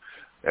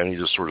 And he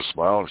just sort of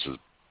smiled and says,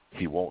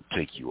 he won't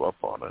take you up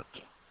on it.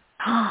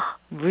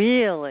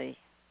 Really?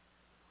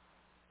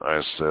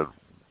 I said,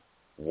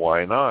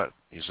 why not?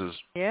 He says,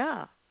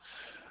 yeah,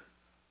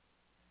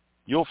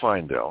 you'll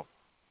find out.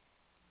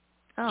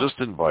 Just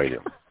invite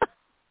him.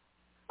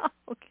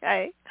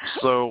 Okay.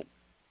 So,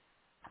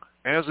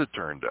 as it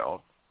turned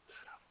out,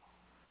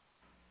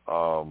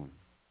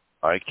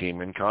 I came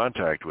in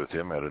contact with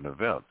him at an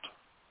event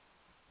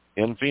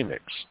in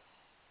Phoenix.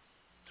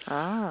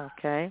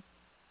 Okay.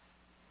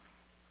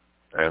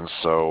 And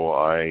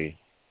so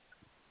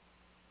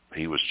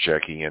he was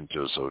checking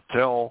into his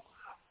hotel.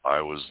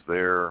 I was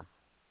there,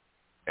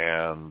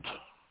 and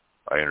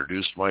I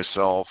introduced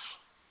myself,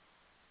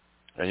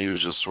 and he was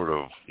just sort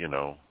of,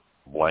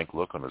 blank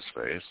look on his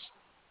face.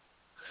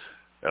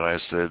 And I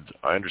said,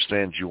 I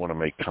understand you want to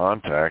make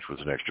contact with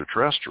an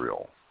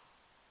extraterrestrial.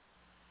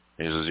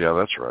 He says, yeah,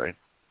 that's right.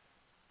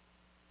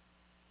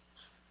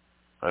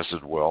 I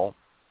said, well,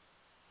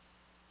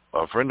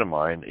 a friend of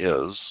mine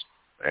is,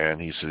 and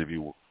he said, he'd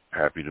be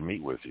happy to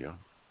meet with you.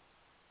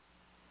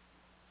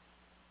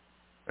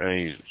 And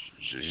he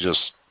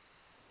just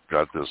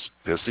got this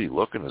pissy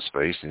look in his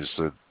face, and he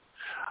said,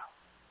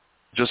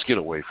 just get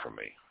away from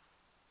me.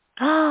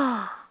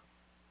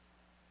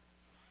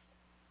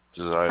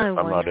 He said, I'm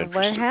not interested.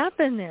 What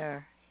happened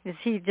there? Does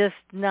he just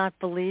not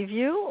believe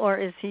you, or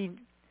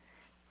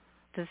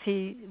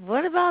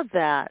what about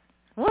that?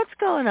 What's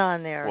going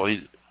on there? Well,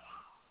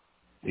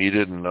 he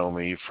didn't know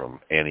me from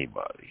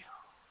anybody.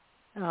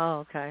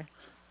 Oh, okay.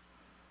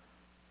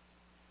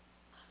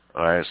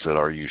 I said,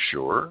 are you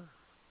sure?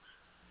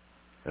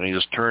 And he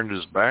just turned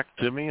his back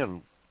to me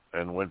and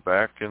went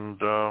back and,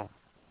 I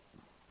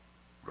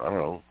don't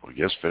know, I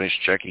guess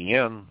finished checking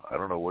in. I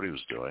don't know what he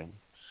was doing.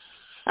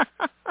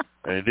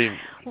 And he didn't.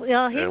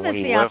 Well, he missed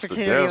the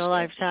opportunity of a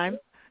lifetime.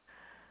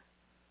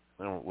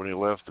 And when he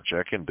left the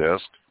check-in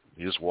desk,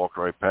 he just walked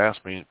right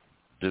past me,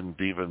 didn't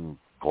even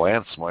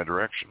glance my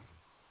direction.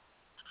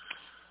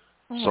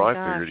 So I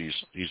figured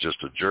he's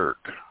just a jerk.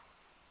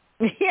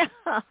 Yeah.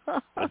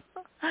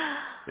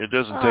 It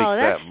doesn't take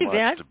that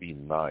much to be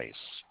nice.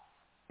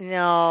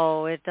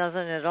 No, it doesn't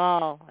at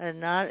all, and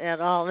not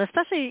at all. And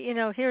especially,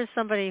 here's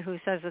somebody who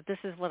says that this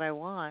is what I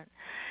want.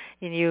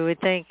 And you would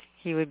think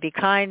he would be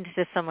kind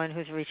to someone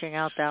who's reaching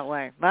out that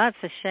way. That's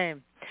a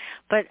shame.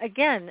 But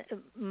again,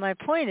 my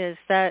point is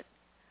that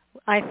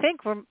I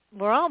think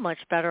we're all much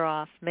better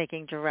off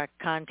making direct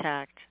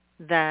contact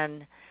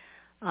than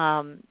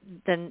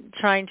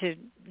trying to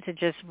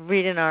just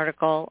read an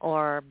article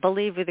or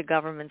believe what the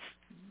government's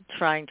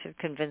trying to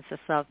convince us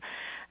of.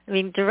 I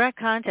mean, direct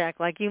contact,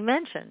 like you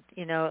mentioned,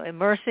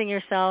 immersing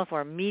yourself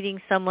or meeting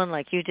someone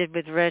like you did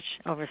with Rich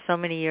over so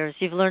many years.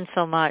 You've learned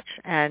so much,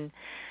 and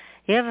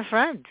you have a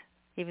friend.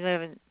 Even though you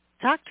haven't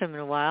talked to him in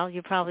a while,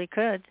 you probably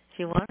could if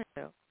you wanted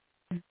to.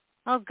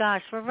 Oh,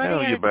 gosh, we're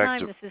running out of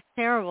time. This is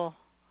terrible.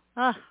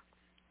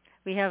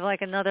 We have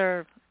like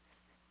another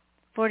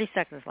 40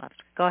 seconds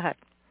left. Go ahead.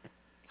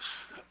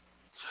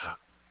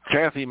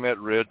 Kathy met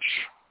Rich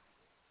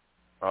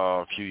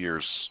a few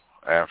years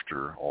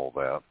after all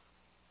that.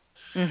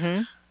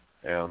 Mm-hmm.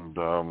 And,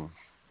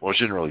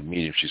 she didn't really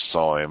meet him. She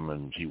saw him,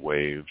 and he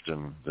waved,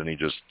 and then he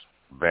just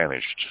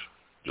vanished.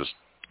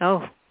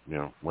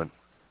 Went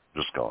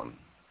just gone.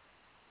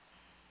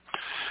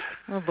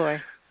 Oh,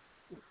 boy.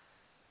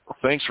 Well,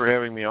 thanks for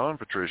having me on,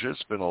 Patricia.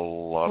 It's been a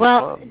lot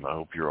of fun. I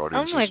hope your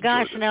audience Oh, my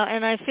gosh. enjoyed it. Now,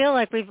 and I feel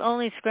like we've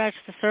only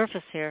scratched the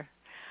surface here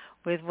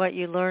with what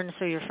you learned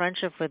through your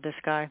friendship with this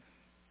guy,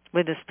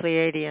 with this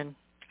Pleiadian.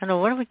 I don't know,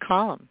 what do we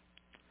call him?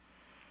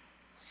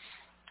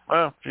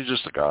 Well, he's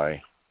just a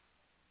guy.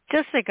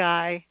 Just a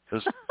guy.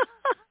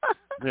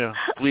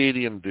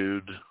 Pleiadian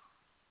dude.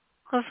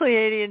 A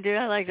Pleiadian dude.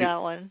 I like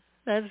that one.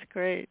 That's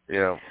great.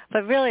 Yeah.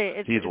 But really,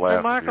 it's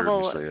remarkable.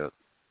 He'd laugh if he heard me say it.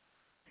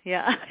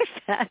 Yeah, I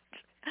bet.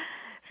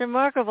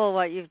 remarkable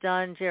what you've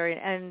done, Jerry.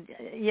 And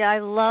yeah, I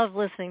love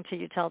listening to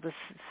you tell this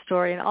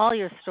story, and all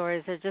your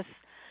stories are just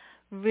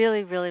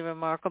really, really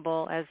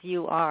remarkable, as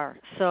you are.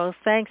 So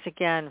thanks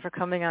again for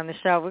coming on the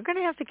show. We're going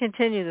to have to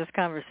continue this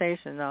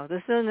conversation, though.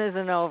 This one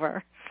isn't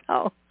over.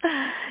 So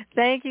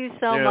thank you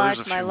so much.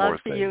 My love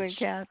to you and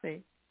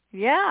Kathy.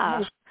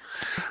 Yeah.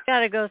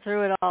 Got to go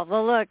through it all.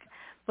 Well, look,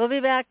 we'll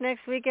be back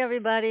next week,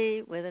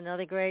 everybody, with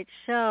another great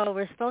show.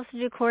 We're supposed to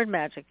do cord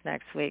magic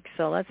next week,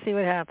 so let's see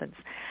what happens.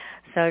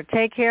 So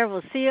take care.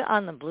 We'll see you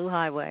on the Blue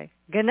Highway.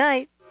 Good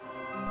night.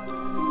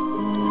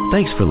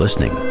 Thanks for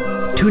listening.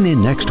 Tune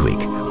in next week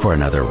for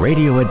another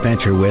radio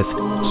adventure with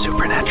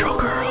Supernatural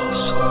Girls.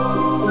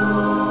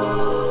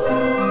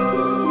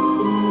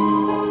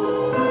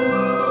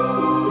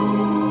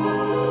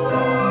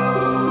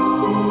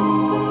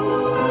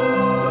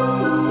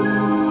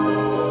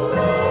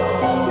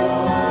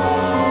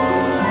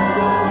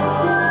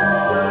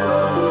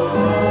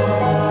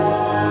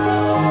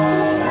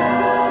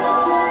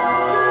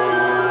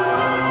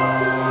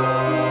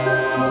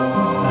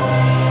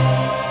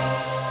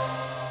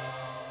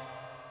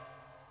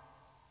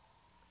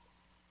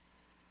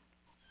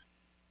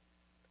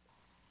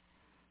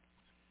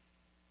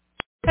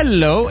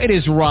 Hello, it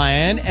is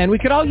Ryan, and we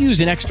could all use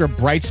an extra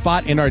bright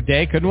spot in our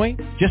day, couldn't we?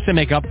 Just to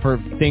make up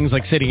for things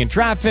like sitting in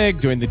traffic,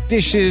 doing the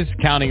dishes,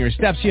 counting your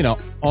steps,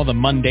 all the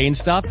mundane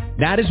stuff.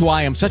 That is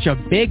why I'm such a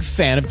big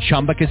fan of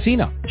Chumba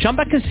Casino.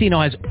 Chumba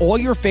Casino has all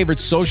your favorite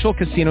social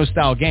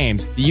casino-style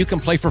games that you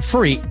can play for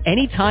free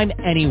anytime,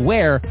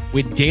 anywhere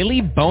with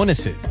daily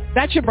bonuses.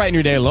 That should brighten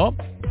your day a little.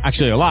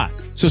 Actually, a lot.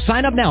 So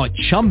sign up now at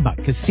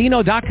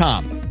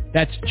ChumbaCasino.com.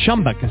 That's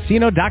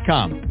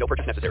ChumbaCasino.com. No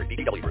purchase necessary.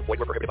 VGW Group. Void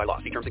where prohibited by law.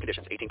 See terms and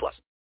conditions.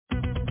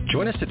 18+.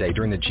 Join us today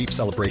during the Jeep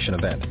Celebration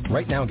event.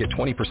 Right now, get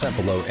 20%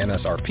 below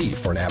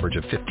MSRP for an average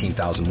of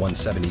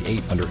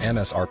 $15,178 under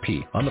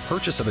MSRP on the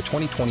purchase of a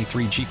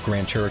 2023 Jeep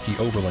Grand Cherokee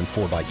Overland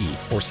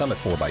 4xE or Summit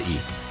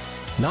 4xE.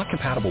 Not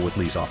compatible with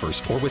lease offers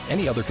or with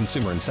any other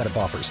consumer incentive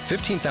offers.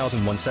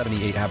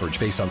 $15,178 average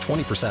based on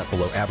 20%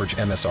 below average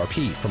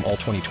MSRP from all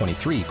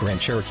 2023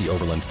 Grand Cherokee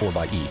Overland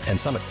 4xE and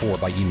Summit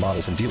 4xE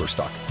models in dealer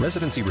stock.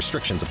 Residency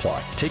restrictions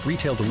apply. Take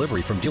retail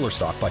delivery from dealer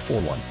stock by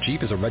 4/1.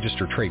 Jeep is a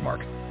registered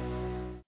trademark.